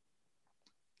 And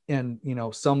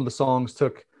some of the songs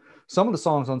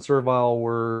on Servile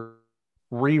were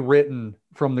rewritten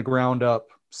from the ground up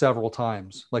several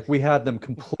times. Like, we had them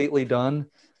completely done,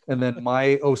 and then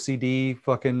my OCD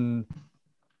fucking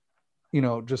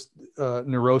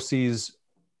neuroses,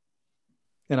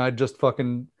 and I'd just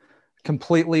fucking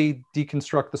completely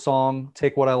deconstruct the song,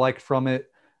 take what I liked from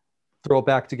it, throw it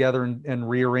back together and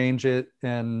rearrange it,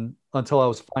 and until I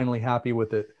was finally happy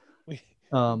with it. We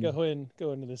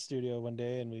go into the studio one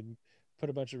day and we put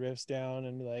a bunch of riffs down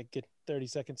and get 30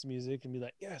 seconds of music and be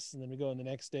like, yes. And then we go in the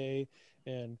next day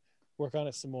and work on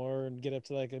it some more and get up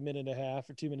to like a minute and a half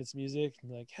or 2 minutes of music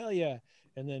and like, hell yeah.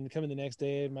 And then come in the next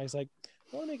day and Mike's like,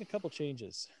 I want to make a couple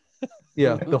changes.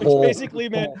 Yeah. Which basically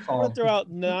meant I'm going to throw out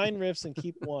 9 riffs and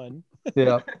keep 1.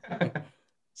 Yeah.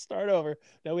 Start over.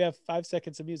 Now we have 5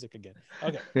 seconds of music again.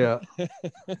 Okay. Yeah.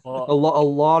 A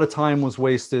lot of time was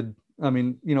wasted. I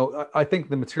mean, I think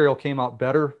the material came out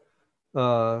better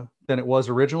than it was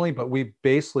originally, but we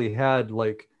basically had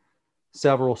like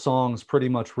several songs pretty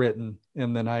much written,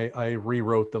 and then I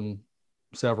rewrote them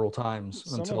several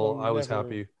times until I was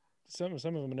happy. Some of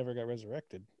them never got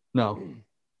resurrected. No.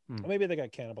 Or maybe they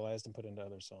got cannibalized and put into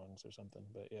other songs or something.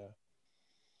 But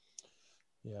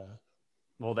yeah.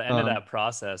 Well, the end of that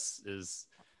process is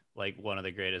like one of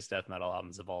the greatest death metal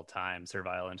albums of all time.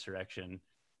 Servile Insurrection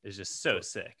is just so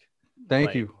sick.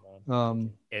 Thank you. I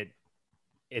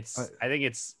think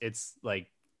it's like,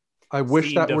 I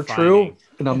wish that were defining. true,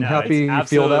 and I'm No, happy it's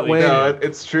you feel that way. No,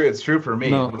 it's true. It's true for me.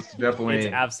 No. It's definitely.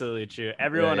 It's absolutely true.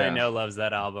 Everyone Yeah. I know loves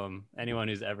that album. Anyone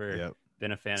who's ever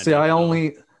been a fan of See, I death metal.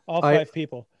 only all 5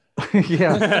 people.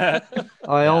 yeah.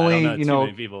 I only, I don't know too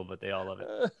many people, but they all love it.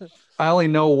 I only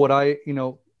know what I,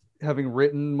 having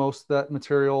written most of that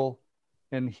material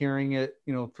and hearing it,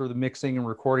 through the mixing and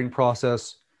recording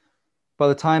process. By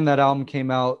the time that album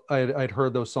came out, I'd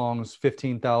heard those songs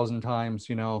 15,000 times,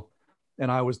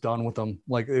 and I was done with them.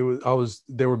 Like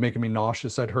they were making me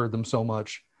nauseous. I'd heard them so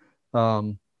much.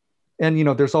 And,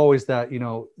 there's always that,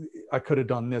 I could have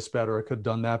done this better. I could have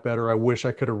done that better. I wish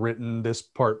I could have written this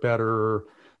part better or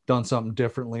done something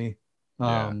differently.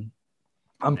 I'm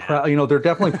proud, there are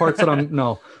definitely parts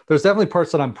that there's definitely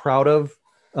parts that I'm proud of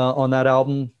on that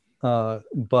album.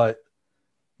 But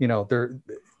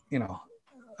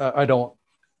I don't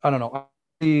know.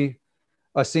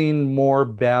 I've seen more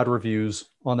bad reviews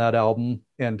on that album,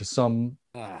 and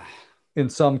in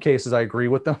some cases I agree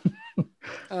with them.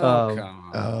 Come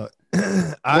on.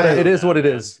 It is what it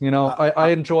is. I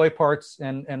enjoy parts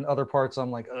and other parts I'm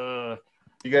like,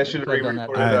 You guys should have I've done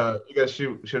re-recorded. You guys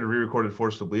should have re-recorded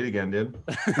 "Forced to Bleed" again, dude.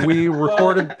 we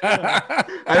recorded. I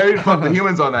know you didn't fuck the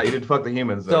humans on that. You didn't fuck the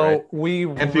humans, though, So right? we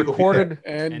And Fecal recorded.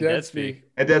 And And Dead Deadspeak. Speak.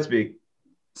 And Dead Speak.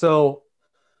 So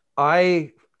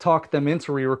I talked them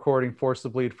into re-recording "Forced to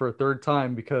Bleed" for a third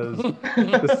time because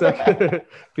the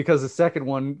second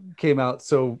one came out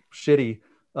so shitty.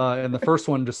 And the first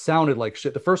one just sounded like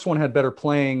shit. The first one had better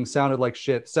playing, sounded like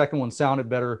shit. Second one sounded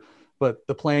better, but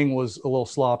the playing was a little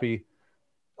sloppy.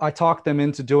 I talked them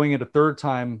into doing it a third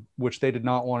time, which they did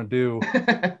not want to do.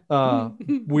 I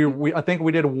think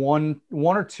we did one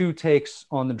or two takes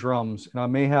on the drums, and I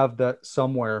may have that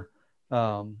somewhere,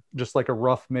 just like a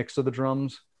rough mix of the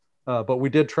drums. But we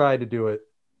did try to do it.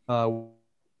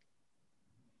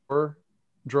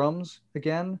 Drums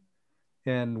again,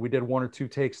 and we did one or two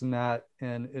takes in that,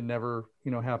 and it never,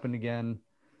 happened again.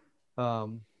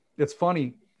 It's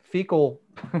funny. Fecophiliac,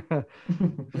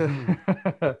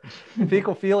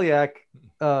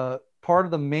 part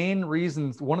of the main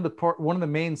reasons, one of the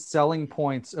main selling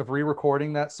points of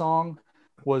re-recording that song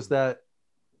was that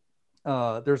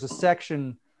there's a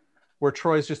section where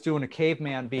Troy's just doing a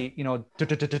caveman beat, ticket,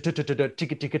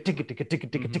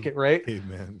 right?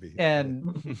 Caveman beat.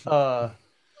 And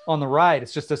on the ride,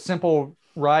 it's just a simple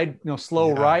ride,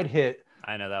 slow ride hit.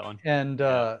 I know that one. And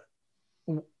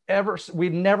we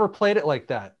never played it like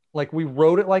that. Like we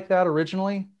wrote it like that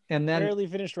originally, and then barely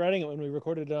finished writing it when we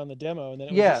recorded it on the demo, and then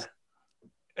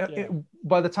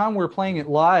by the time we were playing it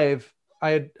live,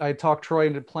 I talked Troy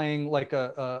into playing like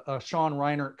a Sean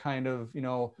Reinert kind of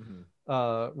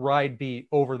ride beat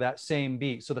over that same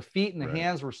beat. So the feet and the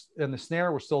hands were and the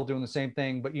snare were still doing the same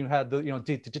thing, but you had the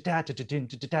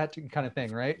kind of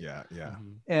thing, right? Yeah.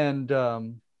 And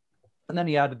then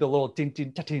he added the little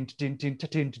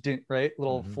right,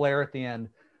 little flare at the end.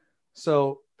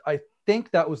 So I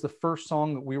think that was the first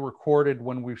song that we recorded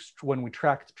when we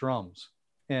tracked drums,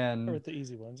 and with the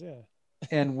easy ones,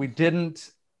 and we didn't.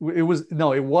 It was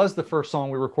the first song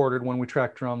we recorded when we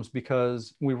tracked drums,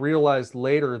 because we realized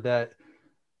later that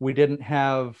we didn't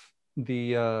have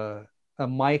a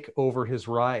mic over his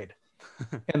ride,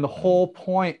 and the whole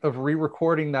point of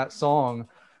re-recording that song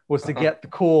was to get the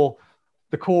cool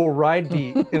ride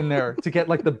beat in there, to get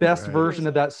like the best version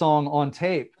of that song on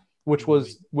tape, which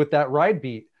was with that ride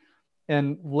beat.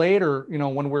 And later,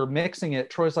 when we're mixing it,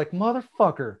 Troy's like,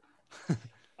 motherfucker,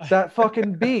 that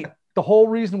fucking beat. The whole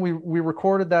reason we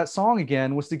recorded that song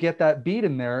again was to get that beat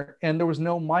in there, and there was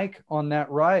no mic on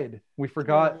that ride. We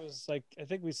forgot. It was like, I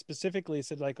think we specifically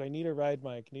said like, I need a ride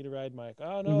mic.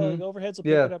 Oh no, the overheads will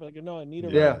pick it up. Like, no, I need a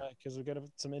ride mic because we're gonna have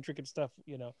some intricate stuff,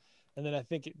 And then I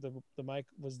think the mic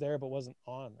was there but wasn't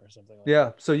on or something like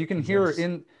that. So you can hear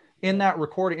in that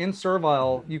recording in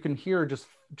Servile, you can hear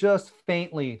just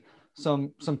faintly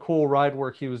some cool ride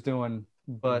work he was doing,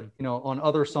 but on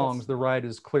other songs the ride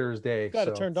is clear as day. Got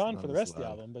it turned on for the rest of the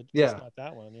album, but just not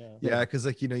that one. Because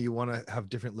you want to have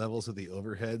different levels of the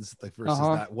overheads, like versus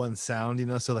that one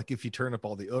sound, so like if you turn up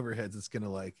all the overheads, it's gonna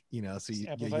so you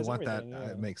want that.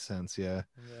 It makes sense. Yeah,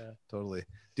 totally,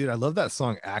 dude. I love that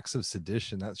song "Acts of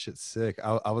Sedition." That shit's sick.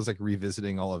 I was like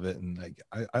revisiting all of it, and like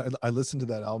I listened to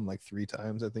that album like 3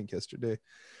 times I think yesterday.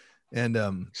 And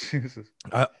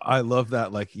I love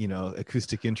that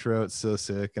acoustic intro. It's so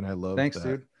sick, and I love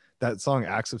dude. that song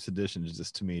 "Acts of Sedition" is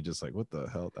just to me just like what the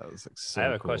hell. That was like so. I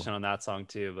have a cool. question on that song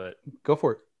too, but Go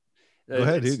for it. Go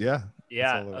ahead, it's- dude. Yeah.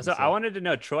 Yeah. So I wanted to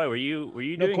know, Troy, were you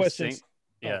No doing questions.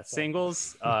 Sorry.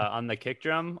 singles on the kick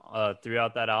drum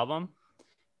throughout that album?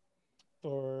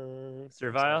 Or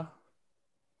Servile?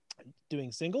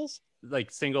 doing singles?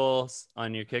 Like singles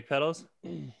on your kick pedals?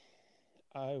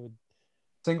 I would.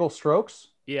 Single strokes.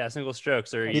 Yeah, single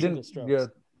strokes or Oh, He single didn't. strokes. Yeah.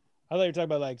 I thought you were talking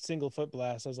about like single foot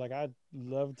blast. I was like, I'd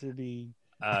love to be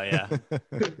oh yeah.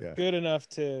 Yeah. good enough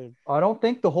to. I don't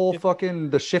think the whole If- fucking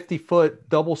the shifty foot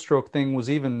double stroke thing was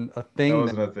even a That thing.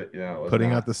 wasn't a thing. Yeah, it was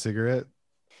Putting not. out the cigarette.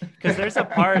 Because there's a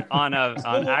part on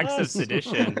So Acts of us.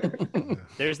 Sedition.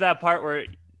 There's that part where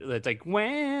it's like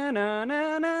when and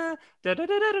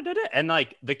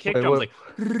like the kick Wait, drum's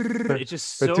what- like it's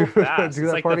just so do, fast. do It's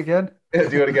that like part the, again.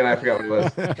 Do it again. I forgot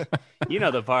what it was. you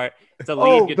know the part. It's a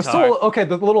lead Oh, the guitar. solo. Okay,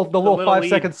 the little little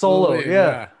 5-second lead. solo.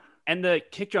 Yeah. And the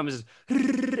kick drum is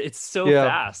it's so Yeah.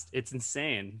 fast. It's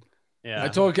insane. Yeah. I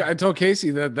told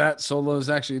Casey that solo is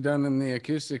actually done in the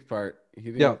acoustic part. He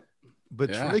didn't, Yeah. But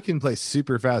Yeah. Troy can play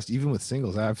super fast, even with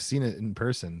singles. I've seen it in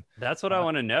person. That's what I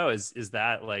want to know is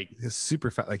that like He's super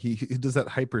fast. Like he does that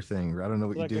hyper thing. I don't know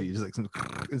what Like you do. a You just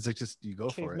like it's like just you go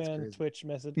for it. It's Caveman crazy. Twitch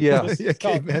message. Yeah. This Yeah, is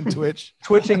called- caveman Twitch.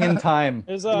 Twitching in time.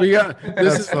 It was, We got this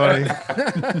That's is funny.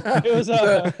 It was,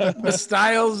 the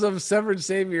styles of Severed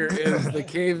Savior is the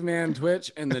caveman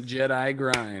twitch and the Jedi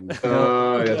grind.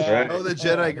 Oh, that's Yeah. right. Oh, the that's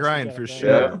Jedi what grind you for gotta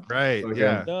sure. think. Right. Okay.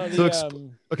 Yeah. No, So the,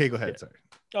 okay, go ahead. Sorry.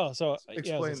 oh, so yeah,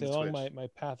 Explain as I say, the along Twitch. my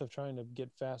path of trying to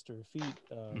get faster feet,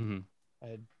 mhm. I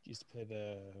had used to play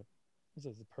the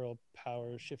Pearl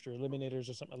Power Shifter Eliminators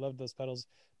or something. I loved those pedals,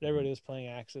 but everybody was playing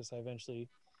Axis. I eventually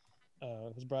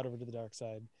was brought over to the dark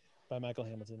side by Michael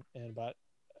Hamilton and bought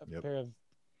a Yep. pair of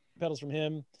pedals from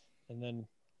him, and then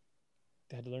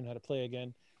had to learn how to play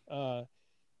again.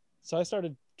 So I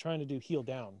started trying to do heel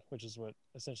down, which is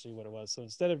essentially what it was. So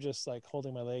instead of just like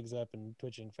holding my legs up and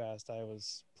twitching fast, I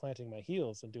was planting my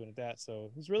heels and doing it that. So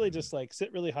it was really just like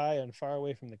sit really high and far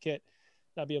away from the kit,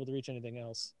 not be able to reach anything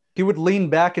else. He would lean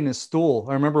back in his stool.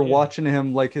 I remember Yeah. watching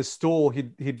him, like his stool.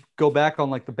 He'd go back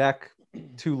on like the back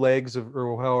two legs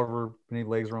or however many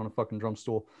legs are on a fucking drum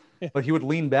stool. Yeah. But he would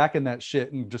lean back in that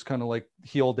shit and just kind of like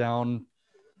heel down,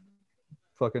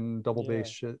 fucking double bass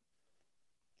shit.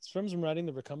 It's from riding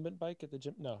the recumbent bike at the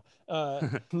gym. No,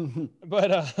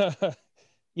 but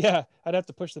yeah, I'd have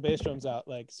to push the bass drums out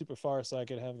like super far so I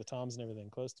could have the toms and everything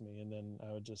close to me, and then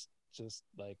I would just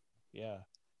like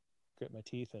grit my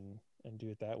teeth and do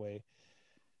it that way,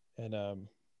 and it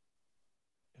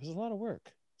was a lot of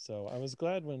work. So I was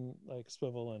glad when like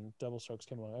swivel and double strokes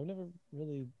came along. I've never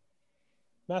really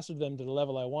mastered them to the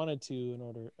level I wanted to. In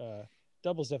order,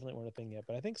 doubles definitely weren't a thing yet,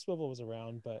 but I think swivel was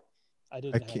around, but I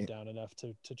didn't have can't- it down enough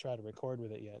to try to record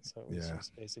with it yet. So it was Yeah.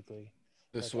 just basically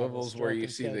The Like swivels on a where you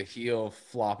stroke see the instead. heel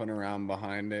flopping around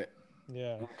behind it.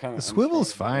 yeah. The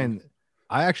swivel's fine.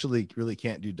 I actually really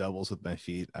can't do doubles with my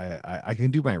feet. I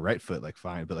can do my right foot like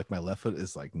fine, but like my left foot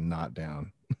is like not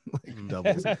down like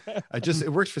doubles. It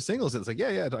works for singles. It's like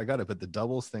yeah, I got it. But the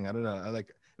doubles thing, I don't know.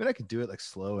 I could do it like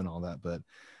slow and all that, but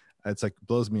it's like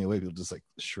blows me away. People just like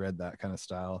shred that kind of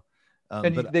style.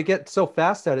 And But they get so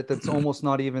fast at it that's almost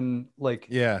not even like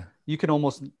yeah, you can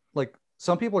almost like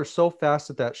some people are so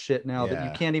fast at that shit now that you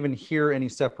Yeah. can't even hear any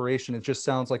separation. It just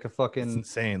sounds like a it's fucking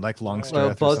insane. Like long a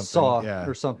strength buzz saw Yeah,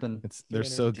 or something. they're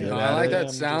so good. No, Yeah, I like at that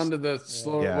it. sound of the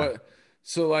slower. Yeah. What?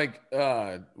 So like,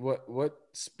 what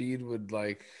speed would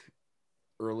like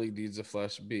early Deeds of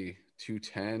Flesh be?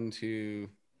 210 to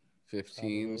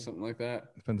 15, Probably. something like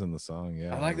that. Depends on the song.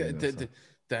 Yeah, I like really that.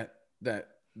 know That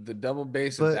the double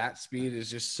bass But- at that speed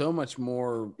is just so much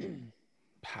more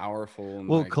powerful. And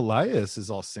Well, like, Callias is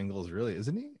all singles, really,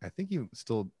 isn't he? I think he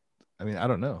still. I mean, I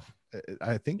don't know.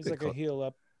 I think He's that like a heel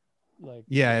up, like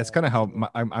yeah, it's kind of how single.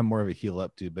 I'm more of a heel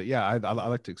up dude. But yeah, I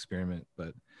like to experiment.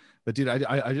 But dude,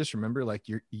 I just remember like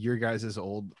your guys'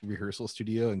 old rehearsal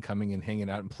studio and coming and hanging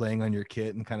out and playing on your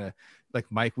kit and kind of like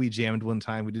Mike. We jammed one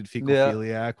time. We did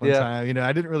Fecophiliac one Yeah. time. You know,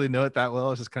 I didn't really know it that well. I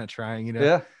was just kind of trying. You know.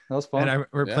 Yeah, that was fun. And I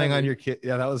remember Yeah, playing on dude. your kit.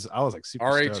 Yeah, I was like super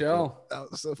stoked. RHL.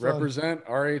 That was so fun. represent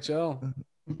RHL.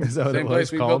 Is that what Same it place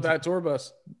was we called? built that tour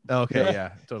bus. Okay,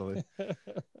 yeah, totally.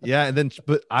 Yeah, and then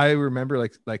but I remember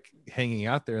like hanging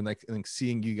out there and like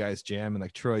seeing you guys jam and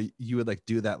like Troy, you would like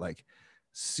do that like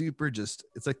super just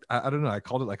it's like I don't know, I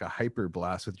called it like a hyper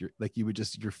blast with your like you would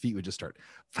just your feet would just start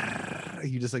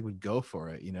you just like would go for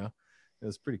it, you know. It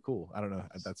was pretty cool. I don't know.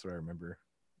 That's what I remember.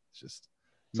 It's just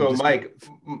you So would just Mike,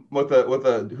 with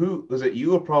the who was it?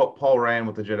 You or Paul Ryan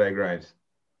with the Jedi grind?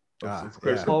 Let's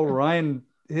clear yeah. some- Paul Ryan,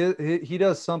 he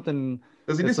does something.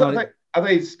 Does he do It's something? not- I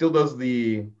think he still does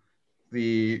the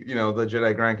the the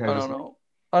Jedi grind kind I of? don't know.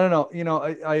 I don't know. You know,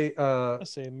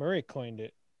 Let's say Murray coined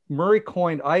it. Murray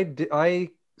coined. I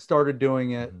started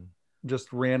doing it Mhm.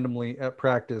 just randomly at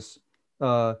practice.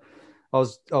 I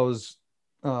was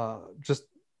just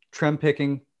trem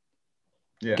picking,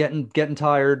 Yeah. getting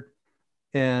tired,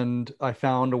 and I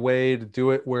found a way to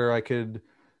do it where I could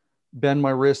bend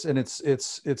my wrist, and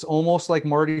it's almost like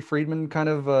Marty Friedman kind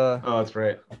of Oh, that's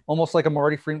right. almost like a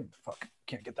Marty Friedman. Fuck,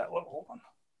 can't get that low. Hold on.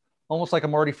 Almost like a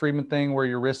Marty Friedman thing where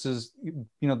your wrist is,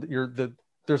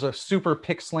 there's a super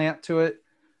pick slant to it,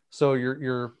 so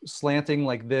you're slanting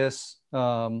like this.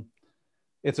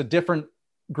 It's a different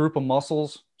group of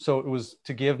muscles, so it was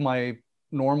to give my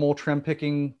normal trem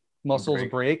picking muscles a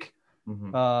break.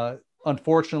 Mhm.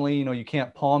 Unfortunately, you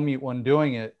can't palm mute when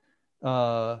doing it,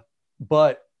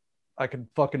 but I could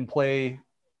fucking play,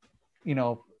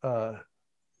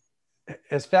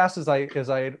 as fast as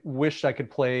I wished I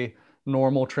could play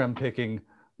normal trem picking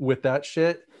with that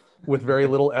shit with very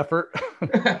little effort.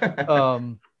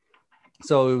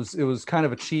 So it was kind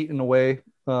of a cheat in a way.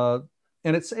 And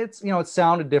it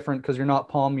sounded different because you're not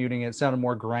palm muting it. It sounded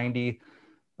more grindy.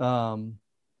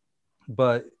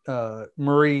 But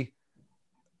Murray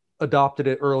adopted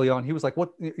it early on. He was like,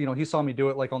 what, he saw me do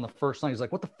it like on the first night. He's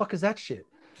like, what the fuck is that shit?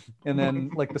 And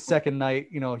then like the second night,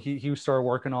 he started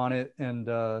working on it,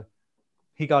 and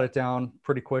he got it down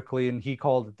pretty quickly, and he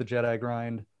called it the Jedi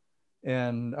grind.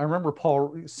 And I remember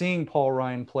seeing Paul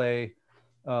Ryan play,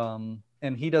 and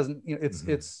he doesn't,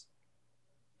 it's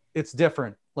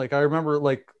different. Like I remember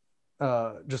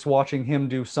just watching him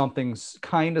do something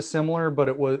kind of similar, but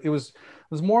it was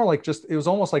more like it was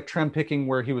almost like trem picking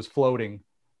where he was floating.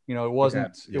 It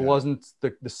wasn't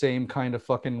the same kind of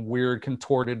fucking weird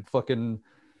contorted fucking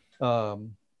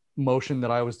motion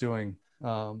that I was doing.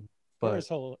 But Murray's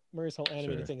whole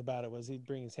animated thing about it was he'd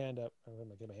bring his hand up. I'm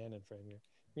gonna get my hand in frame here.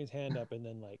 Bring his hand up and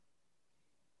then like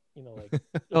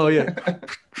oh yeah.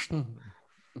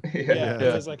 Yeah,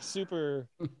 it was like super.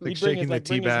 Like He'd bring shaking the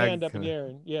tea bring his bag, hand up in the kinda. air,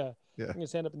 and bring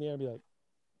his hand up in the air and be like.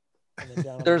 And then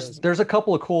down There's a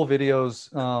couple of cool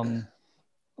videos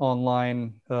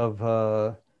online of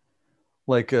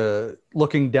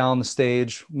looking down the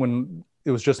stage when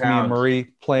it was just me and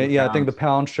Murray playing. Yeah, I think the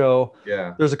Pound Show.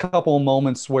 Yeah. There's a couple of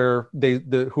moments where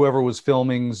whoever was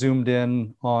filming zoomed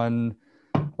in on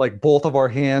like both of our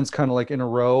hands kind of like in a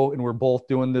row, and we're both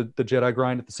doing the Jedi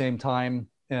grind at the same time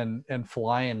and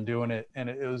flying doing it, and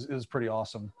it was pretty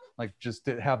awesome. Like just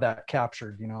to have that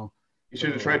captured, You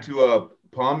should have tried to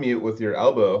palm mute with your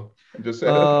elbow and just.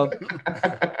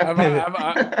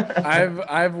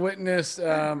 I've witnessed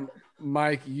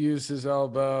Mike use his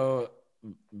elbow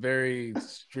very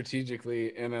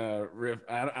strategically in a riff.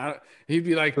 He'd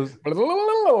be like, yeah,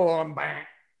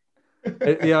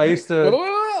 I used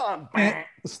to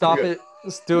stop it,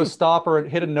 do a stop or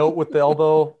hit a note with the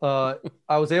elbow.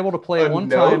 I was able to play one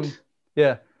time.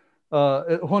 Yeah.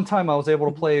 One time I was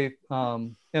able to play,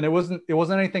 and it wasn't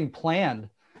anything planned.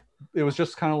 It was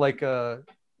just kind of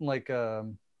like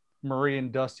Murray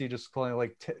and Dusty just kind of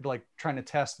like trying to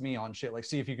test me on shit, like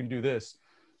see if you can do this.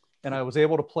 And I was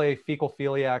able to play fecal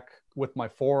philiac with my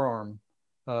forearm,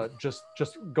 just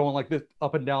going like this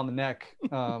up and down the neck.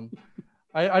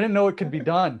 I didn't know it could be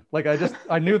done. Like I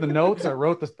knew the notes. I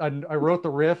wrote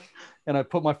the riff, and I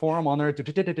put my forearm on there, and it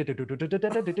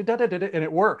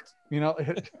worked.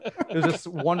 It was just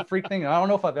one freak thing. I don't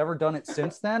know if I've ever done it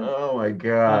since then. Oh my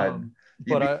god!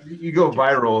 But you go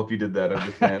viral if you did that. I'm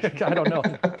just saying. I don't know.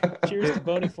 Cheers to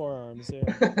bony forearms. Yeah.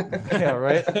 Yeah.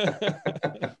 Right.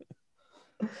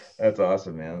 That's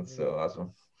awesome, man. That's so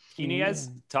awesome. Can you guys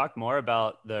talk more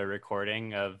about the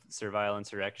recording of Servile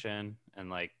Insurrection and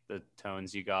like the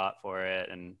tones you got for it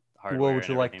and hardware? What would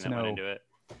you like to that went know? into it?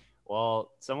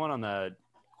 Well, someone on the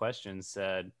questions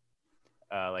said,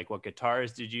 like, what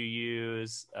guitars did you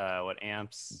use? What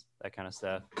amps? That kind of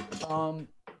stuff.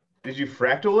 Did you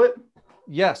fractal it?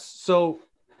 Yes. So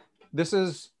this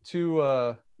is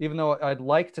to even though I'd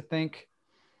like to think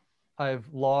I've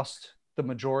lost the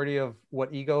majority of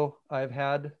what ego I've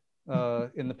had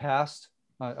in the past.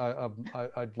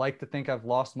 I'd like to think I've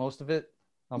lost most of it.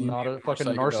 I'm not a fucking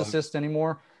narcissist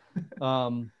anymore.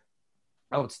 I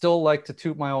would still like to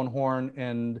toot my own horn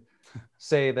and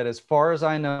say that as far as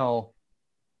I know,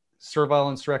 Servile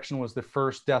Insurrection was the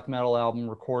first death metal album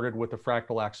recorded with the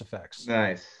Fractal Axe effects.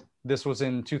 Nice. This was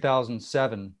in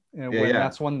 2007.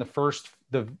 That's when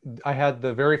I had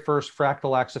the very first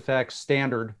Fractal Axe effects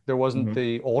standard. There wasn't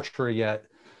the Ultra yet.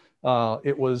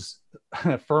 It was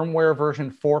firmware version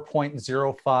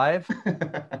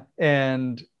 4.05,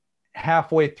 and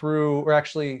halfway through, or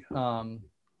actually, for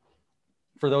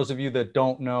those of you that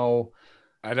don't know,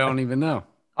 I don't even know.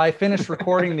 I finished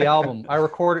recording the album. I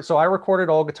recorded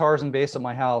all guitars and bass at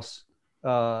my house,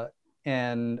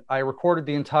 and I recorded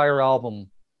the entire album,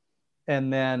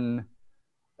 and then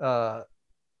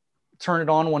turned it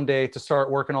on one day to start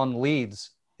working on the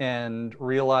leads, and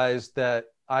realized that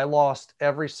I lost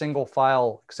every single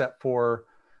file except for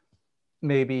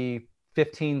maybe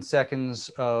 15 seconds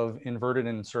of inverted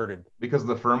and inserted. Because of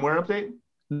the firmware update?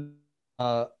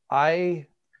 I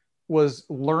was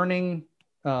learning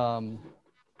how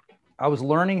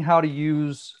to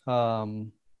use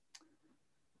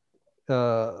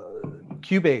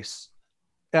Cubase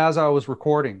as I was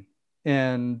recording,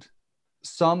 and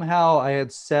somehow I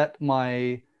had set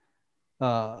my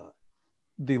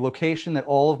the location that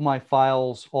all of my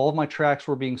files, all of my tracks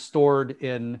were being stored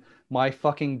in my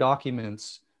fucking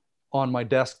documents on my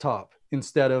desktop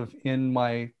instead of in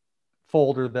my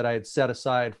folder that I had set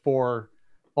aside for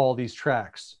all these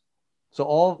tracks.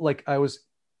 So I was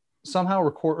somehow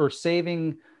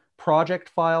saving project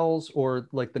files, or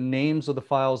like the names of the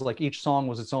files, like each song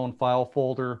was its own file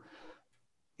folder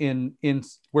in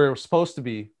where it was supposed to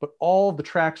be, but all of the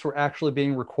tracks were actually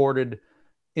being recorded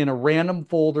in a random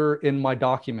folder in my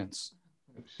documents.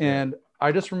 And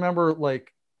I just remember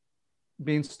like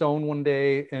being stoned one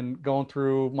day and going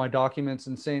through my documents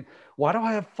and saying, why do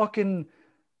I have fucking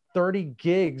 30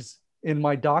 gigs in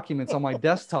my documents on my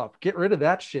desktop? Get rid of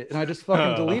that shit. And I just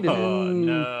fucking deleted it.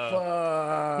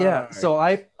 No. Yeah. So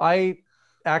I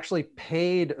actually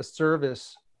paid a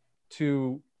service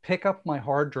to pick up my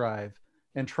hard drive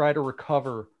and try to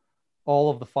recover all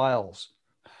of the files.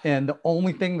 And the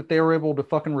only thing that they were able to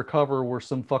fucking recover were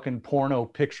some fucking porno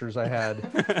pictures I had.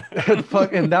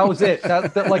 And that was it.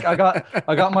 That like I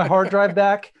got my hard drive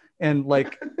back, and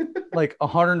like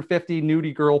 150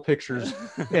 nudie girl pictures,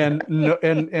 and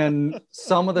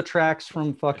some of the tracks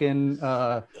from fucking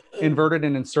Inverted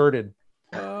and Inserted.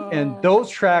 And those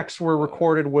tracks were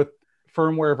recorded with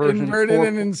firmware version Inverted 4.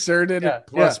 and Inserted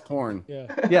plus porn.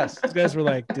 Yeah. Yes. These guys were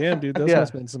like, damn, dude, those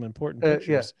must have been some important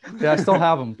pictures. Yeah, I still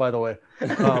have them, by the way.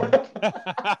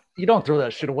 You don't throw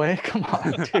that shit away. Come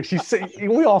on, dude.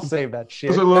 We all save that shit.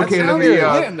 Those are located in the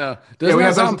Planned, though. Doesn't we that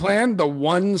have sound those- planned? The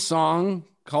one song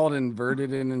called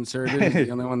Inverted and Inserted is the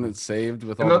only one that's saved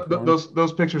with all the porn?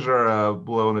 those pictures are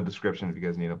below in the description if you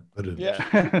guys need them.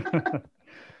 Yeah.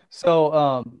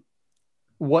 So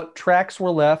what tracks were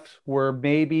left were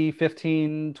maybe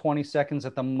 15, 20 seconds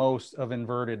at the most of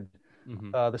Inverted,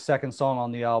 the second song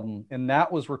on the album. And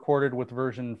that was recorded with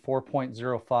version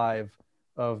 4.05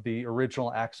 of the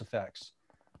original Axe Effects.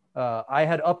 I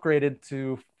had upgraded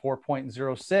to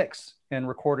 4.06 and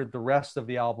recorded the rest of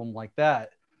the album like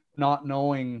that, not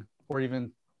knowing or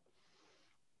even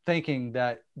thinking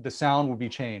that the sound would be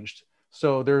changed.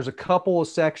 So there's a couple of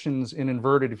sections in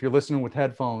Inverted, if you're listening with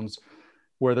headphones,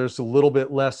 where there's a little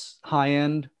bit less high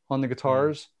end on the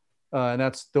guitars. And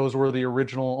those were the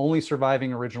only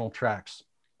surviving original tracks.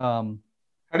 How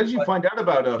did you find out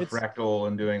about Fractal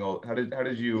and doing all? How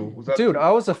did you? Was that? Dude,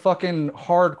 I was a fucking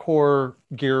hardcore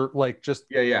gear, like just.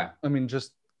 Yeah. I mean,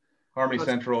 just Harmony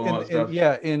Central and all that stuff.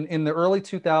 In the early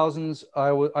 2000s,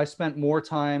 I spent more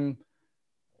time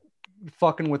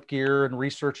fucking with gear and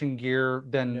researching gear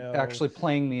than actually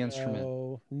playing the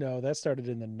instrument. No, that started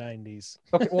in the 90s.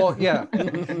 Okay, well, yeah.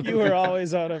 You were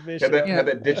always on a mission. Had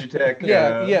that Digitech.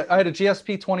 Yeah. I had a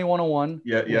GSP 2101,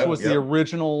 which was the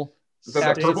original. Is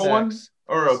that the purple one?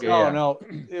 Or okay, no,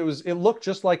 it looked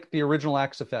just like the original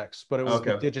Axe Effects, but it was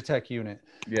the Digitech unit.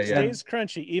 Stays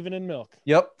crunchy even in milk.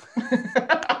 Yep.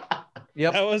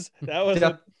 That was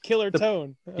a killer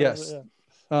tone. Yes.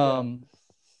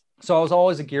 So I was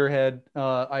always a gearhead.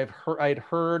 I'd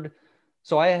heard.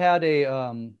 So I had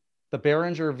the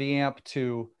Behringer V-Amp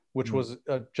 2, which was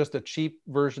just a cheap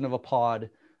version of a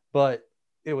pod, but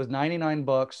it was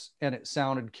 $99 and it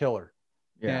sounded killer.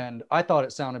 Yeah. And I thought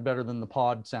it sounded better than the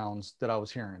pod sounds that I was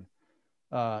hearing.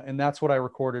 And that's what I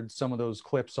recorded some of those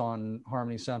clips on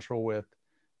Harmony Central with.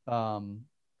 And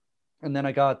then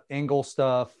I got Engel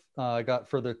stuff. I got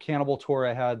for the Cannibal tour,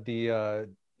 I had the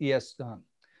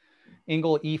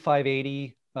Engel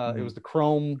E580. It was the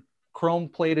chrome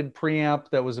plated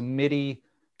preamp that was a MIDI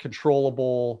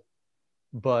controllable,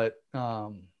 but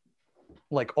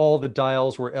like all the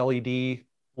dials were LED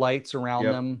lights around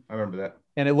them. I remember that.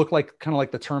 And it looked like kind of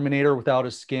like the Terminator without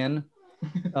his skin.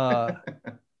 And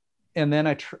then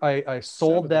I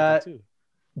sold that,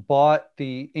 bought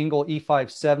the Engel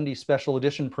E570 special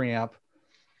edition preamp,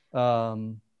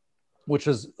 which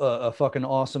is a fucking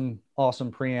awesome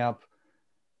preamp.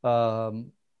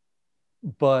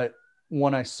 But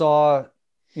when I saw,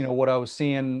 what I was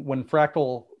seeing when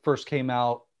Fractal first came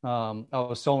out, I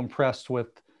was so impressed with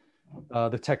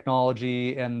the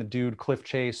technology, and the dude Cliff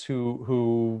Chase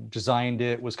who designed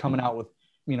it was coming out with,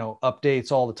 you know,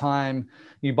 updates all the time.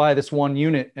 You buy this one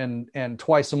unit and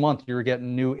twice a month you're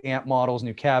getting new amp models,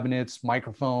 new cabinets,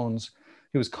 microphones.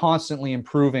 He was constantly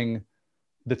improving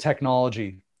the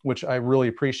technology, which I really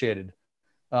appreciated.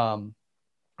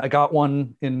 I got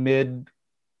one in mid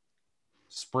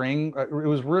spring. It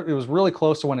was really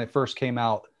close to when it first came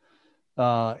out,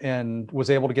 and was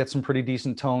able to get some pretty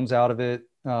decent tones out of it.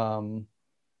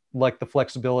 Like the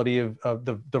flexibility of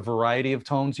the variety of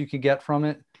tones you could get from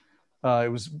it.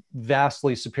 It was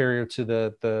vastly superior to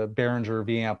the Behringer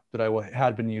V amp that I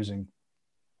had been using.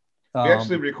 We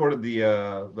actually recorded the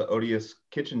Odious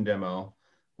kitchen demo.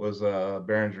 Was a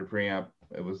Behringer preamp.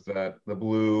 It was the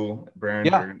blue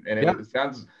Behringer, and it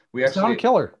sounds. We actually sounded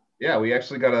killer. Yeah, we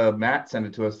actually got a Matt send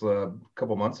it to us a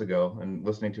couple months ago, and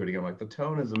listening to it again, I'm like, the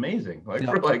tone is amazing. Like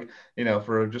for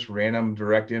for just random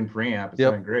direct in preamp, it's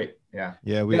sounding great. Yeah.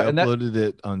 Yeah, we uploaded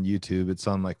it on YouTube. It's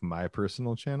on like my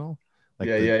personal channel. Like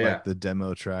like the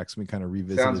demo tracks. We kind of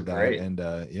revisited that, great. And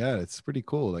it's pretty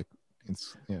cool. Like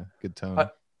it's good tone.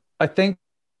 I think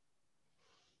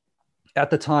at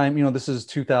the time, you know, this is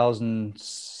 2000,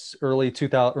 early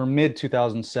 2000 or mid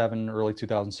 2007, early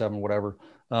 2007, whatever.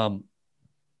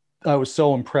 I was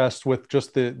so impressed with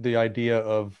just the idea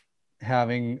of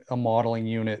having a modeling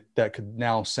unit that could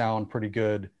now sound pretty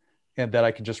good, and that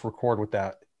I could just record with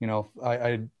that. You know,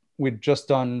 we'd just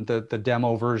done the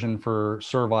demo version for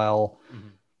Servile,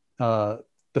 the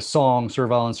song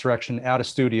Servile Insurrection at a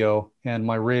studio, and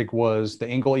my rig was the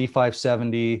Engel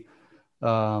E570,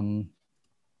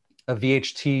 a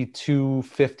VHT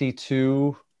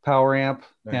 252 power amp,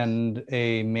 nice. And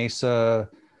a Mesa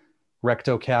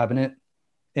Recto cabinet.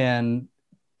 And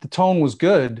the tone was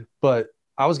good, but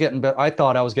I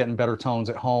thought I was getting better tones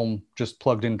at home, just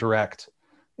plugged in direct.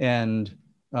 And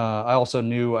I also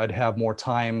knew I'd have more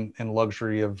time and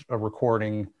luxury of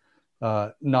recording,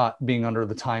 not being under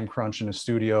the time crunch in a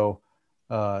studio,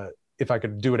 if I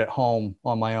could do it at home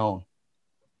on my own.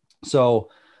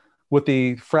 So with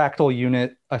the Fractal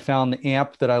unit, I found the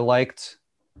amp that I liked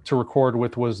to record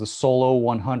with was the Solo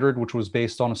 100, which was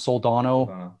based on a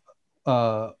Soldano.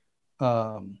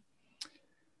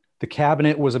 The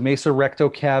cabinet was a Mesa Recto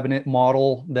cabinet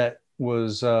model that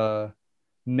was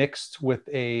mixed with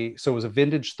so it was a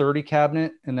vintage 30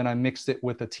 cabinet, and then I mixed it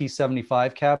with a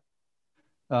T75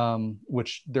 cabinet,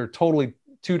 which they're totally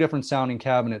two different sounding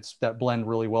cabinets that blend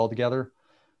really well together.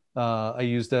 I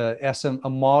used a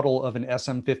model of an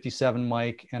SM57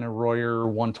 mic and a Royer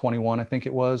 121, I think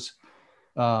it was.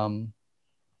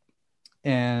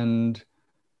 And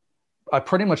I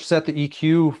pretty much set the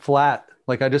EQ flat.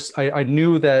 Like I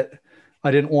knew that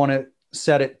I didn't want to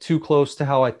set it too close to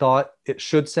how I thought it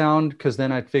should sound, because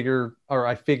then I figured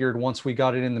once we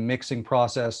got it in the mixing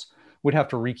process, we'd have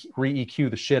to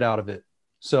re-EQ the shit out of it.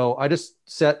 So I just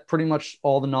set pretty much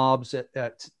all the knobs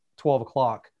at 12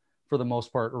 o'clock for the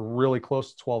most part, or really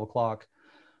close to 12 o'clock.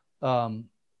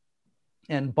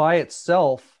 And by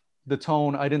itself, the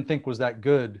tone I didn't think was that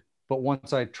good. But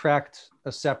once I tracked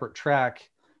a separate track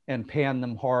and panned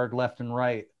them hard left and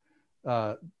right,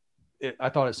 I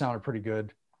thought it sounded pretty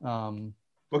good.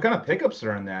 What kind of pickups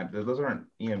are in that? Those aren't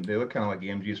EM. They look kind of like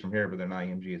EMGs from here, but they're not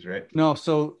EMGs, right? No.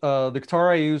 So the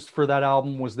guitar I used for that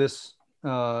album was this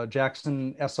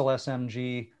Jackson SLS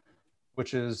MG,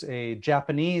 which is a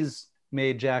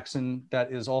Japanese-made Jackson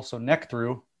that is also neck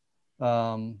through.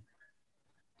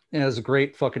 It has a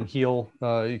great fucking heel.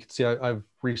 You can see I've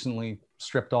recently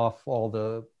stripped off all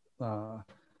the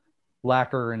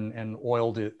lacquer and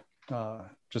oiled it,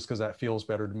 just because that feels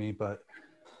better to me. But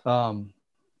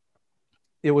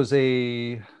it was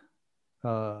they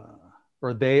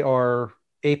are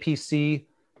APC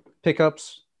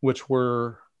pickups, which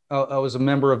were, I was a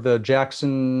member of the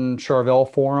Jackson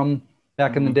Charvel forum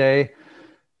back in the day.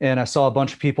 And I saw a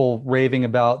bunch of people raving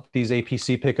about these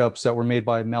APC pickups that were made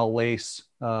by Mel Lace,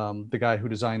 the guy who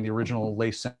designed the original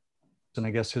Lace. And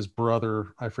I guess his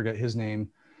brother, I forget his name,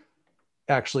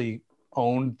 actually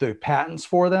owned the patents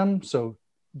for them. So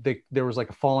there was like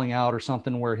a falling out or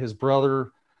something where his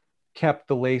brother kept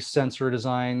the Lace sensor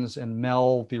designs, and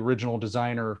Mel, the original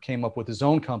designer, came up with his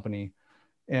own company.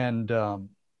 And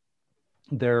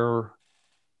they were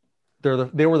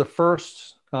the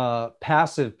first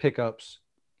passive pickups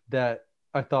that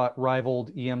I thought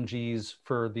rivaled EMGs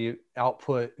for the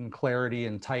output and clarity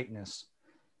and tightness.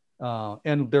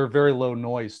 And they're very low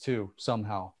noise too,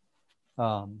 somehow.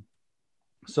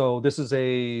 So this is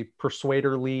a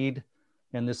Persuader lead,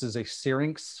 and this is a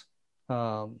Syrinx,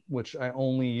 which I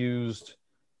only used,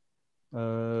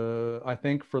 I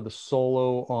think, for the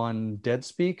solo on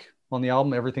Deadspeak, on the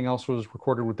album. Everything else was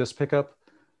recorded with this pickup.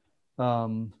 I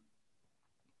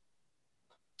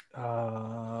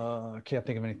can't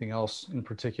think of anything else in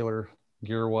particular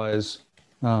gear wise.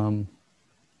 Awesome,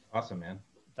 man.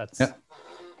 That's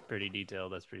pretty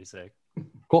detailed. That's pretty sick.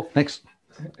 Cool. Thanks.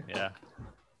 Yeah.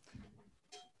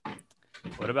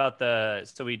 What about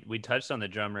so we touched on the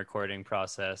drum recording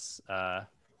process, but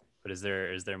is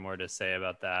there more to say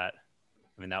about that?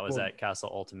 I mean, that was at Castle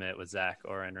Ultimate with Zach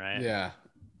Oren, right? Yeah.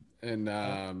 And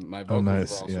my vocals were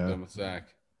also done with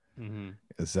Zach. Mm-hmm.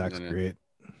 Yeah, Zach's great.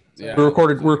 Yeah. We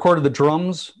recorded the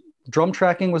drums. Drum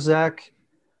tracking with Zach.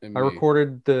 I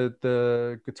recorded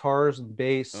the guitars and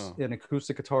bass and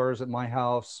acoustic guitars at my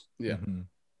house. Yeah.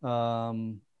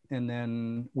 And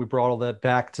then we brought all that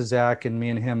back to Zach, and me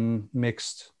and him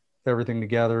mixed everything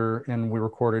together, and we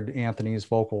recorded Anthony's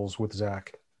vocals with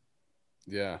Zach.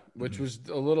 Yeah, which was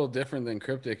a little different than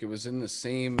Cryptic. It was in the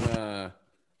same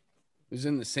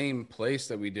place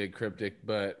that we did Cryptic,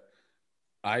 but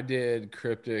I did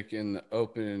Cryptic in the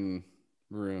open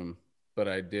room, but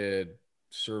I did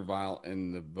Servile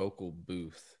in the vocal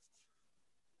booth.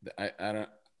 I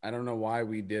don't know why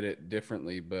we did it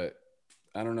differently, but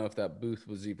I don't know if that booth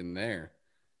was even there.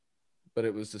 But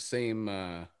it was the same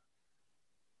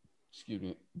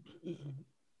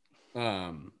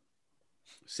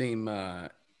same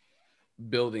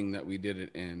building that we did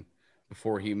it in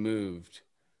before he moved.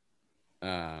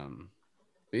 But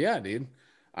yeah, dude.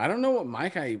 I don't know what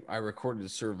mic I recorded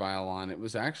Servile on. It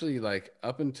was actually like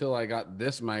up until I got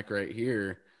this mic right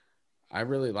here. I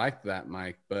really liked that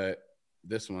mic, but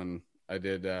this one I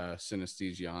did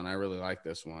Synesthesia on. I really like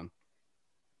this one.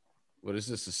 What is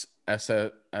this?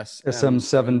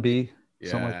 SM7B,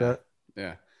 something like that.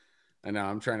 Yeah. I know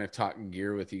I'm trying to talk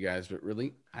gear with you guys, but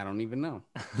really, I don't even know.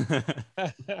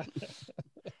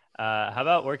 How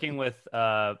about working with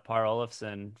Par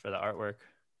Olufsen for the artwork?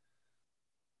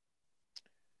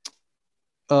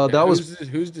 That was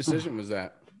whose decision was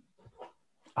that?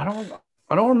 I don't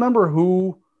remember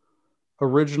who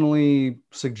originally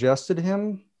suggested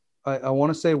him. I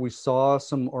want to say we saw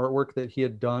some artwork that he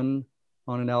had done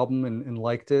on an album and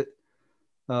liked it.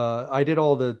 I did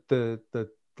all the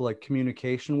like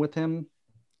communication with him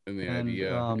and the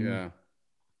idea.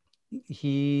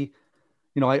 He,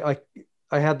 I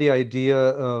had the idea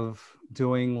of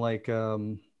doing like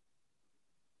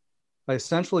I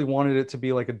essentially wanted it to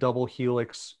be like a double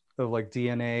helix of like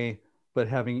DNA, but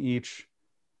having each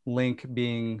link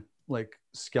being like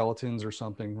skeletons or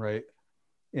something, right?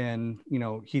 And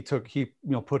he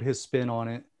put his spin on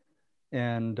it,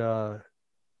 and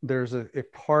there's a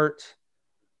part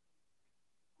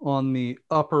on the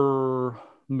upper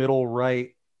middle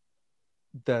right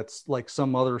that's like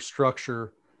some other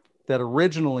structure that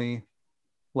originally,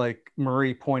 like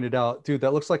Murray pointed out, dude,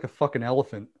 that looks like a fucking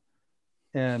elephant.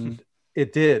 And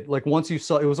it did. Like once you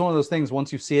saw, it was one of those things,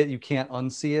 once you see it, you can't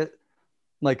unsee it.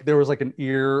 Like there was like an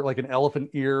ear, like an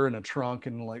elephant ear and a trunk,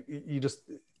 and like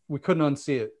we couldn't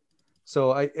unsee it.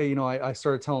 So I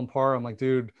started telling Par, I'm like,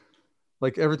 dude,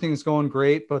 like everything's going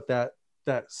great, but that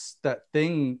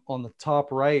thing on the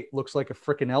top right looks like a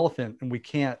freaking elephant, and we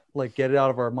can't like get it out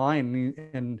of our mind.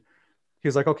 And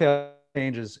he's like, okay,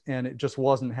 changes, and it just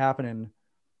wasn't happening.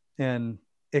 And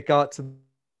it got to,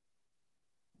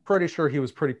 pretty sure he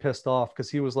was pretty pissed off because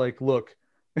he was like, look,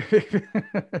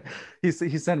 he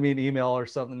sent me an email or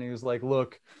something. And he was like,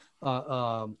 look,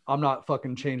 I'm not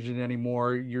fucking changing it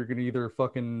anymore. You're gonna either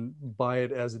fucking buy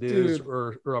it as it is,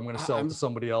 or I'm gonna sell it to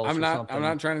somebody else. I'm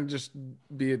not trying to just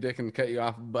be a dick and cut you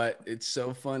off, but it's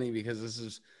so funny because this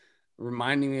is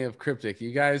reminding me of Cryptic.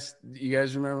 You guys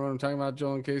remember what I'm talking about,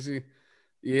 Joel and Casey?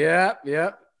 Yep.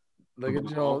 Look at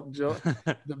Joel,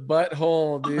 the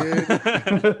butthole, dude.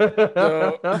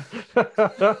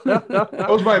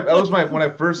 That was my when I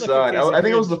first saw it. I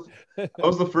think that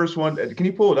was the first one. Can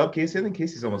you pull it up, Casey? I think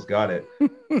Casey's almost got it.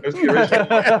 Come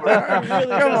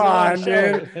on,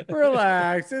 dude.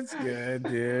 Relax. It's good,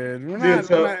 dude. We're not,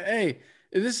 hey,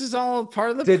 this is all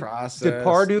part of the process. Did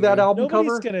Par do that album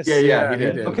cover? Yeah, he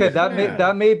did. Okay,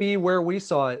 that may be where we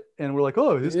saw it, and we're like,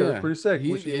 oh, this guy's pretty sick.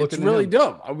 It's really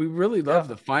dope. We really love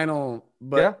the final,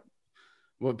 but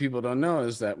what people don't know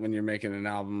is that when you're making an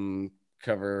album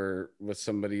cover with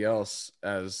somebody else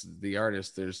as the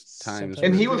artist, there's times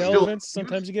and he was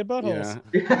sometimes you get buttholes.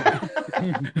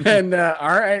 And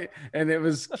all right, and it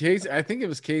was Casey. I think it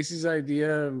was Casey's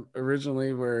idea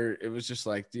originally, where it was just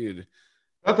like, dude.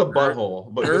 Not the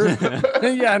butthole, but Earth.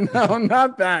 Yeah, no,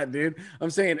 not that, dude.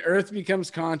 I'm saying Earth becomes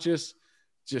conscious.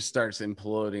 just starts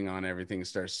imploding on everything,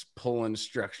 starts pulling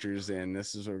structures in.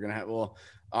 This is what we're gonna have. Well,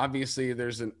 obviously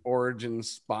there's an origin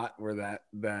spot where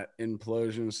that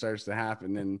implosion starts to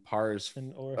happen, and Parr's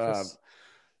An orifice.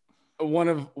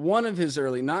 one of his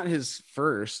early, not his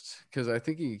first, because I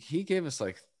think he gave us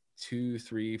like 2,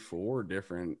 3, 4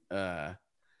 different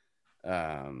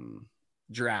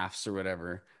drafts or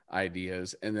whatever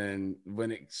ideas, and then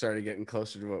when it started getting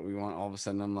closer to what we want, all of a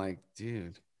sudden I'm like,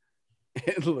 dude,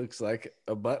 it looks like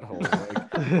a butthole.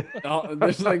 Like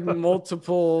there's like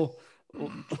multiple. I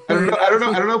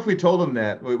don't know if we told him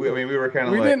that. I mean, we were kind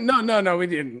of like, didn't. No, we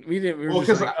didn't. We didn't. We were well,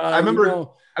 just because like, I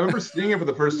remember seeing it for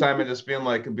the first time and just being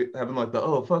like, having like the,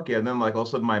 oh fuck yeah, and then like all of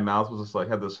a sudden my mouth was just like,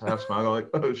 had this half smile, I'm like,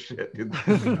 oh shit, dude,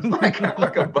 it's like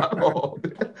a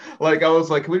butthole. Like I was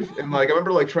like, and like I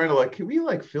remember like trying to like, can we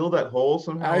like fill that hole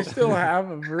somehow? I still have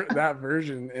that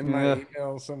version in my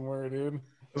email somewhere, dude.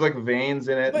 There's like veins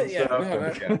in it But and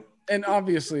yeah, stuff. and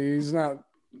obviously he's not.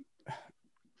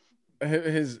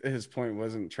 His point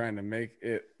wasn't trying to make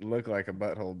it look like a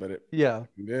butthole, but it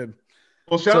did.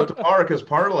 Well, shout out to Parr, because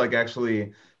Parr like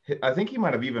actually, I think he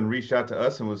might have even reached out to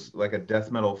us and was like a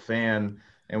death metal fan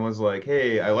and was like,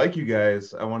 hey, I like you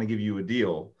guys, I want to give you a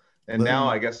deal. And now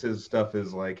I guess his stuff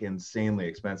is like insanely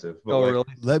expensive. But really?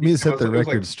 Let me set the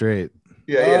record straight.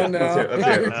 Yeah. No. Let's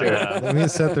hear it. Let me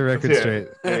set the record straight.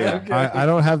 Yeah. Okay. I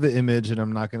don't have the image, and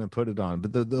I'm not going to put it on.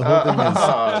 But the whole thing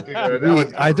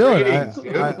is, I don't.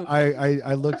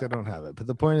 I looked. I don't have it. But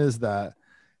the point is that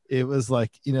it was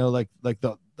like, you know, like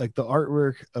the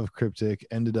artwork of Cryptic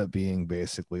ended up being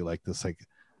basically like this like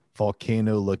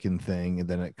volcano looking thing, and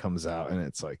then it comes out and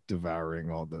it's like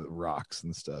devouring all the rocks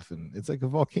and stuff, and it's like a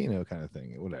volcano kind of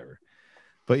thing, whatever.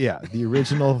 But yeah, the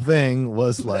original thing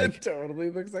was like it totally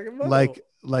looks like a butthole.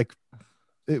 like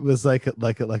it was like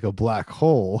a black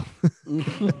hole.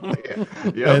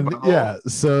 Yeah. And yeah,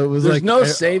 so it was There's like no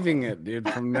saving it, dude.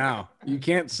 From now, you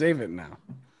can't save it now.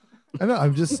 I know.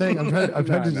 I'm just saying. I'm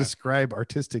trying to describe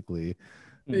artistically.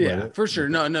 Yeah, for sure.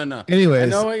 No. Anyways, I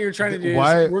know what you're trying to do.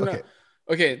 Why? We're not.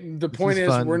 Okay, the point is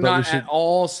fun, we're but we not should- at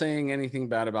all saying anything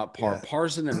bad about Parr. Yeah.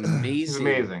 Parr's an He's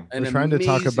amazing. We're trying to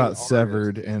talk about artist.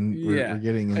 Severed, and we're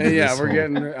getting into yeah, this we're whole-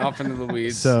 getting off into the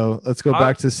weeds. So let's go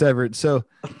back to Severed. So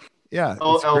yeah,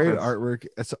 Oh, it's great elephants. artwork.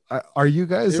 It's, are you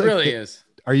guys? it like, really is.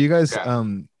 Are you guys? Yeah.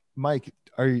 Mike,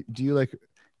 do you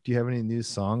have any new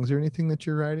songs or anything that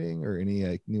you're writing, or any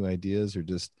like new ideas, or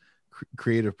just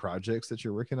creative projects that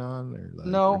you're working on, or like,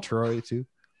 No. or Troy too?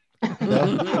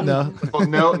 No. Well,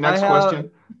 no. Next question.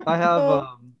 I have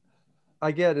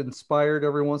I get inspired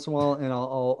every once in a while, and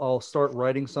I'll start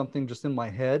writing something just in my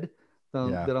head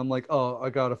that I'm like, oh, I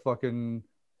gotta fucking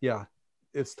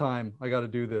it's time, I gotta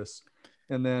do this,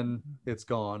 and then it's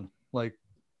gone. Like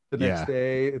the next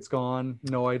day, it's gone.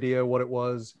 No idea what it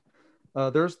was.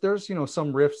 There's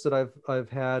some riffs that I've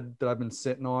had that I've been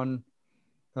sitting on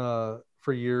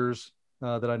for years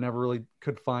that I never really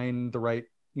could find the right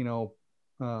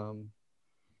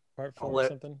Part four or outlet.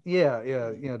 something.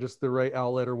 Yeah, just the right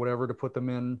outlet or whatever to put them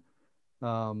in.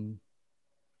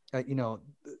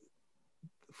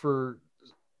 For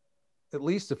at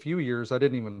least a few years I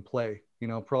didn't even play,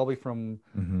 probably from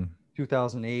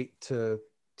 2008 to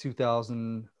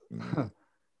 2000.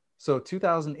 So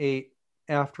 2008,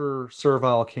 after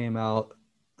Servile came out,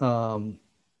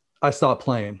 I stopped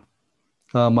playing.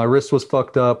 My wrist was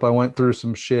fucked up. I went through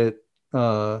some shit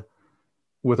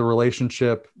with a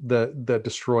relationship that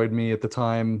destroyed me at the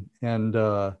time, and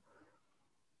I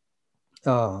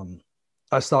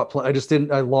stopped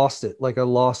playing. I lost it. Like I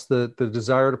lost the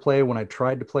desire to play. When I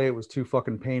tried to play, it was too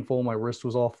fucking painful. My wrist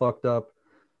was all fucked up.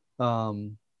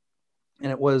 And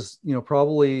it was,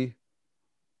 probably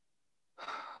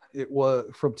it was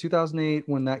from 2008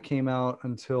 when that came out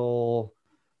until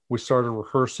we started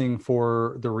rehearsing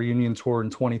for the reunion tour in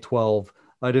 2012.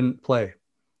 I didn't play.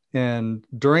 And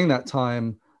during that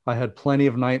time, I had plenty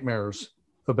of nightmares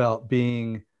about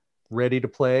being ready to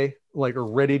play, like, or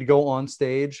ready to go on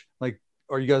stage. Like,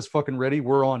 are you guys fucking ready?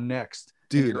 We're on next.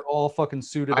 Dude, and you're all fucking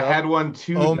suited I up. had one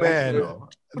too. Oh man,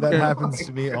 that happens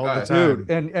to me all the time. Dude,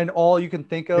 and all you can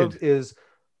think of is,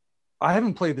 I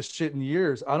haven't played this shit in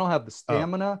years. I don't have the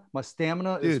stamina. My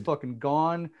stamina is fucking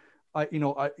gone. I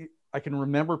can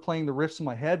remember playing the riffs in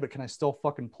my head, but can I still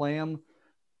fucking play them?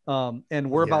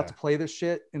 And we're about to play this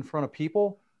shit in front of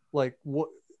people. Like, what?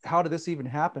 How did this even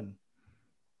happen?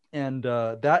 And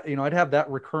that, I'd have that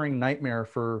recurring nightmare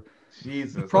for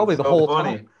Jesus, probably the whole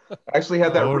funny. time. I actually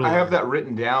had that. Totally. I have that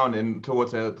written down, and to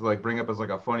what to like bring up as like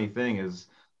a funny thing is,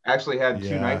 actually had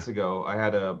 2 nights ago. I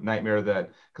had a nightmare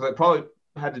that, because I probably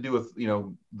had to do with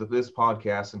this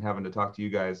podcast and having to talk to you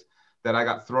guys. that I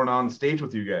got thrown on stage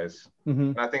with you guys.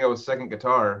 Mhm. And I think I was second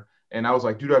guitar. And I was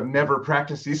like, dude, I've never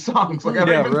practiced these songs. Like, I don't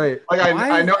Yeah, even, right. like,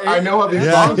 I know how these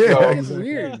Yeah, songs yeah. go. It's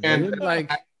weird, And dude.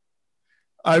 Like,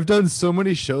 I've done so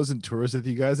many shows and tours with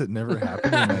you guys that never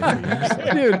happened in my dreams.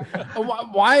 Like, dude,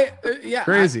 why? Yeah,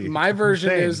 Crazy. my version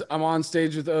Insane. is I'm on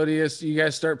stage with Odious. You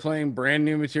guys start playing brand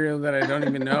new material that I don't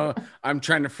even know. I'm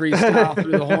trying to freestyle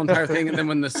through the whole entire thing, and then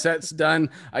when the set's done,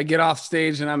 I get off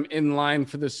stage and I'm in line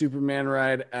for the Superman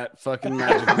ride at fucking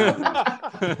Magic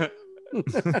Mountain.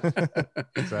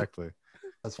 exactly.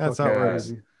 That's That's fucking how it works.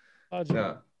 crazy.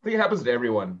 Yeah. I think it happens to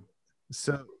everyone.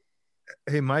 So,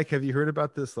 hey, Mike, have you heard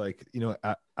about this? Like,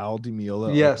 Al Di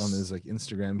Meola, Yes. like, on his like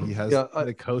Instagram, he has Yeah,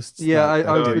 like hosts. Yeah, that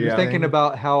I was Oh, yeah. thinking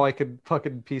about how I could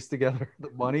fucking piece together the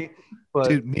money, but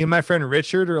Dude, me and my friend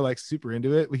Richard are like super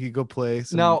into it. We could go play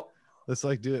some. now Let's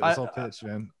like do it. Let's all pitch,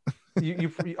 man.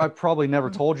 I probably never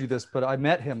told you this, but I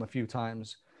met him a few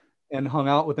times and hung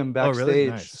out with him Oh, backstage. really?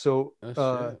 Nice. So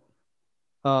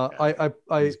Oh, shit.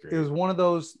 He's it great. was one of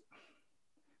those.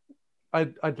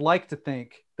 I'd like to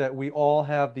think that we all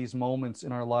have these moments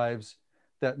in our lives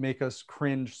that make us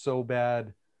cringe so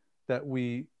bad that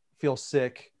we feel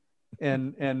sick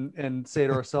and say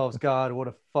to ourselves, God, what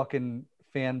a fucking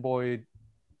fanboy,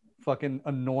 fucking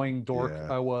annoying dork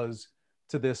Yeah. I was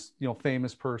to this,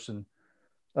 famous person.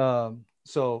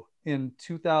 So in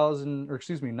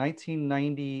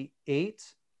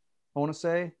 1998, I want to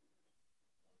say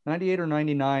 98 or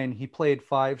 99, he played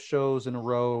 5 shows in a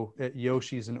row at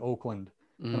Yoshi's in Oakland.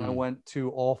 And I went to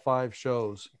all 5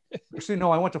 shows. Actually, no,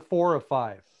 I went to 4 of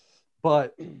 5,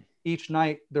 but each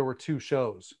night there were 2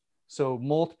 shows. So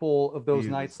multiple of those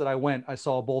Jesus. nights that I went, I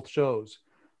saw both shows.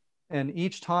 And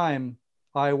each time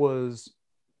I was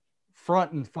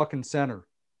front and fucking center,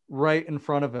 right in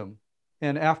front of him.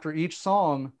 And after each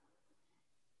song,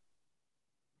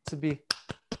 to be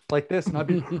like this, and I'd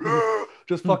be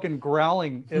just fucking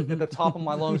growling at the top of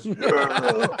my lungs.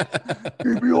 Yeah!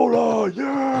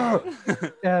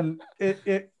 And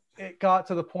it got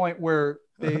to the point where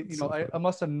they, I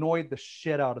must have annoyed the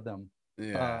shit out of them.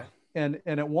 Yeah. And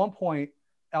at one point,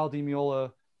 Al Di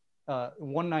Meola,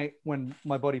 one night when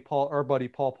our buddy Paul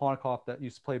Ponikoff that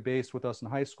used to play bass with us in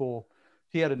high school,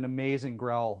 he had an amazing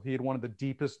growl. He had one of the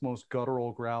deepest, most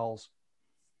guttural growls.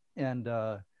 And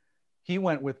he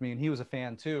went with me, and he was a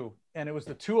fan too. And it was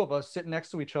the 2 of us sitting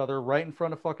next to each other right in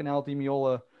front of fucking Al Di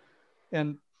Meola.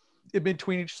 And in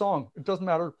between each song, it doesn't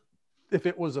matter if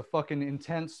it was a fucking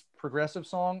intense progressive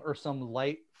song or some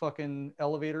light fucking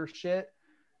elevator shit.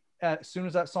 As soon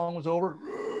as that song was over,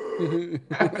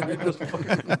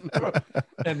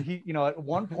 and he, at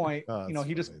one point, Oh, that's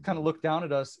he just funny, kind of dude. looked down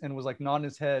at us and was like nodding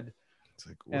his head. It's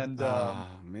like, what? And Oh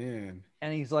man.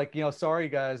 and he's like, sorry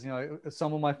guys,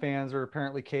 some of my fans are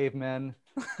apparently cavemen.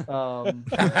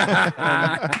 That's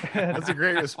a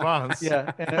great response.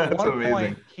 Yeah, and at That's one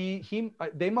amazing.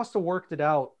 point, they must have worked it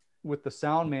out with the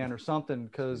sound man or something,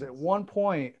 because at one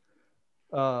point,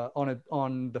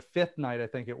 on the 5th night, I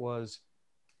think it was,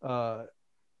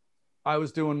 I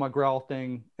was doing my growl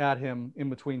thing at him in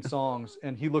between songs,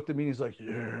 and he looked at me and he's like,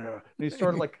 yeah. And he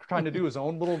started like trying to do his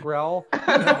own little growl.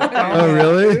 Oh,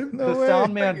 really? The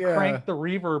sound man cranked the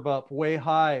reverb up way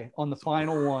high on the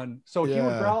final one. So he would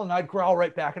Yeah. growl and I'd growl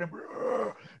right back at him.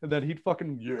 And then he'd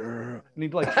fucking, and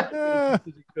he'd like, as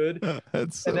he could.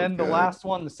 That's so And then the good. last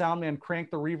one, the sound man cranked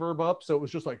the reverb up. So it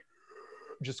was just like,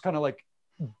 kind of like,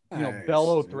 Nice,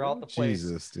 bellowed dude. throughout the place.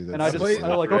 Jesus, dude. And I that's just, so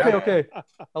I was like, sick. okay.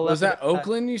 I Was left that it at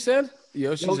Oakland? You said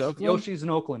Yoshi's Oakland. Yoshi's in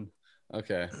Oakland.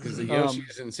 Okay, because the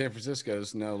Yoshi's in San Francisco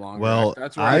is no longer. Well,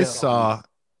 that's where I saw him. saw.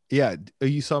 Yeah,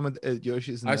 you saw him at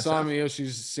Yoshi's. In I saw him SF? at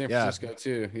Yoshi's San Yeah. Francisco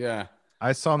too. Yeah,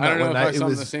 I saw him I that don't know one if I night. It saw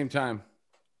him at the was same time.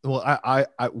 well. I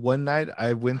one night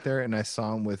I went there and I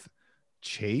saw him with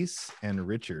Chase and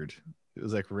Richard. It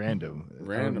was like random. I don't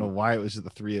know Random. why it was just the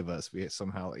 3 of us. We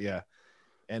somehow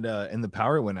and the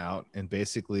power went out and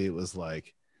basically it was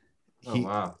like Oh,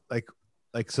 wow.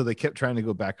 like so they kept trying to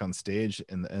go back on stage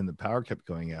and the power kept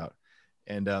going out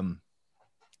and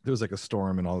there was like a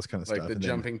storm and all this kind of Like stuff. the And then-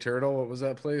 Jumping Turtle. What was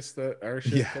that place that our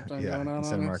shit kept on going on? in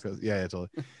San on us? Marcos. Yeah, totally.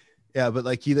 Yeah, but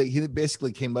like he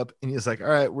basically came up and he's like, all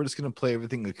right, we're just gonna play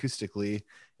everything acoustically,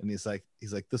 and he's like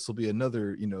this will be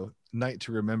another night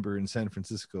to remember in San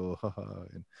Francisco, haha.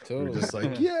 And Totally. we're just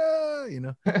like, yeah, it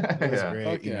was Yeah. great.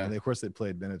 Fuck yeah. And of course they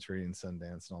played Mediterranean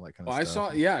Sundance and all that kind of Well, I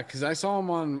stuff. saw, because I saw him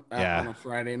on Yeah. a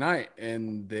Friday night,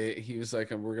 and he was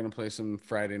like, "We're gonna play some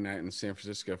Friday night in San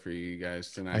Francisco for you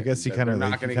guys tonight." I guess he That kind we're of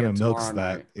not like, gonna he kind of get milks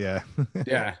tomorrow that. night. Yeah.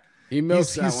 Yeah, he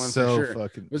milks that he's one so for sure.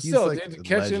 fucking. But he's still, like dude, to a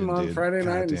catch him legend, on dude. Friday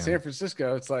night in Goddamn. San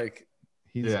Francisco, it's like,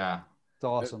 He's Yeah. It's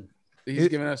awesome. he's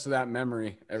giving us that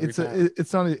memory every time.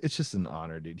 It's just an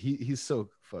honor, dude. He's so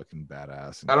fucking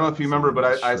badass. I don't know if you remember, but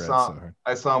I shreds saw so hard.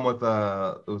 I saw him with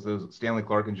it was Stanley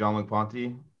Clark and John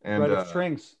McPonte and Red of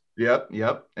Strings. Yep.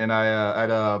 And I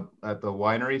at the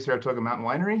winery, Saratoga Mountain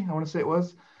Winery, I want to say it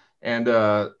was. And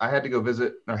I had to go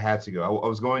visit, or had to go. I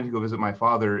was going to go visit my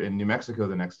father in New Mexico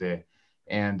the next day.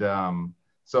 And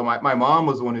so my mom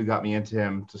was the one who got me into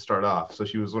him to start off. So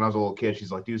she was, when I was a little kid,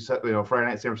 she's like, dude, Friday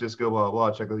night, San Francisco, blah, blah,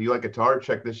 blah. Check this. You like guitar?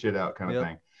 Check this shit out, kind of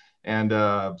thing. And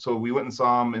so we went and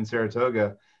saw him in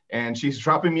Saratoga. And she's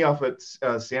dropping me off at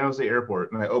San Jose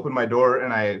Airport. And I open my door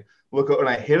and I look up and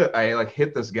I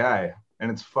hit this guy. And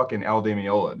it's fucking Al Di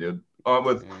Meola, dude.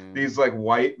 With these like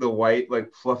white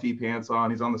like fluffy pants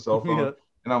on. He's on the cell phone. Yeah.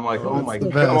 And I'm like, oh my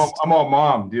God, I'm all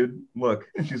mom, dude. Look.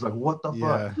 And she's like, what the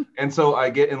fuck? And so I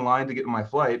get in line to get in my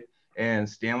flight, and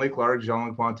Stanley Clark,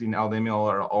 Jean-Luc Ponty, and Al Di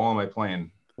Meola are all on my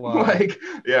plane. Wow. Like,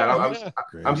 yeah,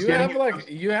 I'm standing.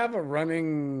 You have a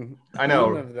running. I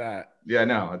know of that. Yeah,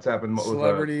 no, it's happened.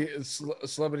 Celebrity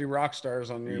rock stars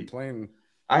on your plane.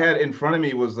 I had in front of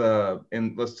me was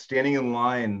standing in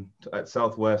line at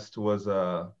Southwest was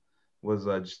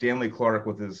Stanley Clark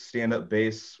with his stand-up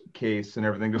bass case and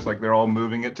everything, just like they're all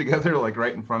moving it together, like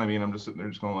right in front of me, and I'm just sitting there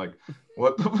just going like,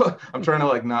 what the fuck? I'm trying to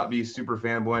like not be super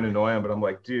fanboy and annoy him, but I'm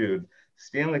like, dude,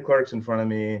 Stanley Clark's in front of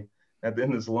me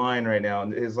in this line right now,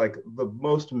 and is like the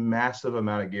most massive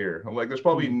amount of gear. I'm like, there's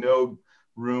probably no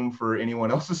room for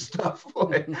anyone else's stuff.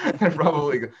 Like,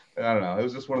 probably, I don't know. It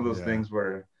was just one of those things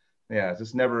where,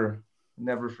 just never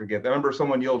forget. I remember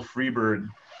someone yelled "Freebird"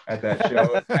 at that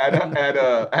show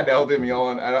at El Di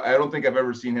Meola, and I don't think I've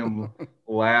ever seen him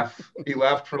laugh. He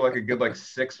laughed for like a good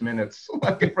 6 minutes,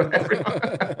 like in front of everyone.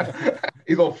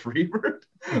 He's all "Freebird."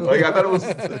 Like I thought it was.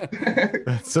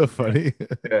 That's so funny.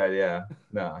 Yeah.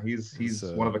 No, he's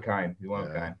one of a kind. He's one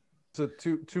of a kind. So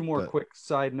two more quick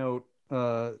side note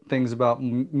things about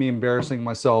me embarrassing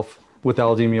myself with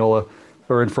Al Di Meola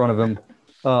or in front of him.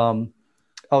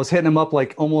 I was hitting him up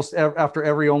like almost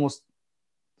every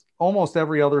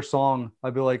other song.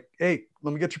 I'd be like, "Hey,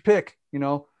 let me get your pick,"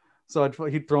 So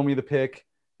he'd throw me the pick,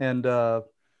 and I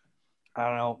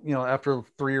don't know, after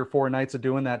 3 or 4 nights of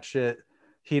doing that shit,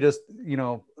 he just,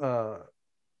 I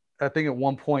think at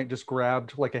one point just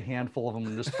grabbed like a handful of them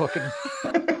and just fucking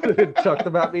chucked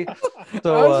them at me.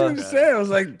 So I was going to say, I was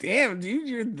like, "Damn, dude,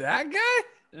 you're that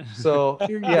guy." So so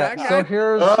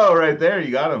here's right there,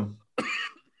 you got him.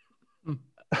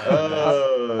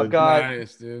 I've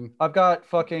got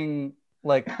fucking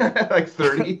like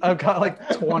 30. I've got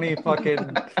like 20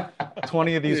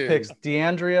 of these picks.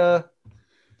 D'Andrea,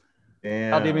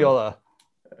 Al Di Meola.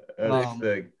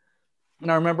 Big. And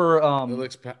I remember it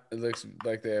looks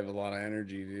like they have a lot of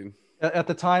energy, dude. At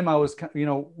the time I was,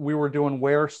 we were doing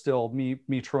Where still, me,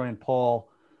 Troy, and Paul.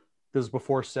 This was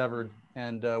before Severed,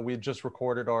 and we had just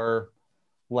recorded our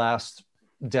last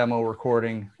demo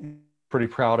recording. Pretty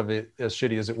proud of it, as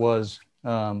shitty as it was.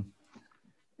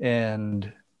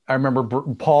 And I remember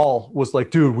Paul was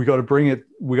like, "Dude, we got to bring it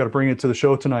to the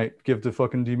show tonight. Give to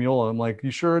fucking Di Meola." I'm like, "You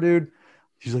sure, dude?"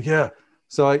 He's like, "Yeah."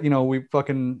 So we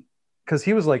fucking, because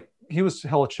he was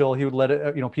hella chill. He would let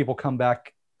it, people come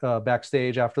back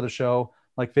backstage after the show,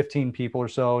 like 15 people or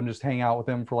so, and just hang out with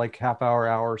him for like half hour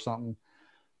or something.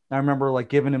 I remember like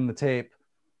giving him the tape,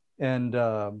 and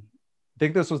I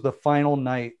think this was the final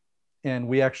night. And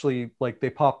we actually, like, they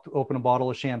popped open a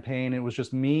bottle of champagne. It was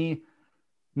just me,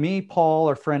 Paul,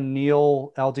 our friend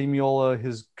Neil, Al Di Meola,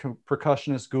 his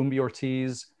percussionist Goombi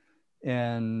Ortiz,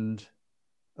 and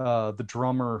the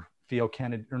drummer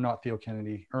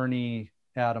Ernie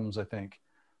Adams, I think.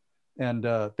 And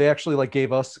they actually like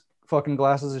gave us fucking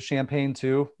glasses of champagne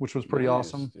too, which was pretty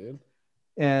awesome. Dude.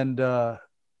 And I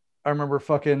remember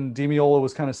fucking Di Meola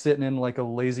was kind of sitting in like a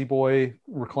lazy boy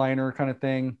recliner kind of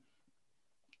thing.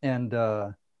 And,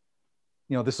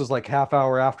 this was like half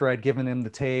hour after I'd given him the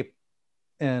tape,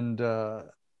 and, you're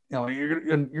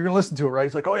going to listen to it, right?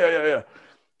 He's like, "Oh yeah.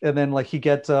 And then like, he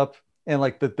gets up and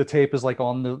like the tape is like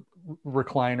on the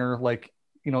recliner, like,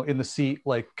 in the seat,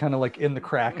 like kind of like in the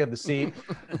crack of the seat.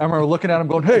 I remember looking at him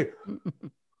going, "Hey,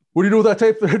 what do you do with that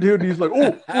tape there, dude?" And he's like,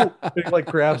 "Oh," and he like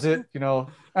grabs it,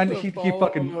 and he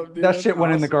fucking, that shit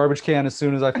went in the garbage can as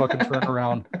soon as I fucking turned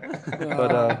around.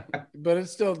 But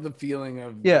it's still the feeling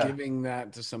of giving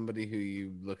that to somebody who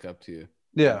you look up to.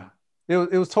 Yeah. It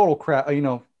was total crap. I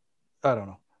don't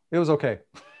know. It was okay.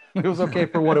 It was okay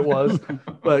for what it was,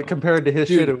 but compared to his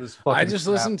shit, it was fucking I just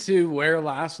listened to Where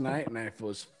last night, and I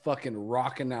was fucking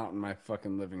rocking out in my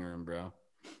fucking living room, bro.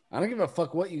 I don't give a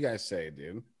fuck what you guys say,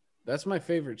 dude. That's my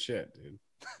favorite shit, dude.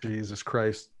 Jesus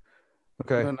Christ.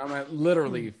 Okay. I'm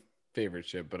literally favorite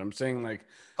shit, but I'm saying like,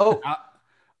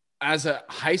 as a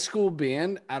high school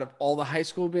band, out of all the high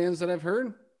school bands that I've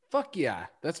heard, fuck yeah,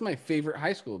 that's my favorite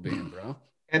high school band, bro.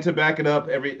 And to back it up,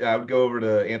 I would go over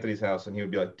to Anthony's house and he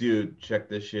would be like, "Dude, check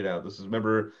this shit out. This is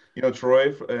remember,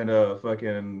 Troy and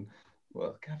fucking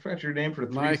well, I forgot your name for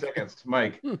 3 seconds,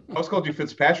 Mike. I always called you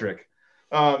Fitzpatrick.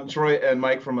 Troy and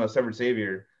Mike from Severed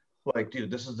Savior. Like, dude,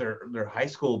 this is their high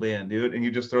school band, dude. And you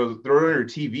just throw it on your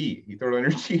TV. You throw it on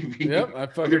your TV. Yep, I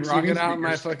fucking rock it out in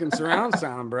my fucking surround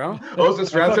sound, bro. Oh, it's a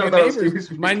surround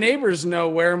sound. My neighbors know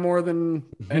where more than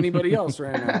anybody else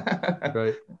right now.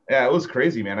 Right. Yeah, it was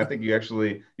crazy, man. I think you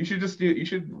should just put it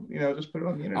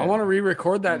on the internet. I want to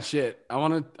re-record that shit. I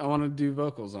want to do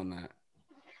vocals on that.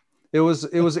 It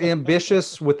was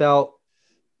ambitious without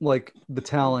like the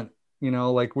talent.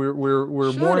 Like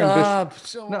we're Shut more up. ambitious.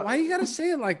 So No. why you gotta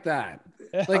say it like that?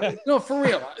 Like, no, for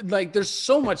real. Like, there's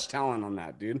so much talent on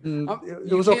that, dude.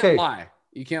 It was okay.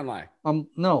 You can't lie.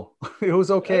 No, it was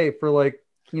okay for like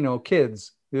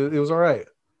kids. It was all right.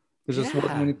 It just Yeah.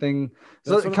 wasn't anything. That's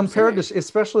So what I'm compared saying. to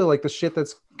especially like the shit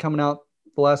that's coming out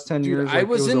the last 10 Dude, years. I like,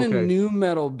 was it in okay. a new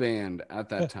metal band at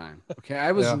that time. Okay,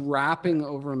 I was Yeah. rapping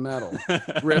over metal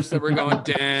riffs that were going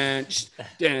dance,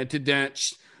 dance,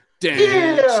 dance,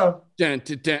 Yeah. dance,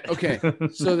 dance. Okay,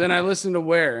 so then I listened to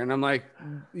Where, and I'm like,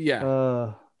 yeah,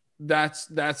 Uh,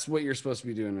 that's what you're supposed to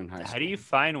be doing in high school. How do you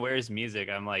find Where's Music?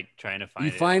 I'm like trying to find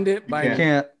You it. find it by You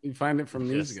can't. you find it from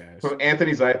these Just- guys. From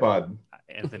Anthony's iPod.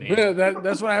 Anthony. Yeah,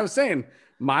 that's what I was saying.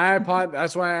 My iPod.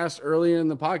 That's why I asked earlier in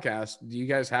the podcast. Do you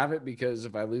guys have it? Because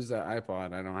if I lose that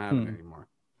iPod, I don't have it anymore.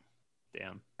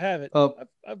 Damn. I have it. Oh.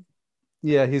 I've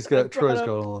yeah, he's I've got brought Troy's up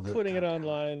got all of it. putting it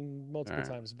online multiple All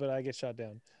right. times, but I get shot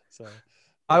down. So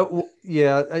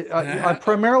I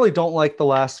primarily don't like the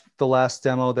last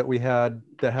demo that we had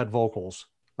that had vocals.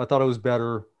 I thought it was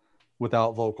better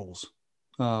without vocals.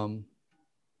 It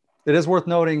is worth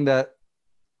noting that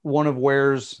one of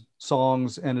Ware's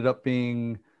songs ended up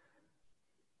being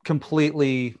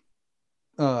completely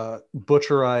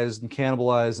butcherized and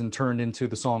cannibalized and turned into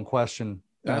the song Question.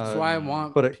 That's why I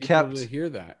want. but it people kept- to hear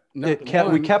that. No,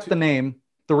 We kept the name.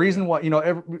 The reason why,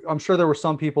 I'm sure there were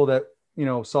some people that,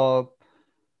 saw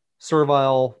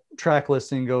Servile track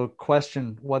listing go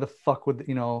Question. Why the fuck would,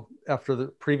 after the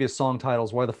previous song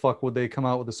titles, why the fuck would they come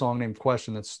out with a song named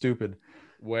Question? That's stupid.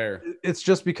 Where It's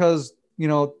just because,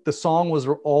 the song was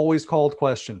always called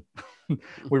Question.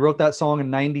 We wrote that song in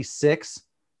 96.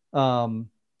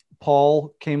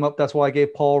 Paul came up. That's why I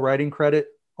gave Paul writing credit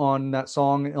on that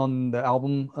song on the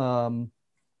album,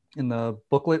 in the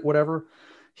booklet, whatever.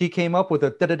 He came up with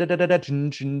a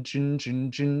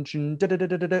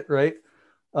right.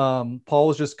 Paul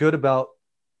was just good about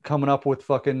coming up with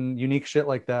fucking unique shit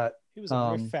like that. he was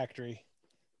a riff factory.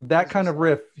 That kind of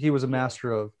riff he was a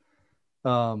master of.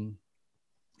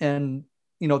 And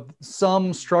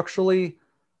some structurally,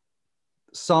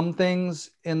 some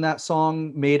things in that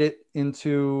song made it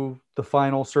into the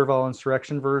final Servile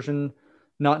Insurrection version.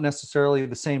 Not necessarily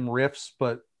the same riffs,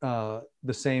 but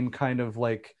the same kind of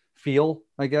like feel,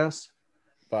 I guess.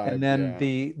 vibe, And then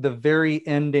yeah. the very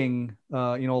ending, a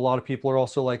lot of people are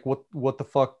also like, what the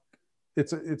fuck?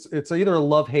 It's either a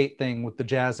love-hate thing with the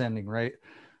jazz ending, right?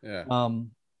 Yeah.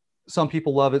 Some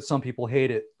people love it, some people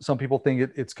hate it. Some people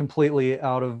think it's completely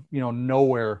out of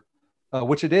nowhere,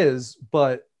 which it is,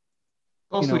 but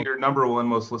Also, your number one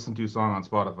most listened to song on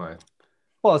Spotify.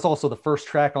 well, it's also the first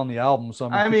track on the album. So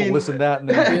I people mean, listen to that and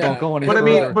then yeah. don't go any But I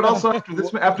further. mean, but also after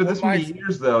this many Mike's-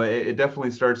 years, though, it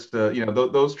definitely starts to,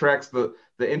 those tracks, the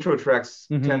intro tracks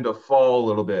Mhm. tend to fall a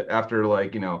little bit after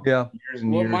like, yeah, years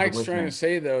and What years. of Mike's trying to listening.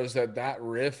 say though is that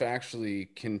riff actually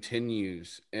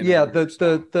continues. In yeah. every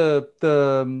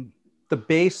song. The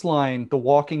bass line, the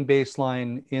walking bass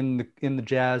line in the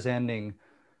jazz ending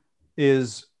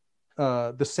is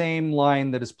the same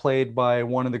line that is played by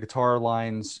one of the guitar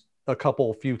lines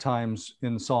a few times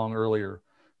in the song earlier.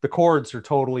 The chords are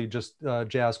totally just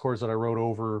jazz chords that I wrote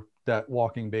over that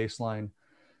walking bass line.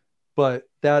 But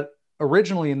that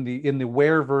originally in the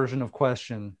Where version of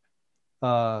Question,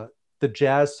 the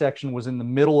jazz section was in the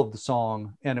middle of the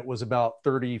song and it was about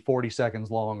 30-40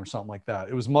 seconds long or something like that.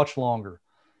 It was much longer.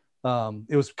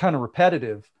 It was kind of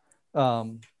repetitive.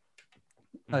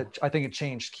 I think it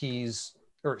changed keys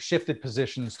or shifted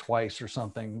positions twice or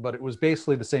something, but it was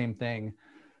basically the same thing.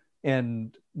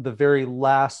 And the very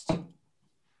last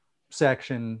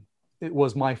section, it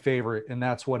was my favorite, and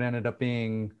that's what ended up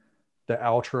being the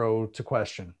outro to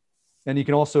Question. And you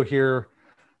can also hear,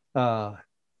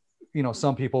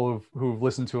 some people who've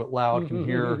listened to it loud can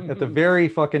hear at the very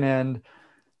fucking end,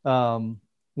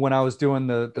 when I was doing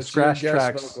the It's scratch your guest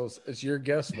tracks. vocals. It's your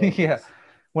guest vocals. Yeah.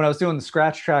 When I was doing the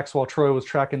scratch tracks while Troy was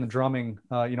tracking the drumming,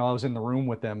 I was in the room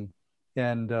with them,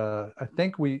 and I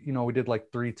think we did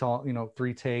like three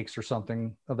takes or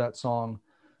something of that song,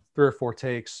 3 or 4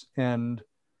 takes, and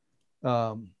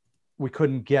we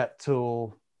couldn't get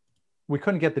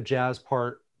the jazz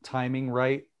part timing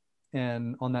right,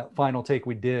 and on that final take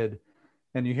we did,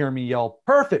 and you hear me yell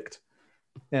perfect,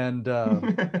 and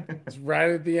It's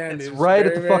right at the end. it's It was right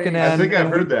at very, the fucking very- I end. think I've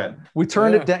and heard that. we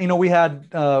turned Yeah. it down.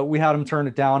 We had him turn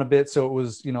it down a bit, so it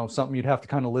was something you'd have to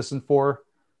kind of listen for.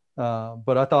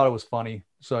 But I thought it was funny,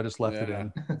 so I just left it Yeah.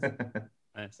 in.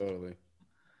 Nice. Totally.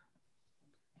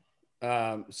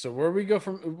 So where we go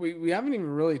from, we haven't even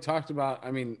really talked about,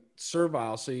 I mean,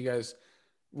 Servile. So you guys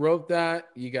wrote that,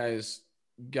 you guys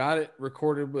got it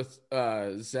recorded with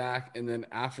Zach, and then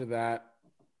after that,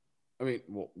 I mean,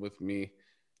 well, with me.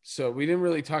 So we didn't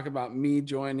really talk about me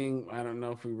joining. I don't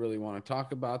know if we really want to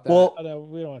talk about that. Well, Oh, no,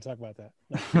 we don't want to talk about that.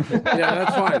 No. Yeah,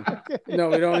 that's fine. No,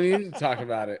 we don't need to talk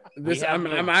about it. This have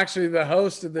I'm actually the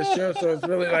host of this show, so it's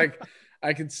really like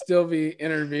I could still be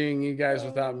interviewing you guys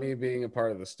without me being a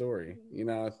part of the story. You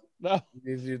know, No.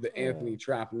 we do the Anthony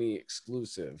Trapney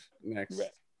exclusive next.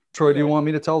 Right. Troy, do you want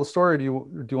me to tell the story? Or do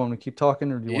you want me to keep talking,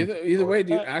 or do you want? Either way,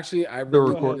 dude. Actually, I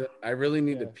really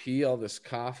need to Yeah. pee. All this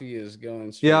coffee is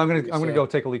going. Yeah, I'm straight gonna through, go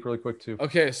take a leak really quick too.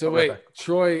 Okay, so I'll be wait, right back.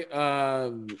 Troy,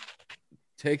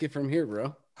 take it from here,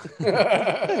 bro.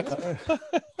 I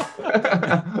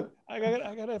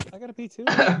gotta pee too.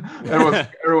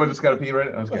 Everyone just got to pee,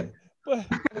 right? I was kidding.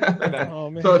 Oh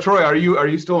man. So Troy, are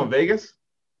you still in Vegas?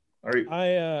 Are you?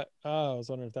 I was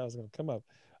wondering if that was gonna come up.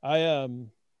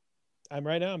 I'm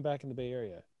right now. I'm back in the Bay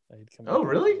Area. Oh,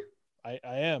 really? I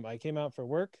am. I came out for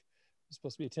work. It's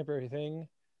supposed to be a temporary thing.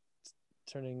 It's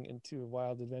turning into a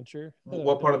wild adventure.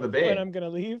 What part of the Bay? When I'm gonna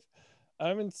leave,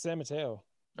 I'm in San Mateo.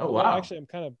 Oh, Well, wow. actually, I'm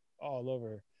kind of all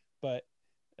over, but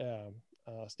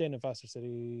staying in Foster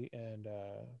City and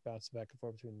bouncing back and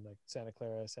forth between like Santa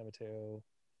Clara, San Mateo.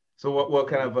 So what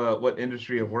kind of what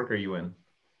industry of work are you in?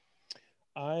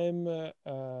 I'm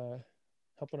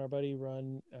helping our buddy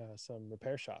run some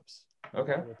repair shops.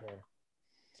 Okay, Repair.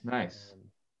 nice.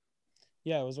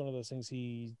 Yeah, it was one of those things.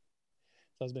 He's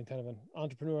been kind of an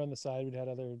entrepreneur on the side. We'd had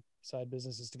other side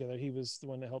businesses together. He was the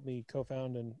one that helped me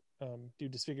co-found and do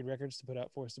Disfigured Records to put out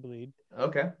Forced to Bleed.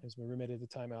 Okay. He was my roommate at the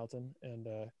time, Alton, and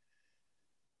so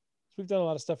we've done a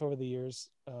lot of stuff over the years,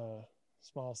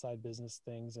 small side business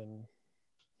things, and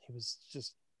he was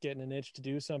just getting an itch to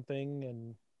do something.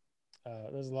 And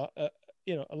there's a lot,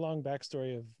 a long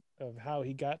backstory of how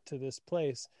he got to this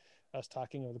place. I was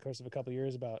talking over the course of a couple of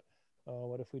years about,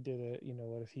 what if we did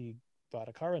what if he bought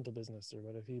a car rental business, or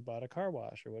what if he bought a car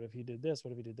wash, or what if he did this,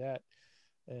 what if he did that,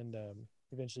 and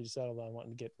eventually settled on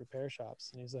wanting to get repair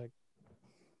shops. And he's like,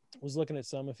 was looking at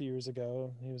some a few years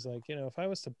ago. And he was like, if I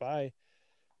was to buy,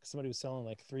 somebody was selling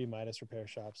like 3 Midas repair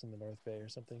shops in the North Bay or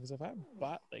something. Because if I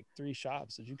bought like 3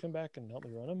 shops, would you come back and help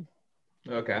me run them?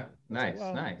 Okay. Nice.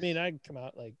 Well, Nice. I mean, I'd come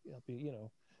out, like, help you,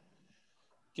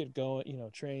 get going,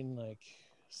 train like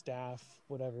staff,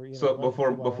 whatever. So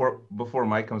before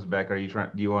Mike comes back, do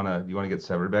you want to get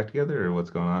Severed back together, or what's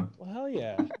going on? Well, hell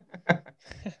yeah.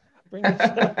 Bring that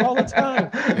shit up all the time.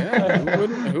 Yeah,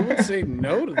 who would say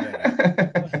no to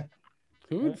that?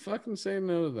 Who would fucking say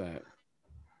no to that?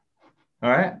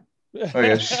 All right.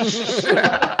 Okay.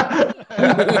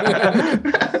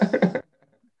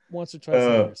 Once or twice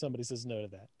a year, somebody says no to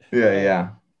that. Yeah.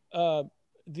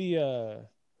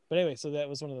 But anyway, so that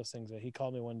was one of those things that he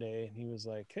called me one day and he was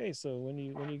like, "Hey, so when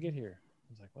you get here?" I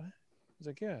was like, "What?" He's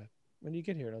like, "Yeah, when do you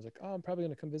get here?" And I was like, "Oh, I'm probably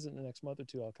going to come visit in the next month or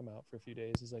two. I'll come out for a few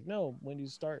days." He's like, "No, when do you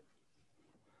start?"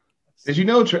 Did you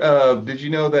know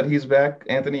that he's back,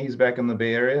 Anthony? He's back in the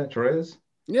Bay Area. Troy is?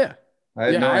 Yeah. I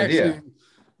had no idea.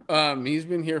 Actually, he's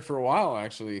been here for a while,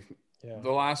 actually. Yeah.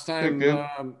 The last time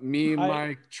me and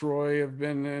Mike, Troy have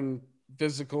been in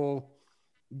physical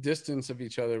distance of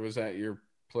each other was at your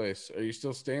place. Are you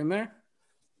still staying there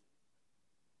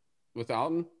with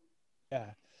Alton?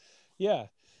 Yeah.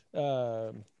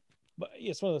 But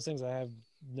it's one of those things I have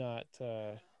not.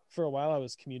 For a while, I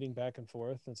was commuting back and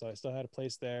forth, and so I still had a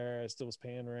place there. I still was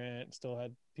paying rent. Still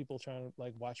had people trying to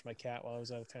like watch my cat while I was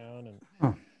out of town,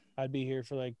 and I'd be here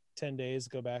for like 10 days,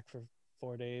 go back for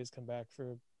 4 days, come back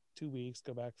for 2 weeks,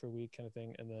 go back for a week, kind of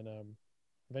thing. And then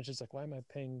eventually, it's like, why am I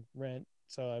paying rent?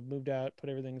 So I moved out, put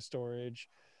everything in storage,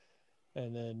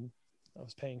 and then I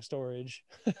was paying storage.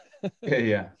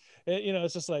 Yeah.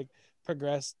 It's just like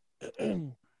progressed.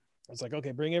 It's like,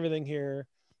 okay, bring everything here,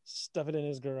 stuff it in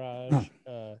his garage.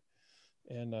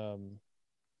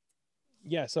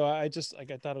 So I just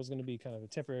like, I thought it was going to be kind of a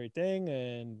temporary thing.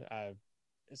 And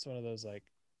it's one of those, like,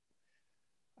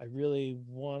 I really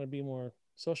want to be more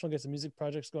social and get some music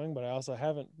projects going, but I also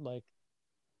haven't like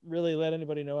really let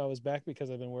anybody know I was back because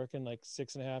I've been working like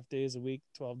 6.5 days a week,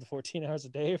 12 to 14 hours a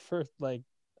day for like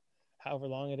however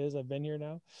long it is I've been here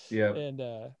now. Yeah. And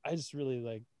I just really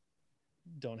like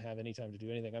don't have any time to do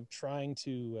anything. I'm trying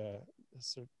to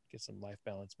sort of get some life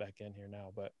balance back in here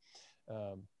now, but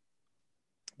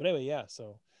anyway, yeah.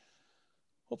 So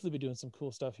hopefully be doing some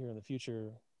cool stuff here in the future.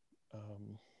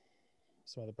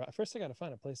 First I got to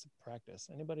find a place to practice.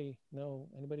 Anybody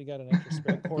got an extra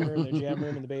spare corner in their jam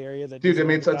room in the Bay Area that Dude, I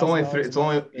mean, it's only it's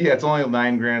only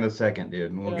 $9,000 a second,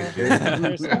 dude, and we'll get you.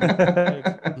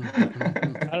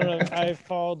 I don't know. I've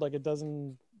called like a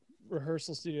dozen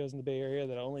rehearsal studios in the Bay Area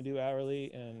that only do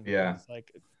hourly, and it's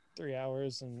like 3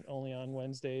 hours and only on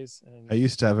Wednesdays. And I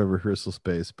used to have a rehearsal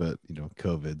space, but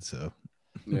COVID, so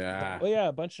yeah. Well, yeah,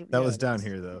 a bunch of that was down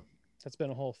here though. That's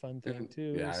been a whole fun thing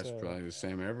too. Yeah, it's probably the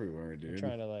same everywhere, dude. I'm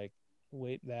trying to like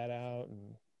wait that out,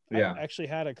 and yeah, I actually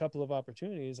had a couple of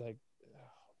opportunities. Like,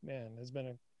 oh, man, there's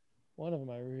been one of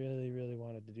them I really, really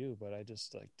wanted to do, but I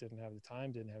just like didn't have the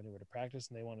time, didn't have anywhere to practice,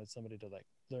 and they wanted somebody to like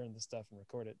learn the stuff and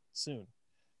record it soon.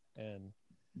 And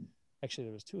actually,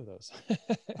 there was 2 of those.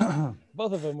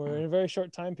 Both of them were in a very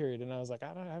short time period, and I was like, I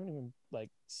haven't even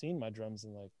like seen my drums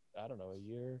in like I don't know, a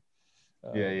year.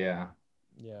 Yeah.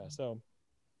 So.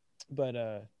 But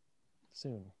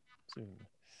soon.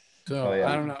 So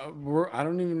I don't know. I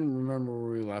don't even remember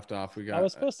where we left off. I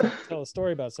was supposed to tell a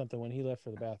story about something when he left for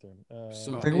the bathroom. I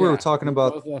think we were talking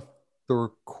about the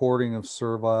recording of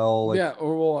Servile. Like,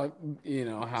 or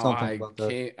how I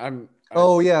came.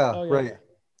 Right.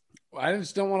 I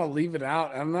just don't want to leave it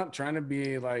out. I'm not trying to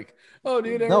be like, oh,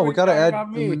 dude, no, we got to add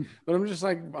about me. But I'm just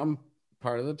like, I'm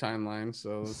part of the timeline,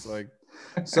 so it's like.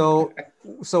 So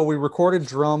we recorded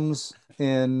drums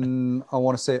in, I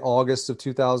want to say, August of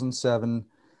 2007.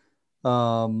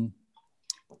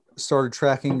 Started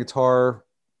tracking guitar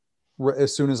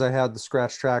as soon as I had the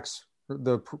scratch tracks,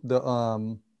 the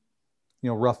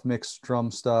rough mix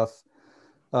drum stuff.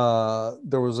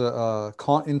 There was a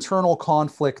internal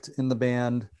conflict in the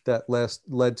band that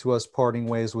led to us parting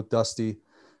ways with Dusty,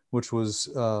 which was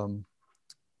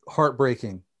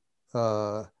heartbreaking.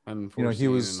 He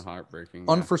was and heartbreaking,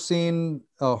 unforeseen,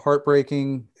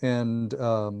 heartbreaking, and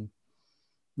I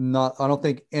don't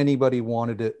think anybody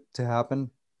wanted it to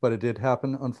happen, but it did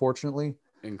happen, unfortunately.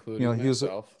 Including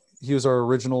himself. He was our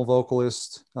original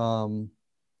vocalist.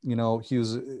 He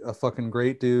was a fucking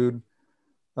great dude,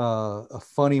 a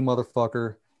funny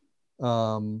motherfucker,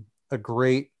 a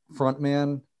great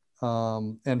frontman,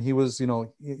 and he was,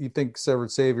 you think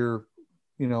Severed Savior,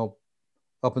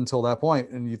 up until that point,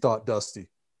 and you thought Dusty,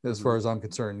 as far as I'm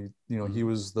concerned. He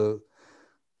was the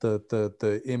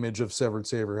image of Severed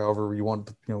Savior, however you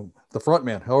want, the front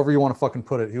man, however you want to fucking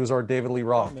put it. He was our David Lee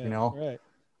Roth, right.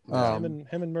 Him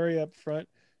and Murray up front,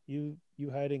 you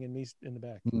hiding and me in the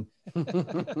back.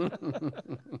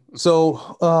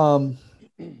 So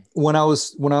when I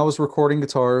was recording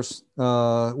guitars,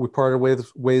 we parted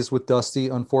ways with Dusty,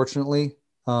 unfortunately.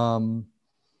 I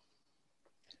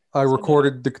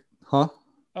recorded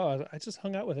Oh, I just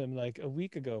hung out with him like a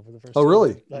week ago for the first time. Oh,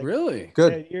 really? Like, really?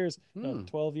 Good. 10 years, no,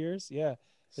 12 years. Yeah.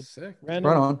 It's sick.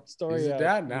 Random right on. Story. He's a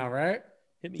dad now, right?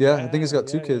 Yeah, I think he's got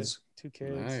 2 kids. 2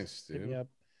 kids. Nice, dude. Hit me up.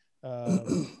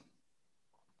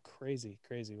 Crazy.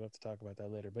 We'll have to talk about that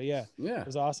later. But yeah, it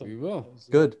was awesome. We will.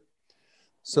 Good.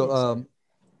 So,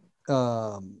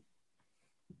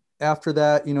 after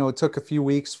that, it took a few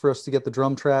weeks for us to get the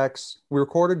drum tracks. We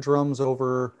recorded drums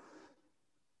over,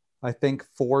 I think,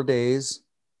 4 days.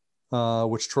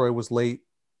 Which Troy was late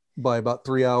by about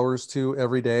 3 hours to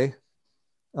every day.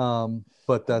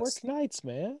 But that's work nights,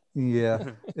 man.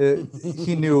 Yeah.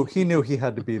 He knew he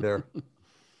had to be there.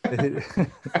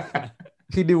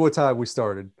 He knew what time we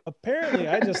started. Apparently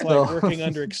I just like working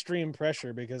under extreme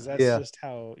pressure because that's just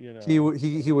how, he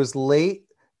was late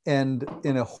and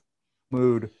in a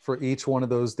mood for each one of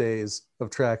those days of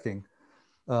tracking.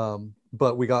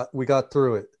 But we got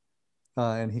through it.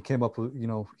 And he came up with,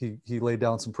 he laid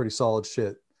down some pretty solid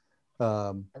shit.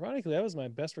 Ironically, that was my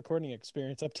best recording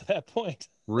experience up to that point.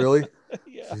 Really?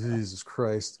 Yeah. Jesus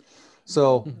Christ.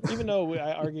 So even though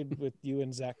I argued with you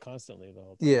and Zach constantly the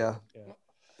whole time. Yeah.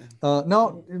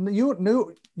 No, you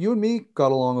and me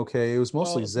got along okay. It was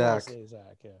mostly Zach. Mostly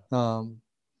Zach, yeah.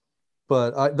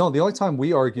 But the only time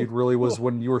we argued really was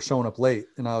when you were showing up late,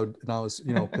 and I was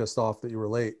pissed off that you were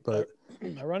late. But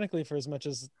ironically, for as much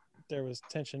as there was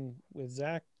tension with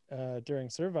Zach during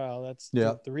Servile, that's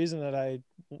the reason that I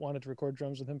wanted to record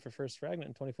drums with him for First Fragment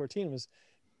in 2014 was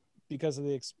because of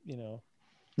the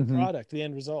product, the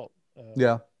end result.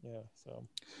 So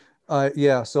we'll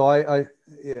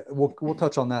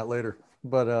touch on that later.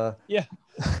 But yeah,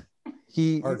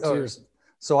 he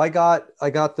So I got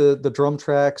the drum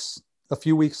tracks a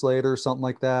few weeks later, something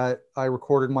like that. I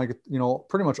recorded my,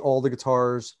 pretty much all the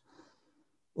guitars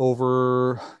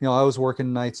over, I was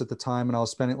working nights at the time, and I was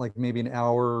spending like maybe an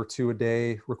hour or two a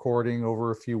day recording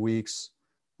over a few weeks.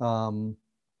 And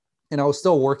I was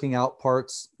still working out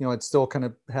parts, I'd still kind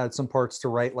of had some parts to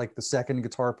write, like the second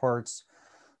guitar parts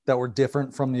that were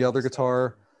different from the other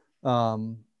guitar.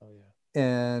 And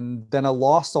then I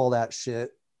lost all that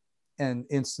shit and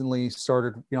instantly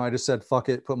started, I just said, fuck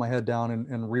it, put my head down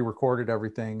and re-recorded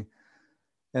everything.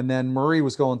 And then Murray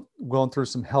was going through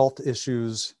some health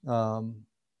issues.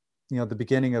 The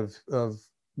beginning of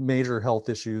major health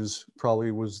issues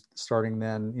probably was starting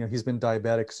then. He's been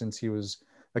diabetic since he was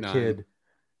a kid.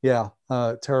 Yeah.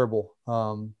 Terrible.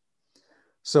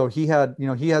 So he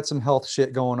had some health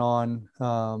shit going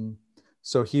on.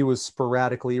 So he was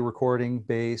sporadically recording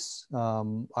bass.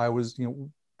 I was,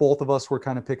 both of us were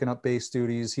kind of picking up bass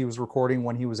duties. He was recording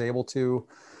when he was able to.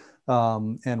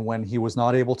 And when he was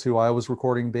not able to, I was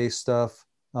recording bass stuff.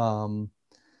 And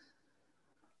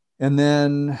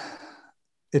then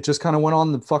it just kind of went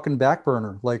on the fucking back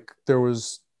burner. Like there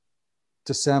was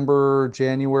December,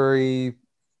 January,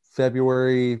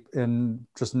 February, and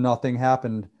just nothing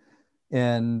happened.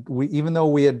 And even though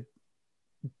we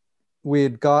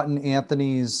had gotten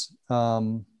Anthony's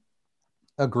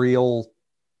agreeal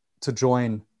to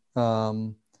join, he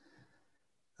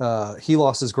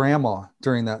lost his grandma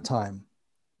during that time,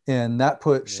 and that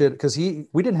put shit, because we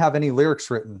didn't have any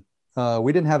lyrics written.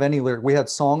 We didn't have any lyrics. We had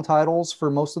song titles for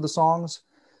most of the songs,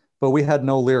 but we had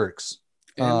no lyrics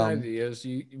and ideas.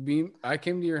 I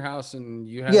came to your house and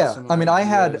you had some I mean,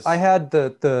 ideas. I had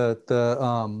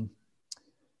the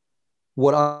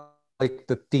what I like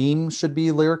the theme should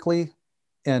be lyrically,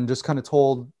 and just kind of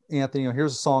told Anthony,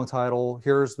 here's a song title,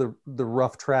 here's the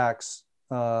rough tracks,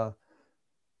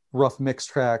 rough mix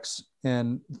tracks,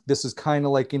 and this is kind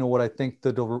of like, what I think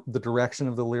the direction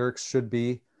of the lyrics should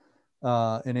be.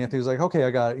 And Anthony was like, okay,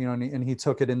 I got it, and he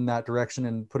took it in that direction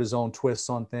and put his own twists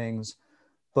on things.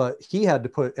 But he had to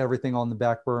put everything on the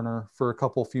back burner for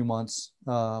a few months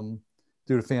due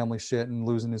to family shit and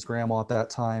losing his grandma at that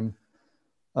time.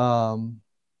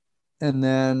 And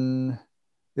then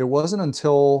it wasn't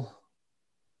until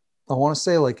I want to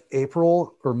say like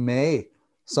April or May,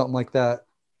 something like that,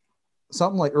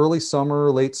 something like early summer,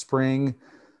 late spring,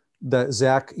 that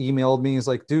Zach emailed me. He's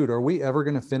like, dude, are we ever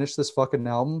going to finish this fucking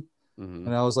album? Mm-hmm.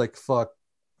 And I was like, fuck,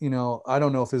 I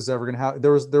don't know if this is ever going to happen.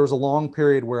 There was a long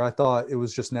period where I thought it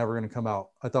was just never going to come out.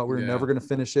 I thought we were never going to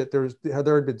finish it. There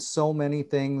had been so many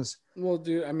things. Well,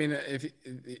 dude, I mean, if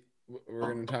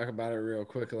we're going to talk about it real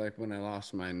quick, like when I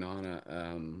lost my Nana,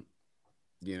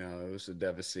 it was a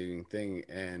devastating thing.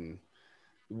 And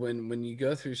when you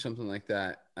go through something like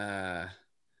that, a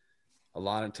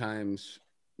lot of times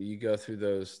you go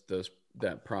through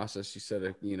that process. You said,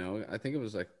 I think it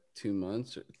was like 2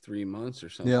 months or 3 months or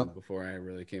something before I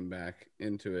really came back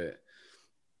into it.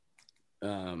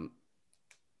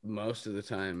 Most of the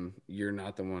time you're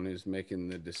not the one who's making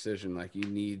the decision. Like you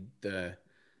need the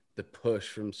push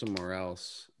from somewhere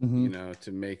else, mm-hmm.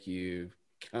 To make you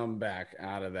come back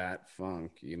out of that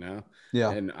funk, Yeah.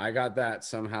 And I got that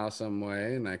somehow, some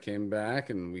way, and I came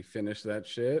back and we finished that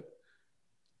shit.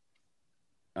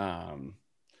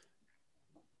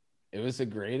 It was a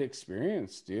great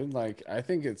experience, dude. Like, I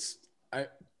think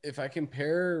if I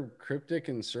compare Cryptic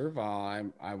and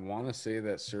Servile, I want to say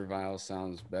that Servile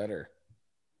sounds better.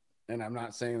 And I'm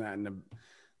not saying that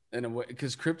in a way,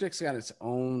 because Cryptic's got its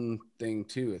own thing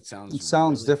too. It sounds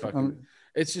really different.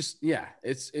 It's just,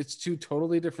 it's two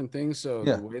totally different things. So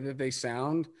the way that they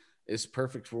sound is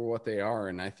perfect for what they are.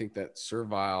 And I think that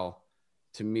Servile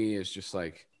to me is just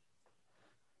like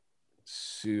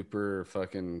super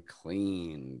fucking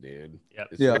clean, dude. Yep.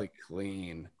 It's really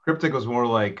clean. Cryptic was more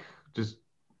like just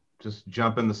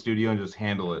jump in the studio and just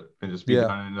handle it and just be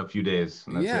done in a few days.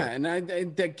 And that's it. And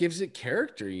that gives it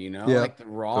character, like the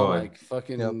raw, like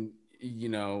fucking,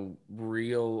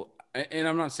 real. And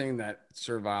I'm not saying that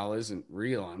Servile isn't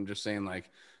real. I'm just saying like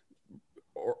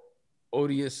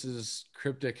Odious's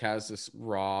Cryptic has this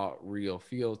raw, real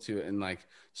feel to it. And like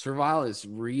Servile is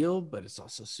real, but it's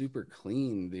also super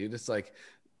clean, dude. It's like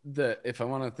if I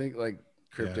want to think like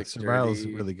Cryptic, Servile is a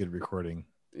really good recording.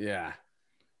 Yeah.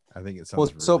 I think it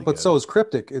sounds good. So is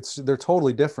Cryptic. They're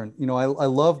totally different. I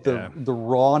love the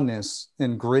rawness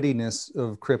and grittiness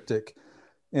of Cryptic.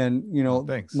 And,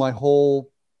 my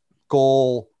whole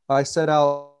goal, I set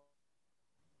out,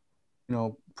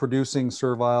 producing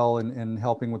Servile and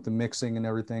helping with the mixing and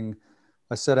everything.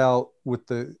 I set out with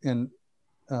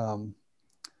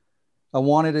I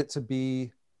wanted it to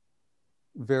be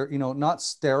very, not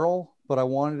sterile, but I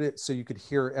wanted it so you could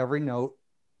hear every note.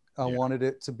 I wanted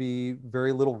it to be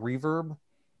very little reverb.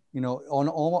 You know, on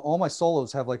all my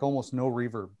solos have like almost no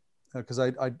reverb because I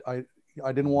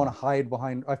didn't want to hide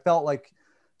behind. I felt like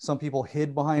some people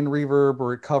hid behind reverb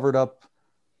or it covered up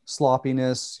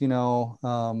sloppiness. You know,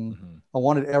 I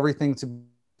wanted everything to be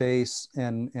bass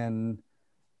and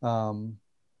you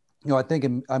know, I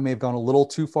think I may have gone a little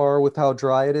too far with how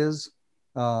dry it is.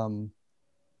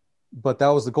 But that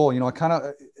was the goal. You know,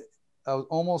 I was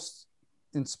almost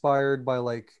inspired by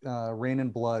like Rain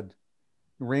and Blood.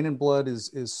 Rain and Blood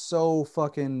is so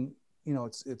fucking, you know,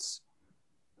 it's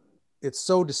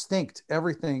so distinct.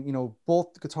 Everything, you know,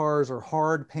 both guitars are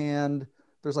hard panned.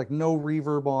 There's like no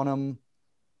reverb on them.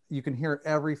 You can hear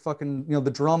every fucking, you know, the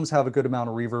drums have a good amount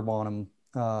of reverb on them.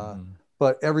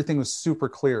 But everything was super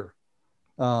clear.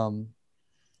 And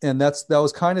that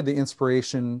was kind of the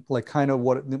inspiration, like kind of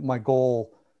what my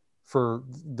goal for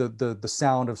the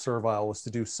sound of Servile was to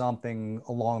do something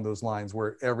along those lines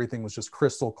where everything was just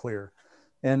crystal clear.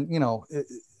 And, you know,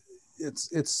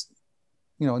 it's,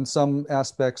 you know, in some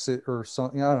aspects or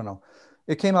some, you know, I don't know,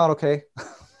 it came out okay.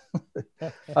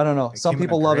 I don't know. Some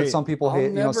people love it. Some people hate,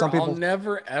 you know, some people. I'll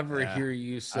never ever hear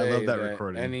you say I love that that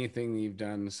recording. anything you've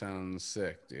done sounds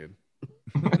sick, dude.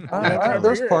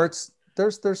 There's parts.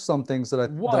 There's some things that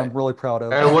I'm really proud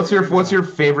of. And what's your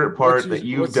favorite part that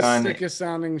you've done? The sickest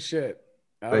sounding shit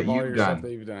out that of all you've your done? stuff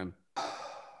that you've done.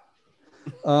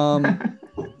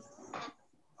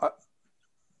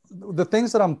 The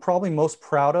things that I'm probably most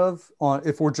proud of,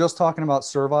 if we're just talking about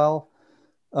Servile,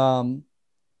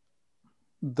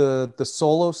 the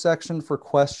solo section for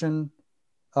Question,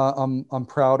 I'm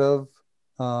proud of.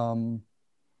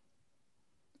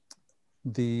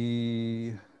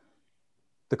 The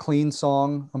Clean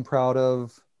song I'm proud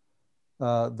of.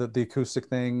 The acoustic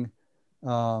thing.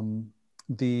 One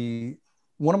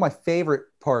of my favorite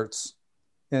parts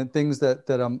and things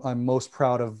that I'm most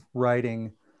proud of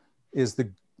writing is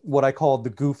what I call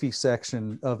the goofy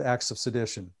section of Acts of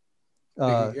Sedition.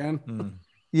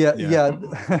 Yeah.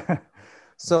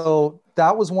 So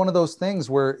that was one of those things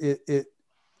where you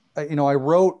know, I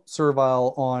wrote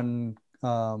Servile on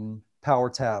Power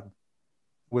Tab,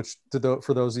 which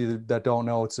for those of you that don't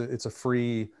know, it's a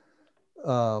free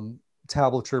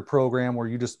tablature program where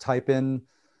you just type in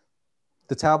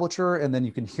the tablature and then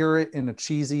you can hear it in a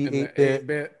cheesy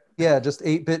 8-bit. Yeah, just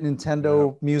 8-bit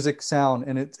Nintendo music sound,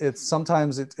 and it's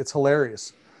sometimes it's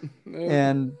hilarious.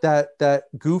 And that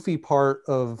goofy part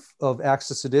of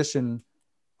Acts of Sedition,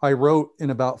 I wrote in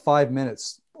about 5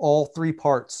 minutes, all 3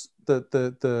 parts.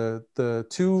 The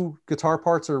 2 guitar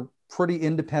parts are pretty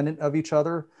independent of each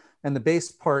other, and the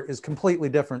bass part is completely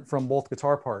different from both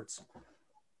guitar parts.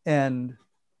 And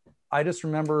I just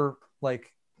remember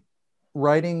like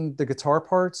writing the guitar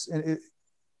parts, and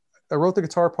I wrote the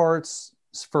guitar parts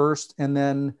first and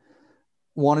then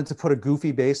wanted to put a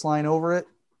goofy bass line over it.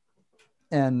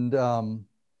 And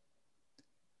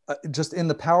just in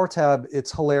the Power Tab,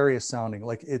 it's hilarious sounding.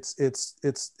 Like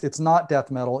it's not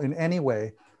death metal in any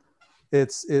way.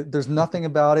 There's nothing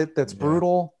about it that's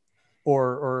brutal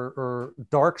or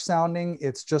dark sounding.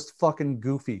 It's just fucking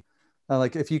goofy.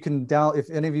 Like if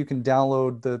any of you can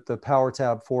download the Power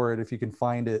Tab for it, if you can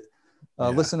find it,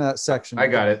 listen to that section. I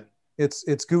got it.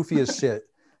 It's goofy as shit.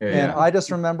 I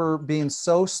just remember being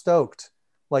so stoked.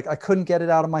 Like I couldn't get it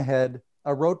out of my head.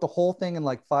 I wrote the whole thing in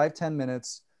like 5-10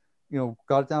 minutes, you know,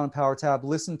 got it down in Power Tab,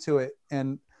 listened to it,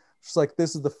 and just like,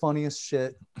 this is the funniest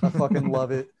shit. I fucking love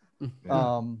it.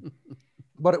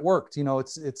 But it worked, you know,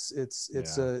 it's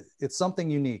something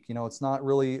unique, you know, it's not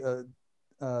really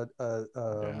a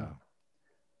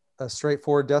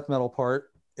straightforward death metal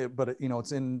part, but you know,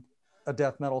 it's in a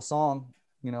death metal song,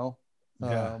 you know.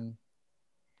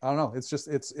 I don't know. It's just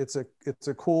it's a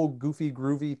cool, goofy,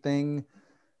 groovy thing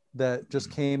that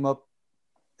just came up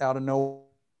out of nowhere.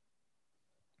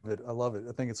 I love it.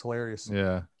 I think it's hilarious.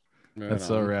 Yeah, that's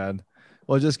so rad.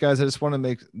 Well, just guys, I just want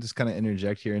to kind of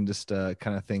interject here and just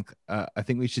kind of think. I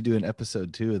think we should do an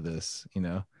episode 2 of this. You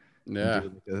know. Yeah.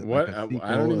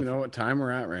 I don't even know what time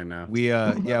we're at right now. We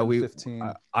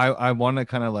 15. I want to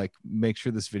kind of like make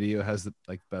sure this video has the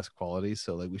like best quality.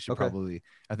 So like we should probably,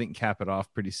 I think, cap it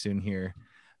off pretty soon here.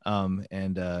 And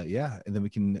then we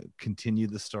can continue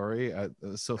the story. It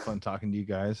was so fun talking to you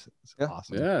guys. It's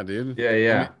awesome. Yeah, dude.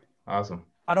 Yeah. Awesome.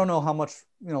 I don't know how much,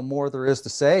 you know, more there is to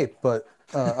say, but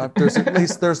there's at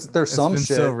least there's some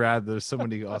shit. So rad. There's so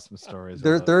many awesome stories.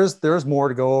 There's more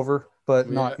to go over, but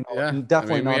not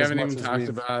definitely not. We as haven't much even as talked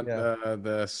about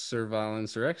the Servile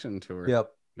Insurrection tour.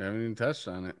 Yep. We haven't even touched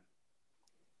on it.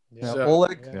 Yeah. So,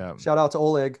 Oleg. Yeah. Shout out to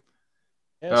Oleg.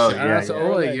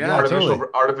 Oleg. Yeah,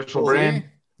 Artificial brain.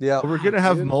 Yeah. We're gonna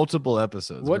have Dude. multiple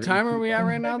episodes. What We're gonna time are keep we at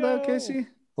going. right now, though, Casey?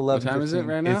 What time is it 11:15.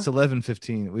 right now? It's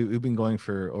 11:15. We've been going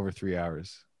for over 3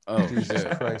 hours. Oh, Jesus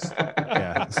shit. Christ.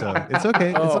 Yeah, so it's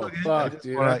okay. It's all Oh, good. I fuck, just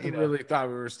dude. wanna, I really thought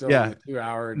we were still Yeah. in the 2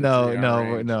 hour. To no, 3 hour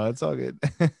no, range. no. It's all good.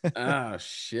 Oh,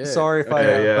 shit. Sorry if I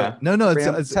Yeah, yeah. No, no. It's,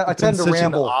 Ram- it's I been tend to such an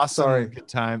ramble. awesome Sorry. good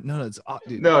time. No, it's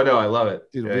dude. No, I love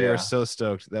it. Dude, Yeah, we yeah. are so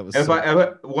stoked. That was And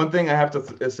so one thing I have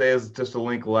to say is just to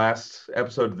link last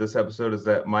episode to this episode is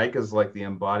that Mike is like the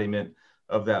embodiment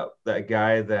of that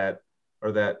guy that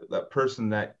person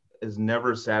that is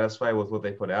never satisfied with what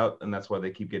they put out, and that's why they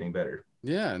keep getting better.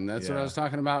 Yeah, and that's what I Yeah. was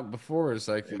talking about before. It's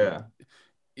like, Yeah,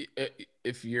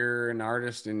 if you're an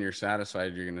artist and you're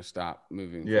satisfied, you're gonna stop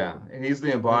moving. yeah. forward. And he's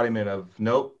the embodiment of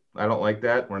nope, I don't like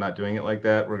that. We're not doing it like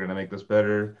that. We're gonna make this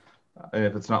better. And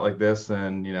if it's not like this,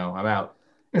 then I'm out.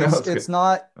 It's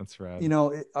not, that's right.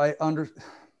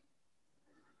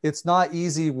 it's not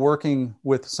easy working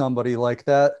with somebody like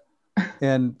that.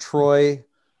 And Troy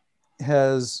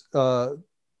has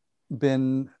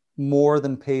been more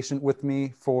than patient with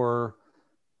me for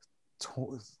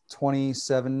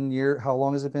 27 years. How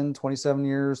long has it been? 27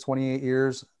 years, 28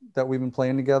 years that we've been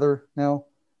playing together now.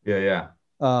 Yeah.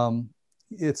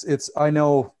 I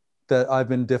know that I've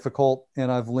been difficult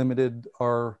and I've limited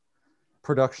our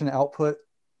production output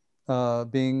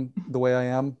being the way I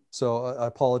am. So I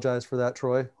apologize for that,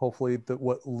 Troy. Hopefully that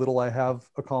what little I have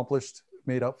accomplished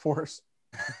made up for us.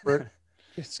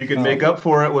 You can make up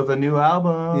for it with a new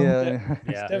album. Yeah.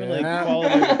 It's definitely Yeah.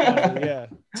 quality over quantity, yeah.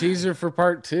 Teaser for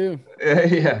part 2.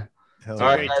 Yeah. Hell All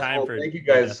right, great guys. time Well, for- thank you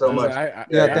guys so Yeah, much.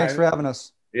 Yeah. Thanks for having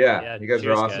us. Yeah, you guys are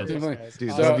cheers, awesome. guys. Definitely. Guys.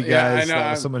 Dude, So, love you yeah, I guys. know, That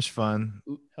was I'm- so much fun.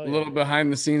 Hell A yeah. little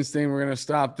behind the scenes thing. We're gonna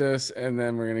stop this and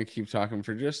then we're gonna keep talking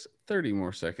for just 30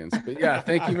 more seconds. But yeah,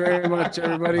 thank you very much,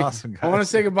 everybody. Awesome, I want to guys.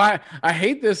 say goodbye. I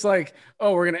hate this, like,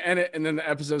 oh, we're gonna end it and then the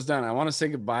episode's done. I want to say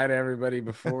goodbye to everybody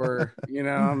before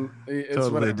it's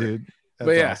Totally, whatever. dude. That's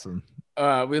But yeah. awesome.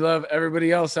 We love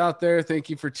everybody else out there. Thank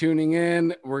you for tuning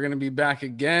in. We're gonna be back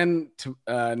again.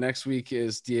 Next week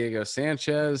is Diego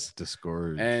Sanchez.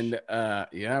 Discord. And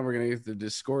we're gonna get the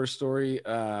Discord story.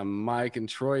 Mike and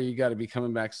Troy, you got to be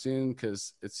coming back soon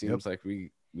because it seems like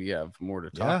we have more to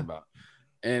talk about.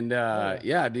 And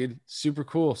dude, super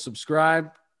cool.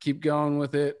 Subscribe, keep going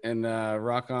with it, and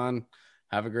rock on.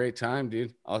 Have a great time,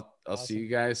 dude. I'll see you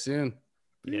guys soon.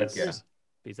 Yes. Yeah.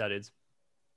 Peace out, dudes.